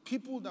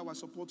 people that were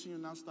supporting you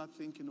now start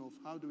thinking of,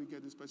 how do we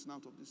get this person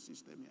out of this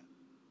system here?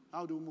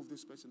 How do we move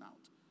this person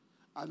out?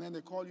 And then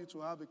they call you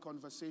to have a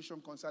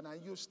conversation concern,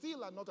 and you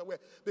still are not aware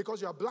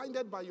because you are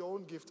blinded by your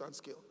own gift and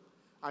skill.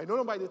 I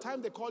know by the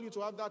time they call you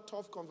to have that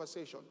tough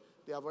conversation,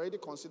 they have already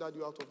considered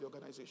you out of the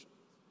organization.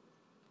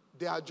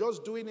 They are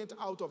just doing it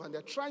out of, and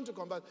they're trying to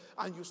combat,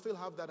 and you still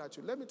have that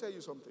attitude. Let me tell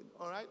you something,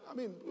 all right? I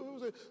mean, let me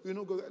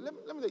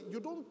tell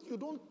you, you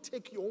don't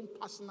take your own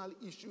personal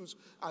issues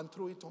and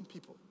throw it on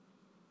people.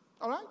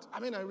 All right? I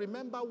mean, I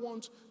remember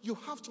once, you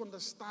have to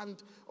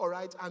understand, all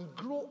right, and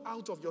grow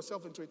out of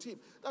yourself into a team.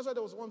 That's why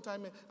there was one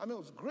time, it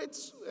was a great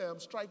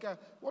striker,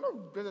 one of the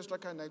greatest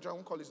strikers in Nigeria, I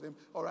won't call his name,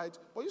 all right,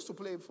 but he used to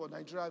play for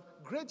Nigeria,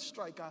 great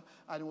striker,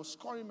 and he was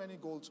scoring many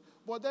goals.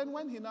 But then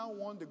when he now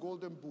won the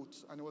Golden Boot,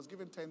 and he was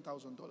given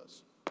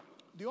 $10,000,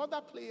 the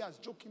other players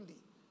jokingly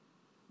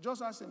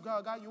just asked him,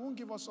 guy, you won't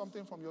give us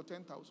something from your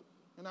 $10,000.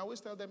 And I always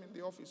tell them in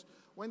the office,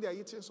 when they are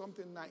eating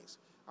something nice,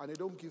 and they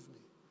don't give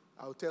me,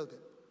 I'll tell them,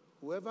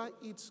 whoever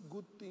eats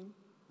good thing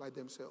by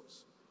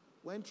themselves,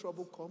 when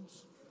trouble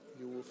comes,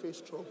 you will face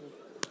trouble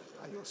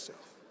by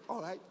yourself.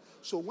 All right?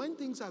 So when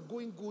things are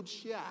going good,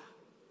 share.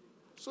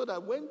 So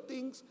that when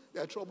things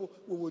are trouble,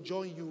 we will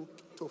join you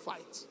to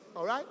fight.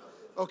 All right?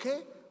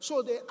 Okay?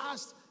 So they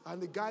asked,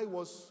 and the guy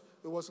was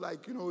like,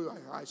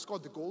 I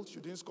scored the goals.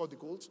 You didn't score the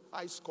goals.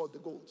 I scored the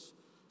goals.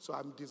 So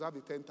I deserve the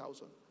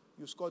 10,000.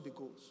 You scored the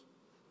goals.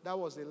 That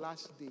was the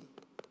last day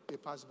they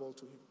passed ball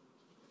to him.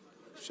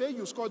 Say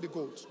you scored the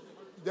goals.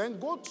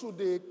 Then go to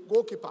the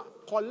goalkeeper,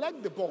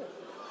 collect the ball,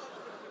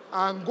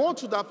 and go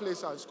to that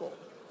place and score.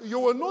 You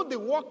will know the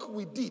work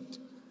we did.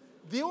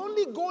 The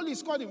only goal he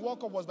scored in World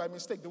Cup was by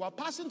mistake. They were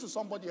passing to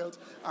somebody else,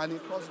 and he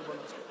crossed the ball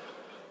and scored.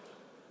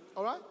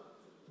 All right?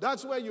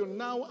 That's where you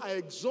now are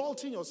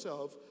exalting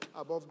yourself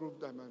above group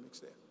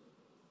dynamics there.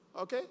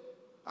 Okay?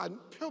 And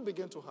people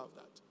begin to have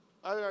that.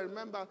 I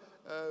remember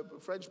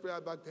French player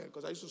back then,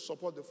 because I used to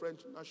support the French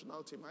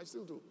national team. I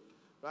still do.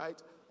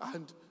 Right?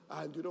 And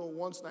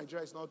once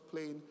Nigeria is not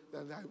playing,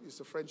 then it's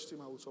the French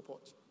team I will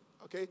support.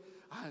 Okay?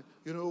 And,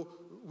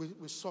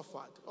 we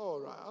suffered.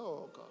 All right.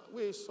 Oh, God.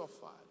 We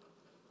suffered.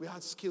 We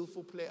had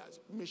skillful players.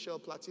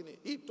 Michel Platini.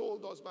 He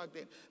told us back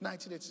then,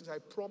 1986, I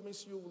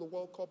promise you the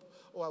World Cup,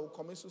 or I will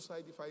commit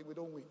suicide if we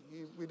don't win.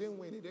 We didn't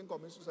win. He didn't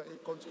commit suicide. He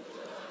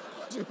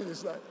continued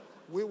his life.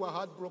 We were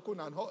heartbroken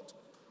and hurt.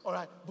 All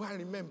right, but I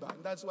remember,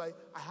 and that's why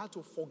I had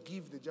to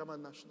forgive the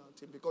German national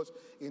team, because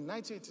in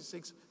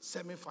 1986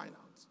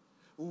 semi-finals,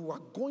 we were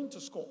going to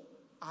score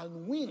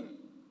and win,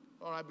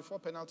 all right, before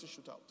penalty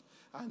shootout.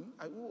 And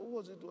who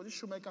was it? Was it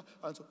Schumacher?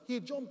 And so he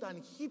jumped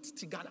and hit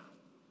Tigana,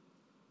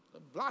 the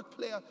black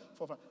player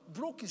for France,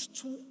 broke his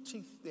 2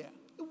 teeth there.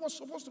 It was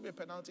supposed to be a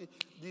penalty.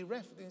 The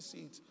ref didn't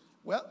see it.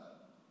 Well,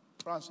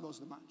 France lost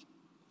the match.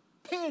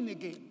 Pain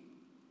again,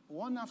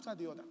 one after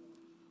the other,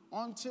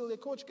 until the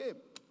coach came.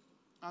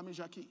 Ami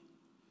Jacqui.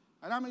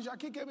 And Ami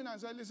Jacqui came in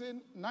and said,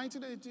 listen,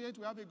 1988,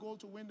 we have a goal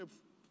to win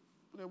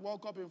the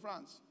World Cup in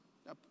France,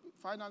 the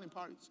final in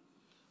Paris.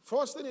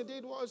 First thing he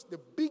did was the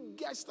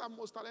biggest and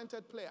most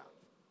talented player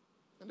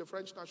in the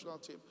French national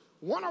team,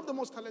 one of the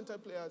most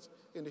talented players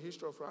in the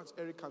history of France,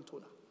 Eric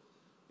Cantona.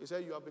 He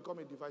said, you have become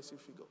a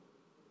divisive figure.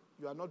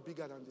 You are not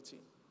bigger than the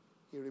team.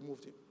 He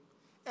removed him.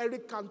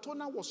 Eric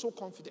Cantona was so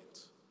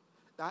confident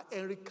that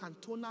Eric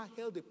Cantona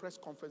held a press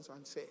conference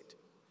and said,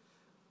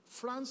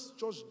 France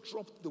just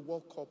dropped the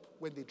World Cup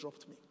when they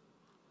dropped me.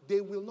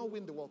 They will not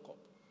win the World Cup.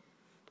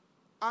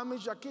 Ami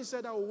Jacqui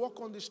said, I will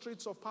walk on the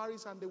streets of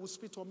Paris and they will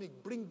spit on me.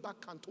 Bring back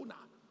Cantona.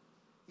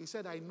 He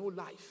said, I know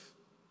life.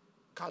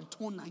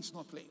 Cantona is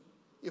not playing.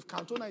 If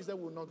Cantona is there,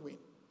 we will not win.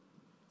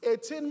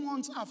 18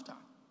 months after,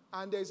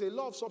 and there's a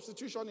law of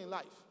substitution in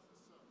life.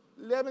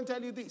 Let me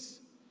tell you this.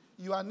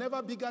 You are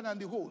never bigger than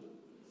the whole.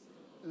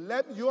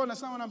 You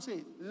understand what I'm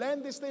saying?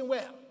 Learn this thing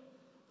well.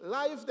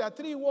 Life, there are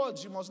 3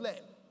 words you must learn.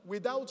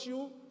 Without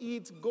you,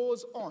 it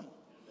goes on.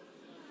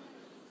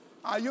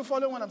 Are you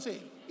following what I'm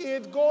saying?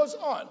 It goes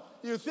on.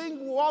 You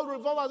think world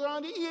revolves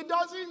around it? It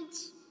doesn't.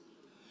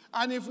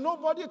 And if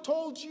nobody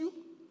told you,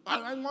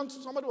 and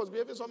somebody was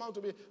behaving somehow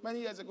to me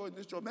many years ago in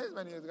this job,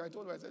 many years ago, I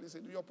told him, I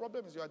said, your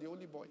problem is you are the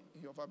only boy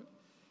in your family.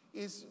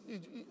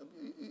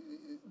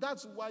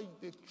 That's why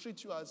they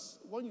treat you as,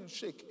 when you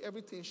shake,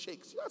 everything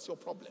shakes. That's your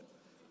problem.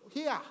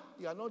 Here,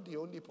 you are not the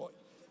only boy.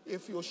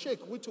 If you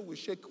shake, we too will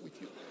shake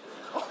with you.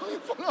 You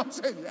follow what I'm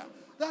saying? Yeah.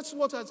 That's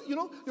what,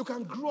 you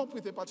can grow up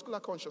with a particular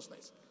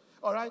consciousness.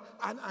 All right?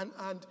 And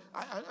I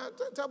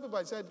tell people,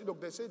 I said,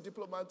 look, they say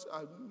diplomats,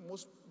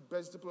 most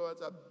best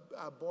diplomats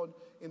are born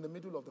in the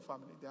middle of the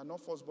family. They are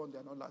not firstborn, they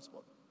are not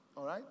lastborn.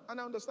 All right?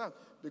 And I understand,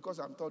 because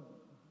I'm third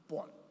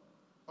born.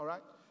 All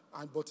right?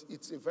 But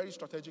it's a very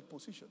strategic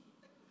position.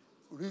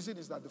 Reason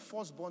is that the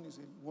firstborn is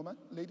a woman,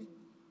 lady.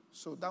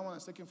 So that one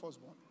is taking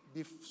firstborn.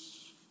 The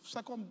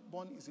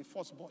secondborn is a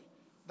first boy.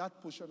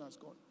 That position has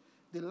gone.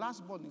 The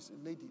lastborn is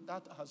a lady.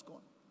 That has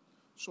gone.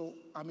 So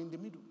I'm in the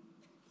middle.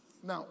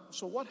 Now,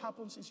 so what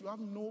happens is you have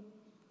no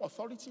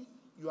authority.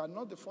 You are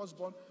not the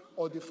firstborn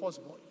or the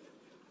firstborn.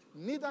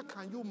 Neither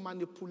can you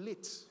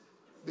manipulate,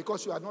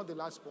 because you are not the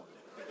lastborn.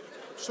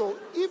 So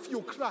if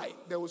you cry,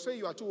 they will say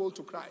you are too old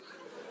to cry.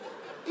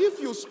 If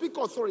you speak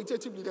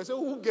authoritatively, they say,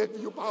 who gave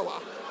you power?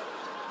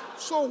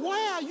 So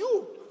why are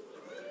you?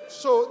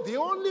 So the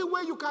only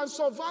way you can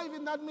survive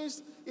in that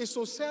midst is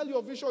to sell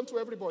your vision to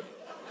everybody.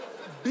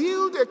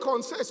 Build a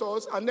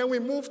consensus, and then we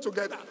move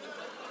together.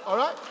 All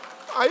right?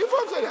 Are you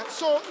following that?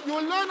 So you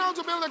learn how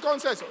to build a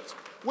consensus,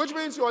 which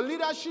means your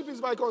leadership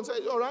is by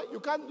consensus. All right? You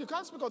can't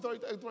speak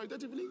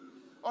authoritatively.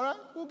 All right?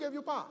 Who gave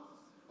you power?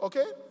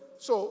 Okay?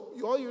 So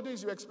all you do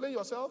is you explain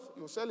yourself.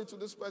 You sell it to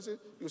this person.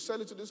 You sell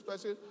it to this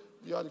person.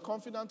 You are the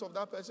confidant of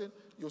that person.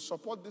 You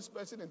support this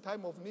person in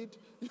time of need.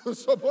 You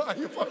support. Are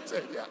you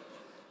following? Yeah.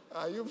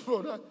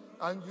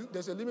 And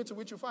there's a limit to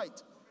which you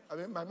fight. I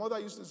mean, my mother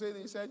used to say,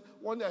 he said,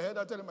 one day I heard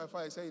her telling my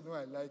father, I said,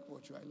 I like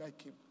Watchu, I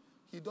like him.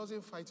 He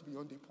doesn't fight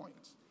beyond the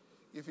point.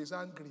 If he's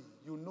angry,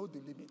 you know the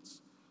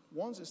limits.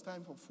 Once it's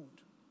time for food,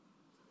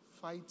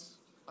 fight,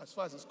 as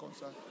far as it's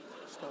concerned,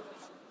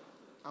 stops.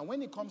 And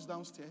when he comes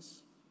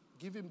downstairs,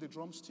 give him the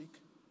drumstick,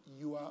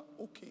 you are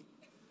okay.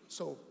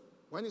 So,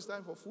 when it's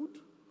time for food,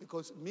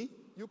 because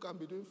you can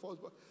be doing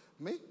first, but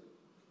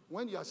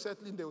when you are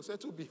settling, they will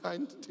settle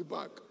behind the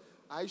back.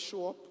 I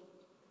show up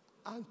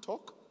and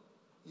talk.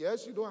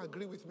 Yes, you don't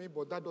agree with me,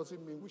 but that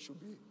doesn't mean we should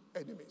be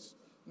enemies.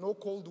 No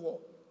Cold War.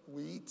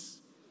 We eat,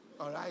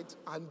 all right,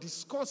 and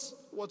discuss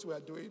what we are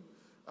doing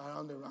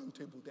around the round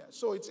table there.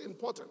 So it's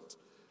important,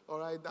 all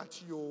right,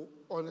 that you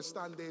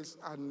understand this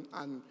and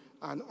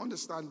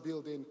understand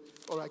building,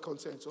 all right,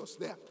 consensus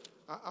there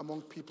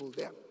among people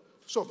there.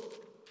 So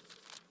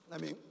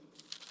let me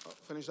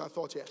finish that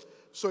thought here.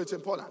 So it's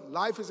important.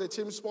 Life is a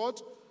team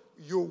sport.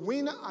 You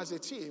win as a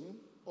team,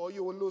 or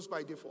you will lose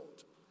by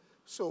default.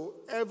 So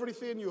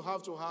everything you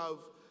have to have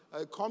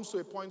comes to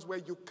a point where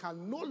you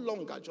can no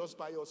longer just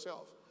by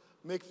yourself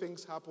make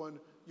things happen.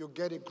 You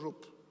get a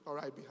group, all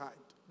right, behind.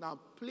 Now,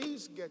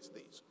 please get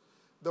this.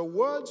 The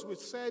words we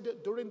said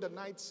during the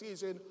night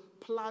season,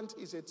 plant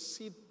is a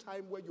seed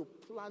time where you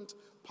plant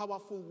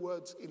powerful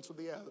words into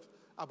the earth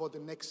about the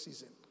next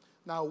season.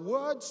 Now,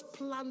 words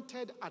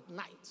planted at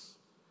night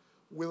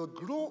will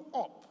grow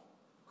up,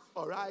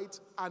 all right?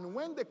 And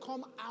when they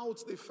come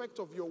out, the effect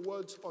of your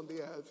words on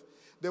the earth,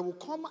 they will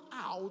come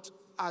out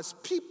as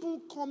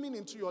people coming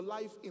into your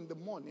life in the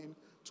morning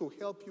to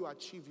help you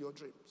achieve your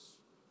dreams.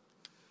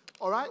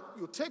 All right?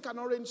 You take an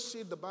orange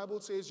seed, the Bible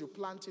says you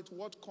plant it.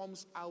 What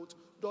comes out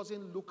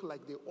doesn't look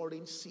like the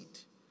orange seed.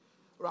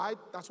 Right?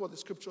 That's what the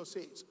scripture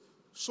says.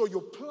 So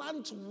you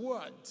plant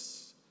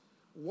words.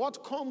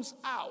 What comes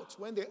out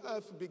when the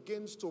earth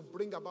begins to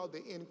bring about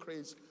the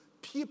increase,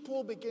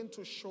 people begin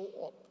to show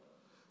up.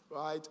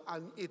 Right?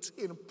 And it's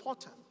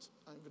important.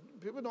 And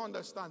people don't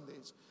understand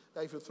this.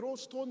 That if you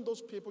stone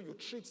those people, you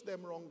treat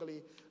them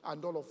wrongly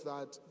and all of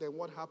that, then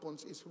what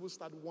happens is people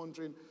start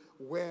wondering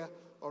where,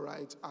 all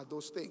right, are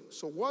those things.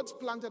 So words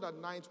planted at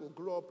night will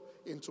grow up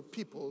into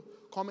people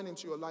coming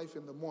into your life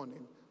in the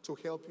morning to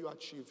help you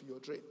achieve your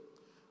dream.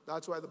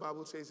 That's why the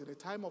Bible says in a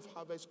time of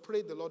harvest,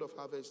 pray the Lord of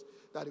harvest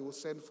that he will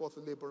send forth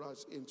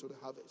laborers into the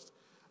harvest.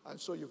 And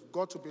so you've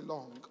got to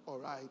belong, all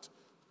right,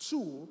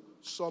 to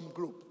some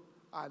group.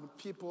 And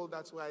people,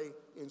 that's why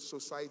in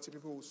society,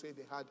 people will say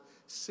they had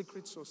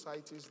secret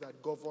societies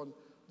that govern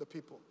the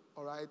people,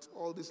 all right?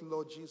 All these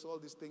lodges, all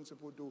these things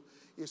people do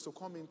is to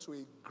come into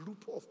a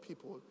group of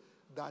people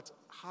that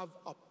have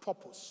a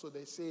purpose. So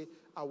they say,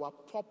 our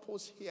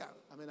purpose here.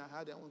 I mean,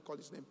 I won't call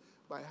his name,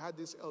 but I had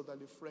this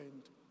elderly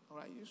friend, all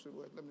right? He used to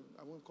work,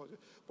 I won't call it,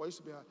 but he used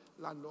to be a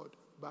landlord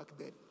back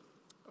then,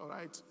 all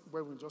right?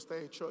 When we just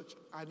started a church.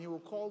 And he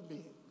would call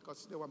me,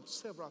 because there were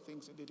several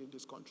things he did in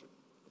this country,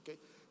 okay?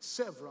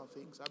 Several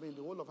things. I mean,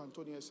 the whole of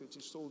Antonio Estate,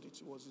 he sold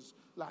it. It was his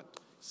land.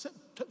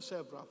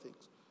 Several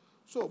things.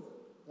 So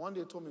One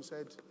day he told me,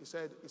 he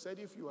said,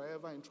 if you are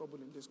ever in trouble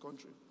in this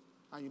country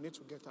and you need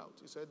to get out,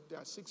 he said, there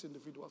are 6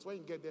 individuals. When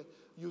you get there,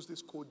 use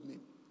this code name.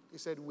 He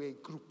said, we're a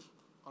group.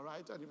 All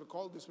right? And if you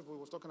call these people,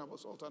 he was talking about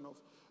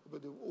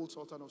the old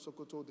Sultan of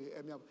Sokoto, the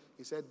Emir.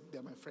 He said,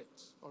 they're my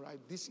friends. All right?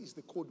 This is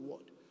the code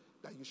word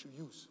that you should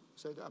use.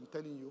 He said, I'm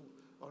telling you,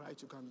 all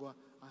right, you can go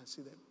and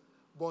see them.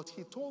 But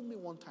he told me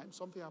one time,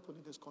 something happened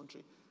in this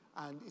country,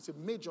 and it's a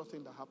major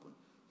thing that happened.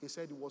 He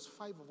said it was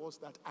 5 of us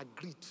that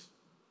agreed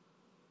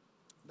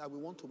that we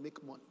want to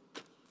make money.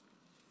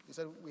 He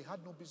said we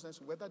had no business,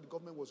 whether the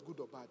government was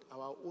good or bad.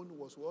 Our own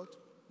was what?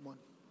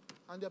 Money.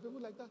 And there are people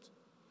like that.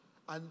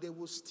 And they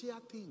will steer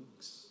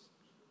things.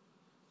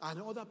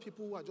 And other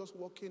people who are just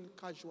walking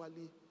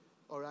casually,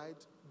 all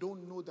right,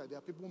 don't know that there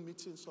are people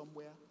meeting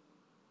somewhere,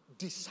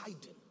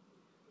 deciding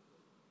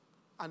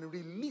and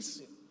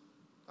releasing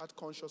that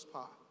conscious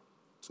power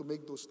to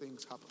make those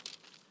things happen.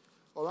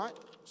 All right?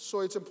 So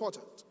it's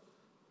important.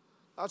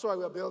 That's why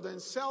we're building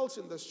cells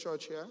in this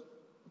church here,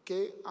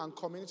 okay, and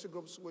community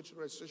groups which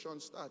registration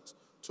starts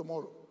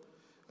tomorrow.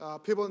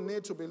 People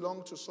need to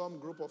belong to some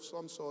group of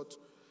some sort,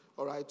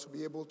 all right, to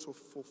be able to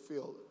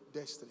fulfill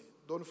destiny.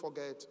 Don't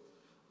forget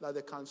that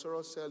the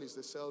cancerous cell is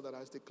the cell that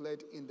has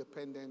declared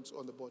independence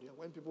on the body. And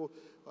when people,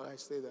 all right,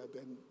 stay there,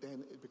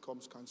 then it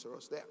becomes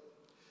cancerous there.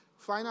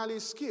 Finally,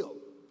 skill.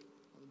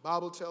 The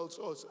Bible tells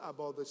us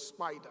about the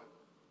spider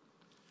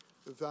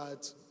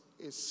that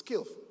is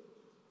skillful.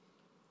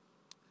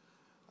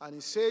 And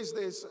it says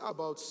this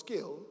about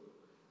skill.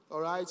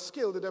 All right,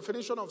 skill, the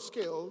definition of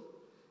skill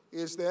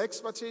is the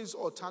expertise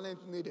or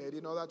talent needed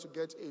in order to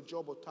get a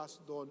job or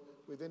task done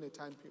within a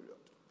time period.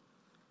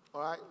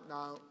 All right,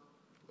 now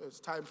there's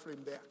time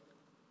frame there.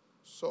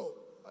 So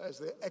there's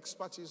the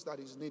expertise that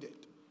is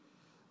needed.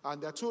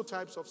 And there are 2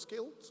 types of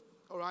skills.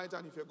 All right,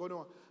 and if you're going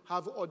to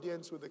have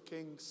audience with the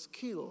king,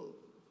 skill,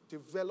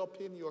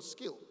 developing your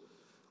skill.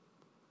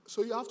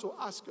 So you have to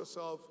ask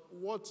yourself,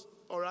 what,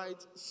 all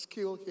right,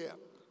 skill here?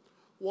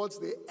 What's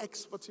the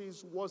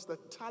expertise, what's the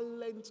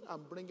talent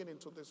I'm bringing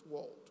into this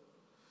world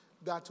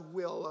that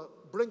will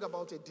bring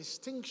about a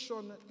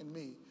distinction in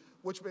me,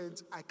 which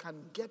means I can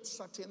get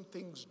certain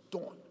things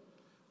done,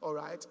 all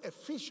right,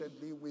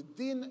 efficiently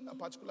within a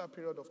particular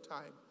period of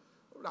time.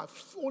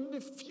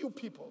 Only few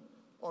people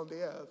on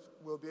the earth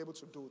will be able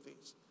to do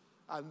this.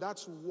 And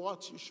that's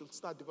what you should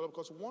start developing,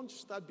 because once you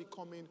start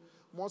becoming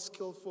more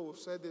skillful, we've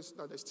said this,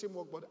 that there's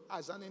teamwork, but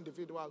as an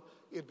individual,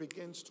 it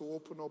begins to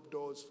open up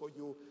doors for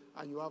you,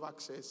 and you have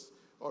access,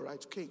 all right,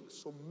 to kings.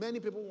 So many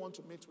people want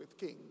to meet with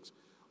kings,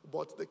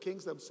 but the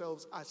kings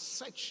themselves are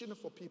searching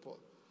for people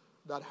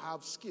that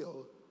have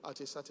skill at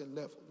a certain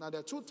level. Now,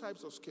 there are 2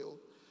 types of skill,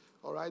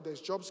 all right?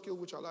 There's job skill,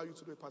 which allows you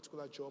to do a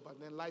particular job, and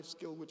then life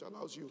skill, which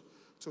allows you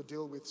to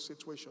deal with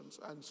situations.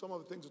 And some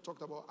of the things we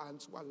talked about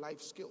were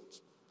life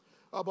skills.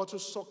 But to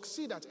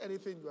succeed at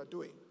anything you are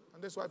doing,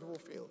 and that's why people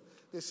fail,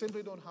 they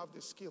simply don't have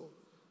the skill,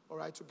 all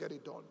right, to get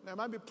it done. They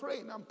might be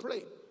praying and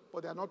praying,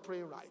 but they're not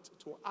praying right,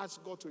 to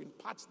ask God to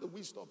impart the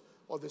wisdom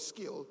or the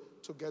skill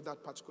to get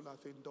that particular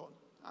thing done.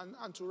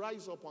 And to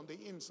rise up on the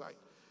inside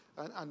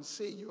and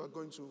say you are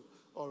going to,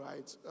 all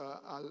right,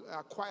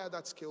 acquire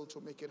that skill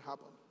to make it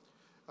happen.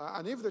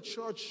 And if the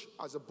church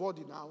as a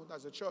body now,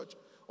 as a church,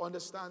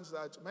 understands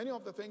that many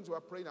of the things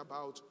we're praying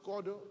about,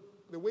 God,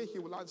 the way he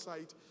will answer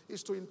it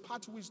is to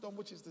impart wisdom,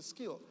 which is the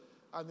skill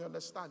and the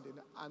understanding.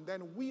 And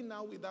then we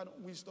now, with that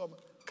wisdom,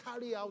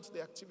 carry out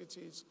the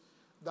activities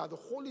that the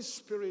Holy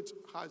Spirit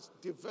has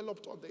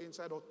developed on the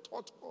inside or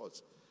taught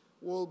us,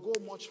 will go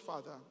much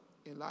further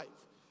in life.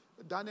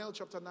 Daniel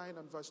chapter 9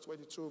 and verse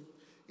 22,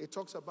 it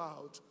talks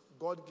about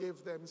God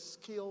gave them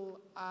skill,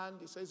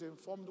 and it says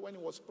informed when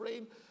he was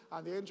praying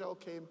and the angel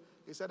came,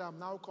 he said, I'm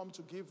now come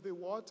to give thee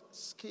what?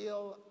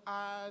 Skill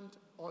and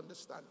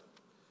understanding.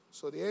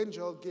 So the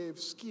angel gave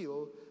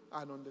skill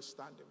and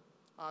understanding.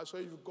 So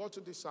you've got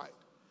to decide.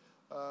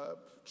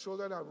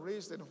 Children are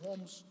raised in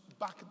homes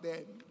back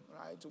then,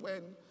 right?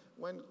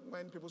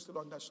 When people still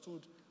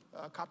understood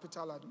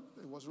capital and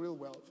it was real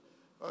wealth.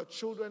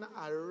 Children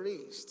are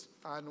raised,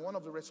 and one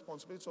of the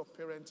responsibilities of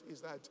parents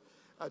is that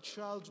a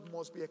child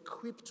must be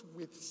equipped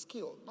with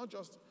skill, not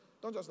just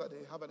that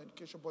they have an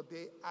education, but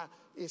they are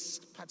a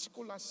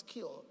particular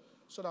skill,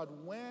 so that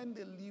when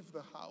they leave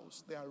the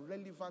house, they are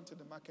relevant in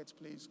the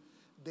marketplace.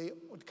 They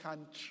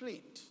can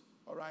trade,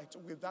 all right,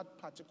 with that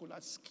particular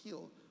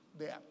skill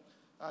there.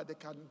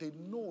 They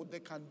know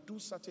they can do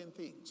certain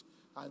things,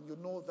 and you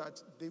know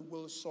that they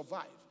will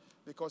survive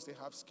because they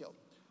have skill.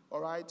 All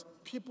right?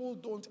 People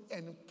don't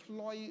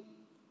employ,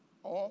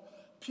 or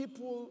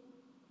people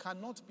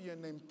cannot be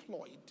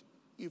unemployed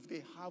if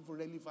they have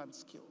relevant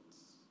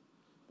skills.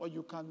 Or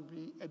you can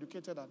be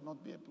educated and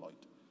not be employed.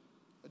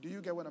 Do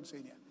you get what I'm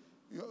saying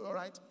here? All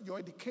right? Your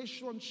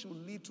education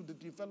should lead to the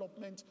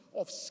development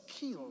of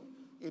skill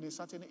in a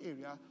certain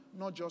area,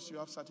 not just you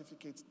have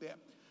certificates there.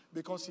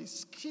 Because his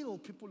skill,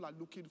 people are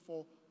looking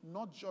for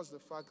not just the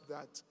fact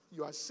that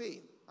you are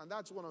saying, and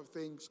that's one of the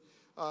things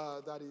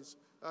that is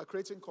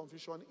creating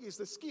confusion, is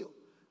the skill.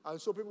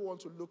 And so people want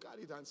to look at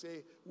it and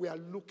say, we are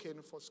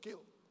looking for skill.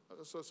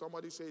 So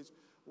somebody says,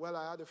 well,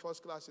 I had a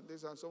first class in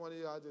this and somebody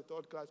had a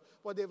third class,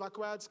 but they've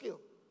acquired skill.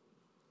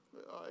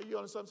 You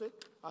understand what I'm saying?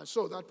 And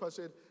so that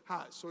person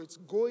has. So it's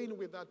going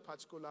with that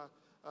particular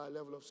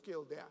level of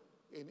skill there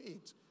in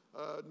it.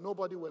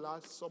 Nobody will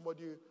ask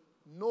somebody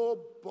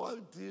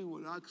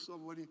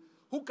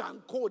who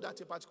can code at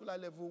a particular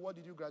level, what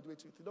did you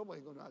graduate with?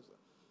 Nobody's going to ask that.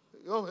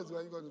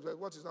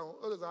 What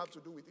does that have to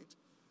do with it?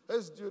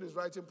 This dude is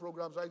writing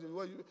programs.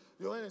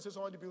 When they say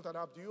somebody built an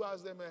app, do you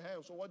ask them,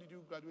 hey, so what did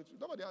you graduate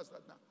with? Nobody asks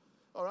that now.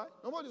 All right?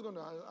 Nobody's going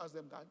to ask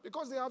them that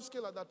because they have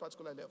skill at that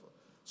particular level.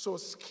 So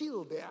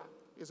skill there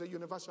is a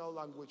universal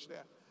language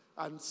there.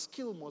 And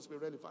skill must be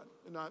relevant.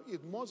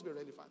 It must be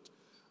relevant.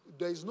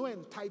 There is no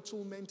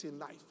entitlement in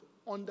life.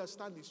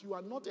 Understand this. You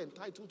are not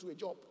entitled to a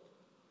job.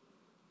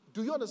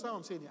 Do you understand what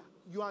I'm saying here?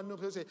 You are not,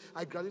 say,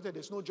 I graduated,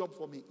 there's no job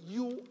for me.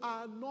 You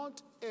are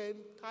not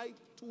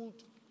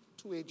entitled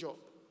to a job.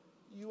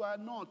 You are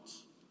not.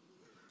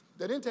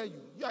 They didn't tell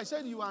you. I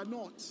said you are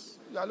not.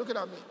 You are looking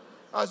at me.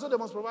 I said they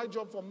must provide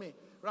job for me.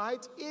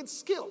 Right? It's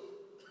skill.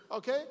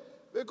 Okay?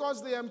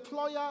 Because the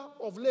employer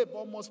of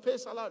labor must pay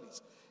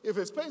salaries. If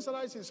it's paying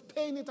salaries, it's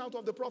paying it out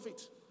of the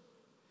profit.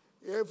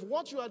 If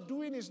what you are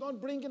doing is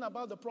not bringing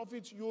about the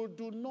profit, you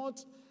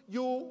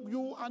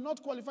are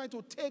not qualified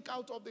to take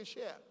out of the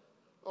share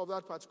of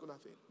that particular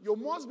thing. You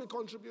must be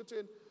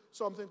contributing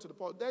something to the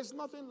pot. There's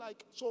nothing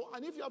like,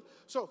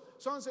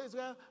 someone says,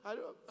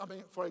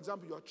 for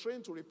example, you are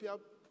trained to repair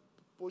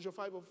Peugeot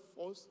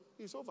 504s,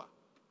 it's over.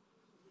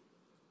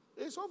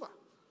 It's over.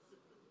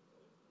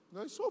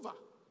 No, it's over.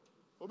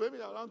 Or maybe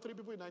around 3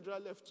 people in Nigeria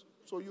left.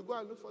 So you go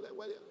and look for them.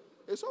 Well,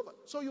 it's over.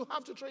 So you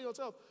have to train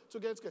yourself to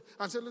get scared.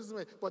 And say, listen to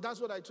me, but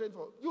that's what I trained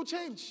for. You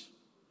change.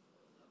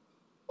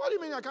 What do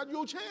you mean I can't?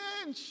 You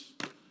change.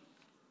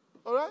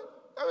 All right?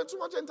 Too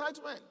much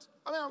entitlement.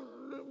 I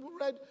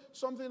read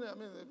something,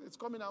 it's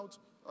coming out,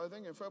 I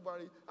think in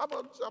February,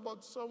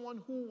 about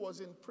someone who was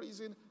in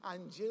prison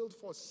and jailed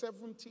for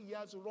 70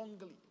 years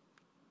wrongly.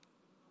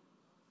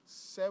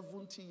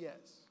 70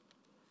 years.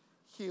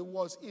 He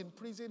was in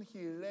prison,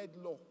 he read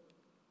law.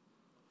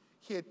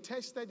 He had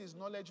tested his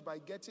knowledge by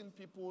getting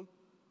people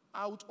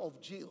out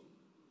of jail.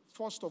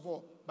 First of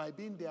all, by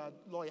being their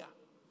lawyer,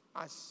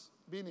 as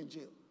being in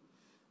jail.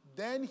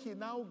 Then he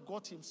now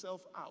got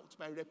himself out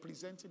by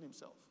representing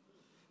himself.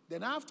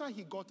 Then after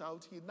he got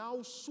out, he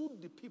now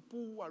sued the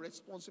people who are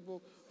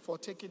responsible for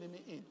taking him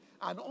in.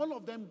 And all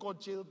of them got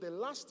jailed. The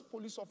last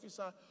police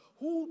officer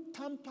who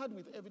tampered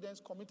with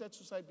evidence committed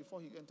suicide before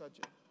he entered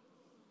jail.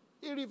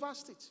 He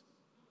reversed it.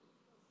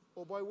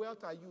 Oh boy, where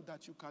are you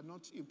that you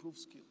cannot improve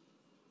skill?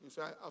 You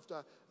say,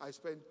 after I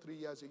spent 3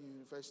 years in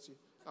university,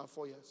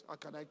 4 years, how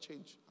can I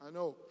change? I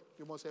know,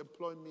 you must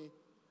employ me.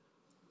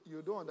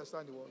 You don't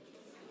understand the word.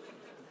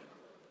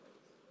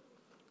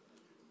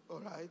 All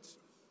right?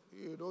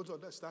 You don't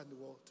understand the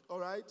world. All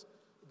right?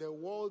 The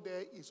world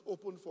there is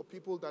open for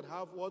people that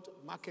have what?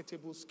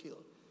 Marketable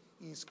skill.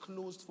 It's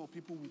closed for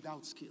people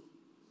without skill.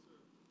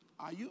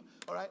 Are you?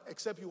 All right?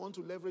 Except you want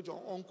to leverage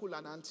your uncle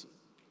and auntie.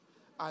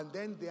 And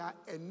then they are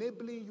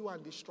enabling you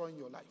and destroying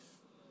your life.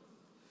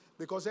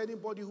 Because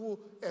anybody who,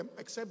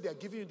 except they are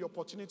giving you the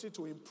opportunity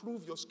to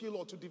improve your skill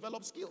or to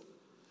develop skill,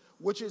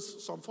 which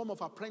is some form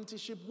of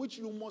apprenticeship, which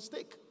you must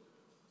take.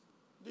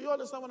 Do you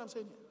understand what I'm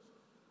saying here?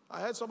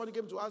 I heard somebody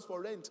came to ask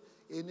for rent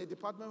in a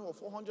department of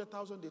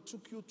 400,000. They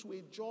took you to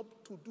a job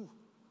to do.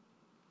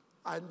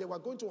 And they were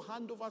going to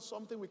hand over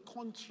something with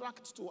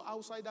contract to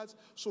outsiders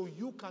so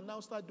you can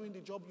now start doing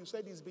the job you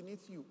said is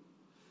beneath you.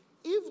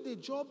 If the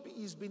job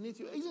is beneath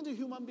you, isn't the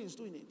human beings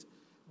doing it?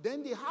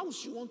 Then the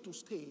house you want to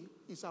stay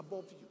is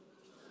above you.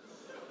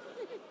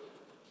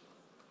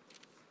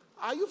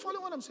 Are you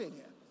following what I'm saying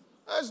here?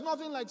 There's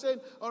nothing like saying,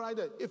 all right,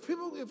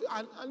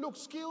 and look,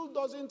 skill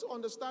doesn't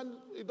understand,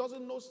 it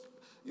doesn't know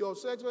your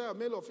sex, whether you're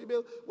male or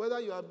female, whether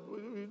you are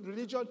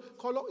religion,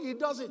 color, it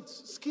doesn't.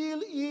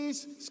 Skill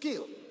is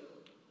skill.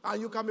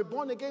 And you can be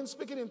born again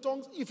speaking in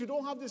tongues. If you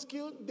don't have the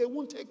skill, they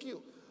won't take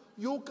you.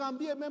 You can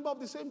be a member of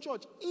the same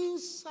church,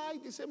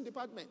 inside the same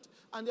department,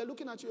 and they're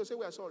looking at you and say,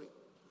 we are sorry.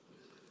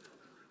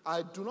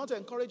 I do not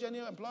encourage any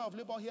employer of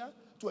labor here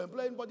to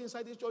employ anybody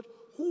inside this church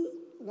who,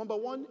 number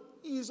one,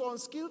 is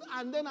unskilled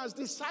and then has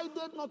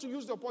decided not to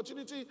use the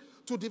opportunity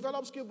to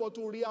develop skill, but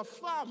to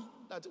reaffirm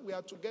that we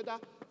are together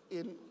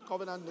in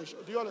covenant nation.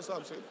 Do you understand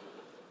what I'm saying?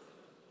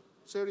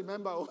 Say,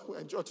 remember, we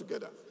enjoy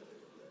together.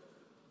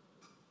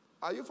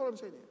 Are you following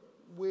what I'm saying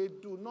here? We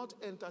do not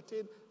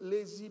entertain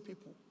lazy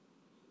people.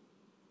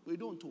 We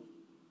don't do.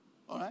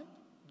 All right?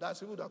 That's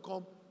people that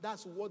come.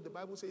 That's what the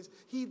Bible says.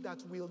 He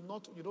that will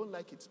not, you don't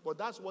like it, but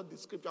that's what the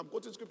scripture, I'm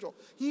quoting scripture.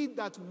 He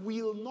that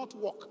will not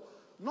walk.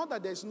 Not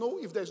that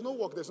if there's no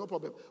work, there's no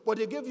problem. But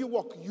they gave you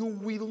work, you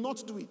will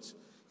not do it.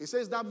 It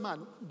says that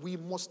man, we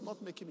must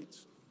not make him it.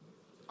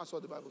 That's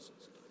what the Bible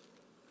says.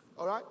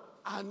 All right?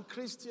 And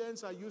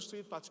Christians are used to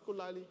it,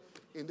 particularly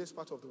in this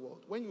part of the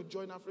world. When you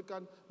join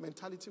African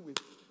mentality with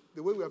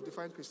the way we have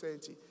defined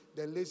Christianity,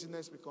 then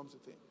laziness becomes a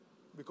thing.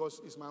 Because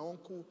it's my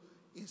uncle,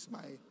 it's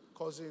my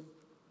cousin,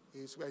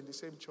 we're in the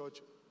same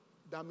church.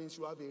 That means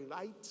you have a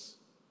right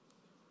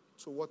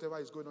to whatever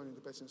is going on in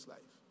the person's life.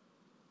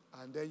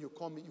 And then you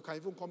come in, you can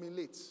even come in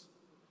late.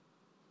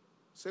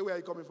 Say, where are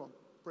you coming from?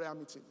 Prayer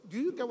meeting. Do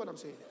you get what I'm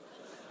saying?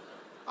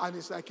 And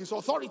it's like it's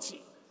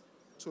authority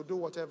to do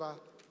whatever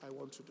I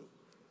want to do.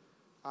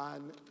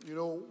 And,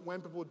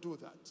 when people do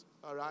that,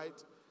 all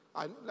right?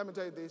 And let me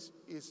tell you this,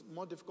 it's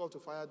more difficult to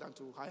fire than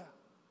to hire.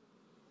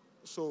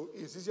 So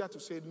it's easier to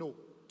say no,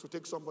 to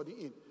take somebody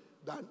in,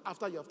 than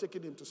after you have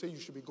taken him to say you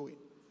should be going.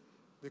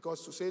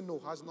 Because to say no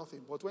has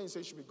nothing. But when you say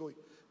you should be going,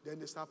 then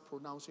they start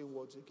pronouncing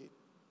words again.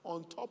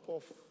 On top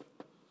of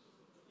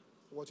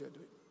what you're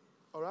doing.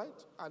 All right?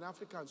 And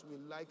Africans, we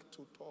like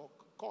to talk.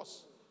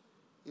 Cause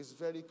is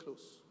very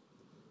close.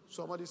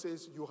 Somebody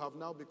says, you have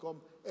now become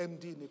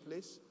MD in a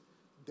place.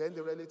 Then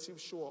the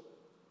relatives show up.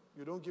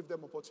 You don't give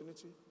them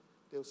opportunity.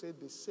 They'll say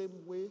the same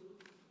way.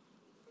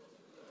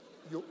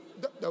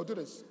 They'll do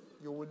this.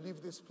 You will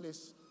leave this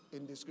place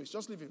in disgrace.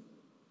 Just leave him.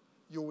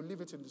 You will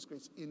leave it in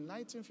disgrace. In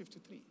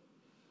 1953,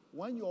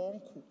 when your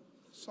uncle,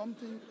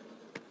 something,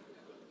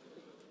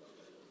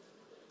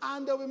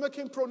 and they'll be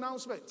making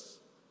pronouncements.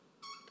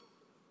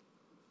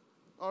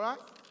 All right?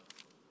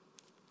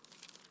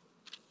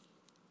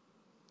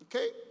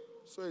 Okay?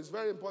 So it's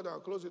very important. I'll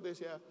close with this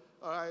here.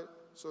 All right?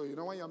 So,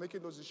 when you're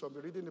making those decisions,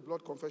 be reading the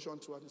blood confession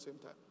too at the same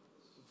time.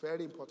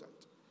 Very important.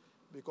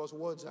 Because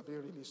words are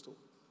being released too.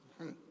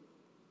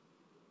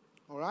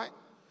 All right?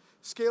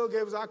 Skill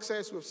gives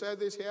access. We've said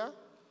this here.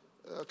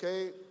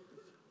 Okay?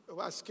 If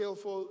I'm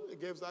skillful,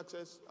 it gives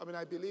access.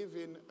 I believe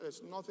in,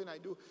 there's nothing I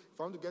do. If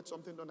I want to get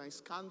something done, I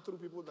scan through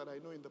people that I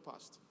know in the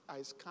past.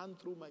 I scan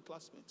through my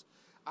classmates.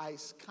 I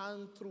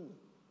scan through.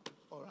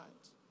 All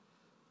right?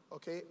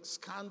 Okay?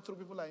 Scan through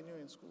people I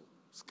knew in school.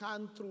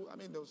 Scan through.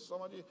 There was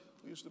somebody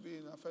who used to be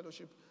in a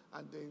fellowship,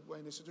 and they were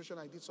in a situation.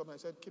 I did something. I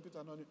said, keep it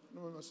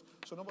anonymous.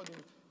 So nobody,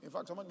 in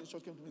fact, someone in the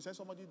church came to me and said,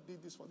 somebody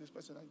did this for this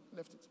person. I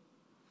left it.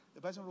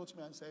 The person wrote to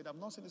me and said, I've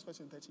not seen this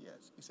person in 30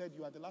 years. He said,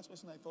 you are the last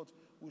person I thought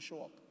will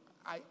show up.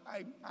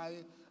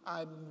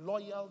 I'm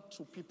loyal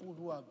to people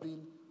who have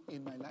been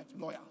in my life.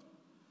 Loyal.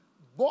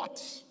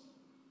 But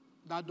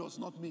that does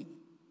not mean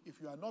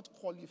if you are not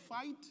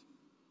qualified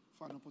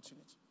for an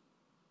opportunity.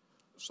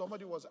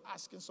 Somebody was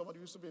asking somebody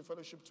who used to be in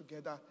fellowship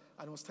together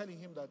and was telling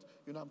him that,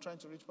 I'm trying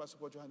to reach Pastor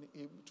Kojo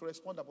and to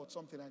respond about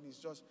something, and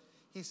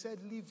he said,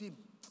 leave him.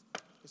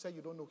 He said,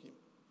 you don't know him.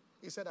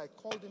 He said, I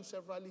called him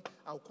severally.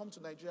 I'll come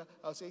to Nigeria.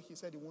 He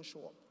said he won't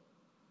show up.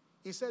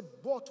 He said,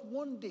 but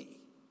one day,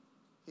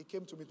 he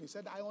came to meet me. He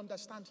said, I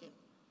understand him.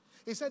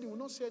 He said he will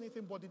not say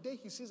anything, but the day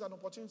he sees an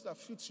opportunity that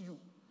fits you,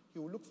 he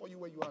will look for you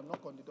where you are and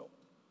knock on the door.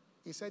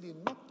 He said he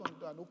knocked on the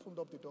door and opened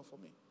up the door for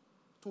me.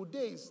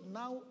 Today is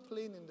now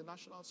playing in the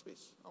national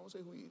space. I won't say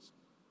who he is.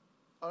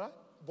 All right?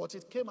 But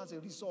it came as a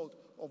result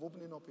of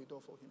opening up a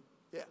door for him.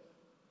 Yeah.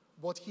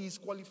 But he is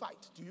qualified.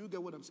 Do you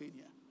get what I'm saying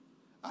here?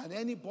 And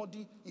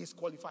anybody is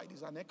qualified.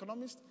 He's an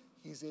economist.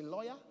 He's a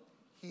lawyer.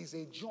 He's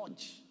a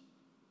judge.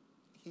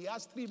 He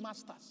has 3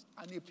 masters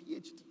and a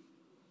PhD.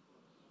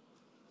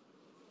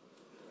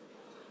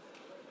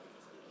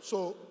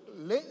 So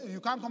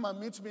you can't come and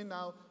meet me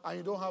now and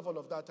you don't have all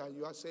of that and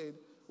you are saying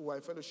we are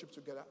in fellowship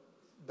together.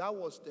 That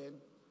was then.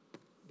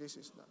 This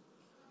is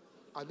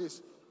now. At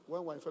least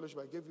when we're in fellowship,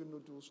 I gave you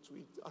noodles to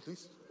eat. At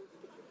least.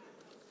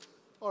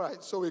 All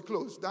right, so we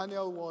close.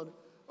 Daniel 1,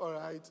 all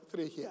right,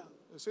 3 here.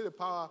 You see the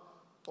power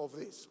of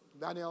this.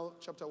 Daniel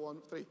chapter 1,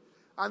 3.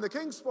 And the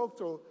king spoke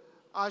to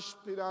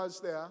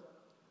Ashpenaz there,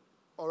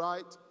 all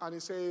right, and he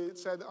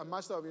said, a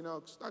master of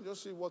eunuchs, and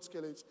just see what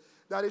skill it is,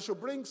 that he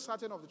should bring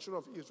certain of the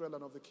children of Israel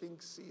and of the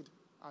king's seed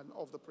and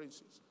of the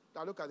princes.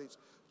 Now look at this.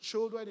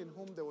 Children in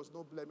whom there was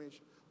no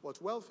blemish, but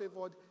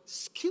well-favored,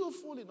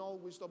 skillful in all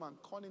wisdom and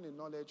cunning in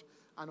knowledge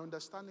and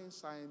understanding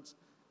science,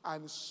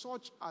 and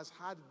such as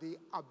had the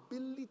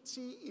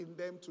ability in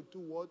them to do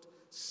what?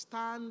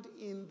 Stand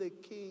in the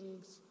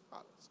king's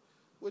palace.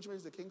 Which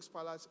means the king's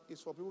palace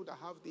is for people that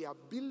have the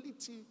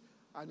ability,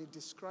 and he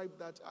described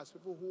that as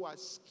people who are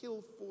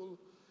skillful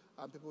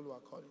and people who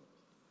are cunning.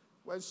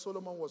 When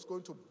Solomon was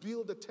going to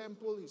build the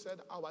temple, he said,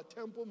 our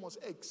temple must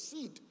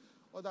exceed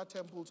other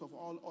temples of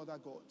all other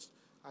gods.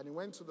 And he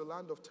went to the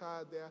land of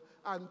Tyre there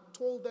and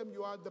told them,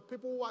 you are the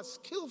people who are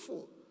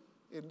skillful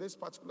in this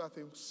particular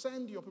thing.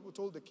 Send your people,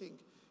 told the king.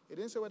 He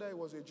didn't say whether it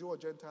was a Jew or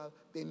Gentile.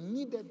 They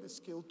needed the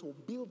skill to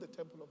build the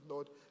temple of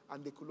God,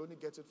 and they could only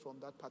get it from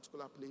that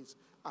particular place.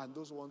 And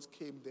those ones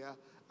came there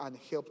and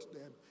helped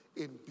them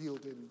in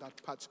building that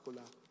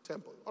particular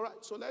temple. All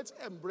right, so let's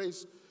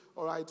embrace,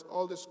 all right,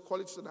 all these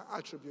qualities and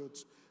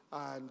attributes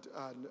and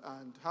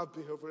have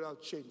behavioral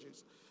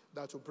changes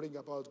that will bring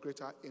about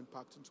greater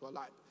impact into our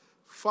life.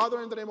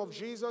 Father, in the name of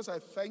Jesus, I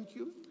thank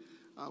you.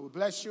 We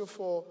bless you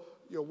for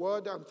your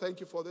word and thank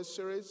you for this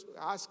series.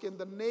 I ask in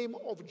the name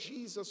of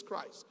Jesus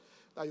Christ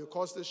that you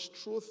cause this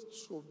truth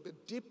to be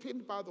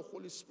deepened by the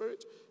Holy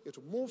Spirit. It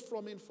will move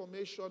from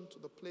information to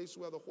the place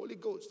where the Holy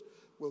Ghost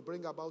will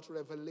bring about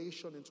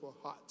revelation into our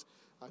heart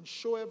and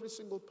show every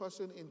single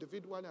person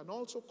individually and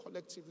also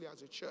collectively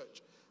as a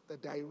church the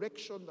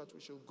direction that we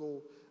should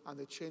go and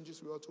the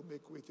changes we ought to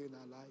make within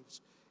our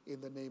lives. In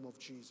the name of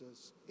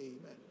Jesus,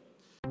 amen.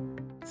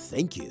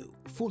 Thank you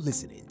for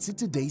listening to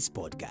today's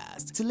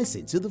podcast. To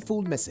listen to the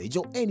full message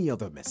or any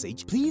other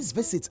message, please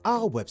visit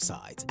our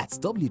website at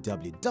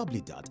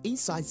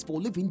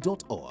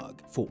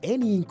www.insightsforliving.org. For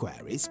any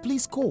inquiries,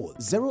 please call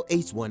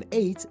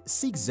 0818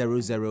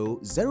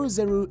 600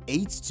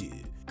 0082.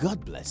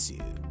 God bless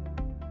you.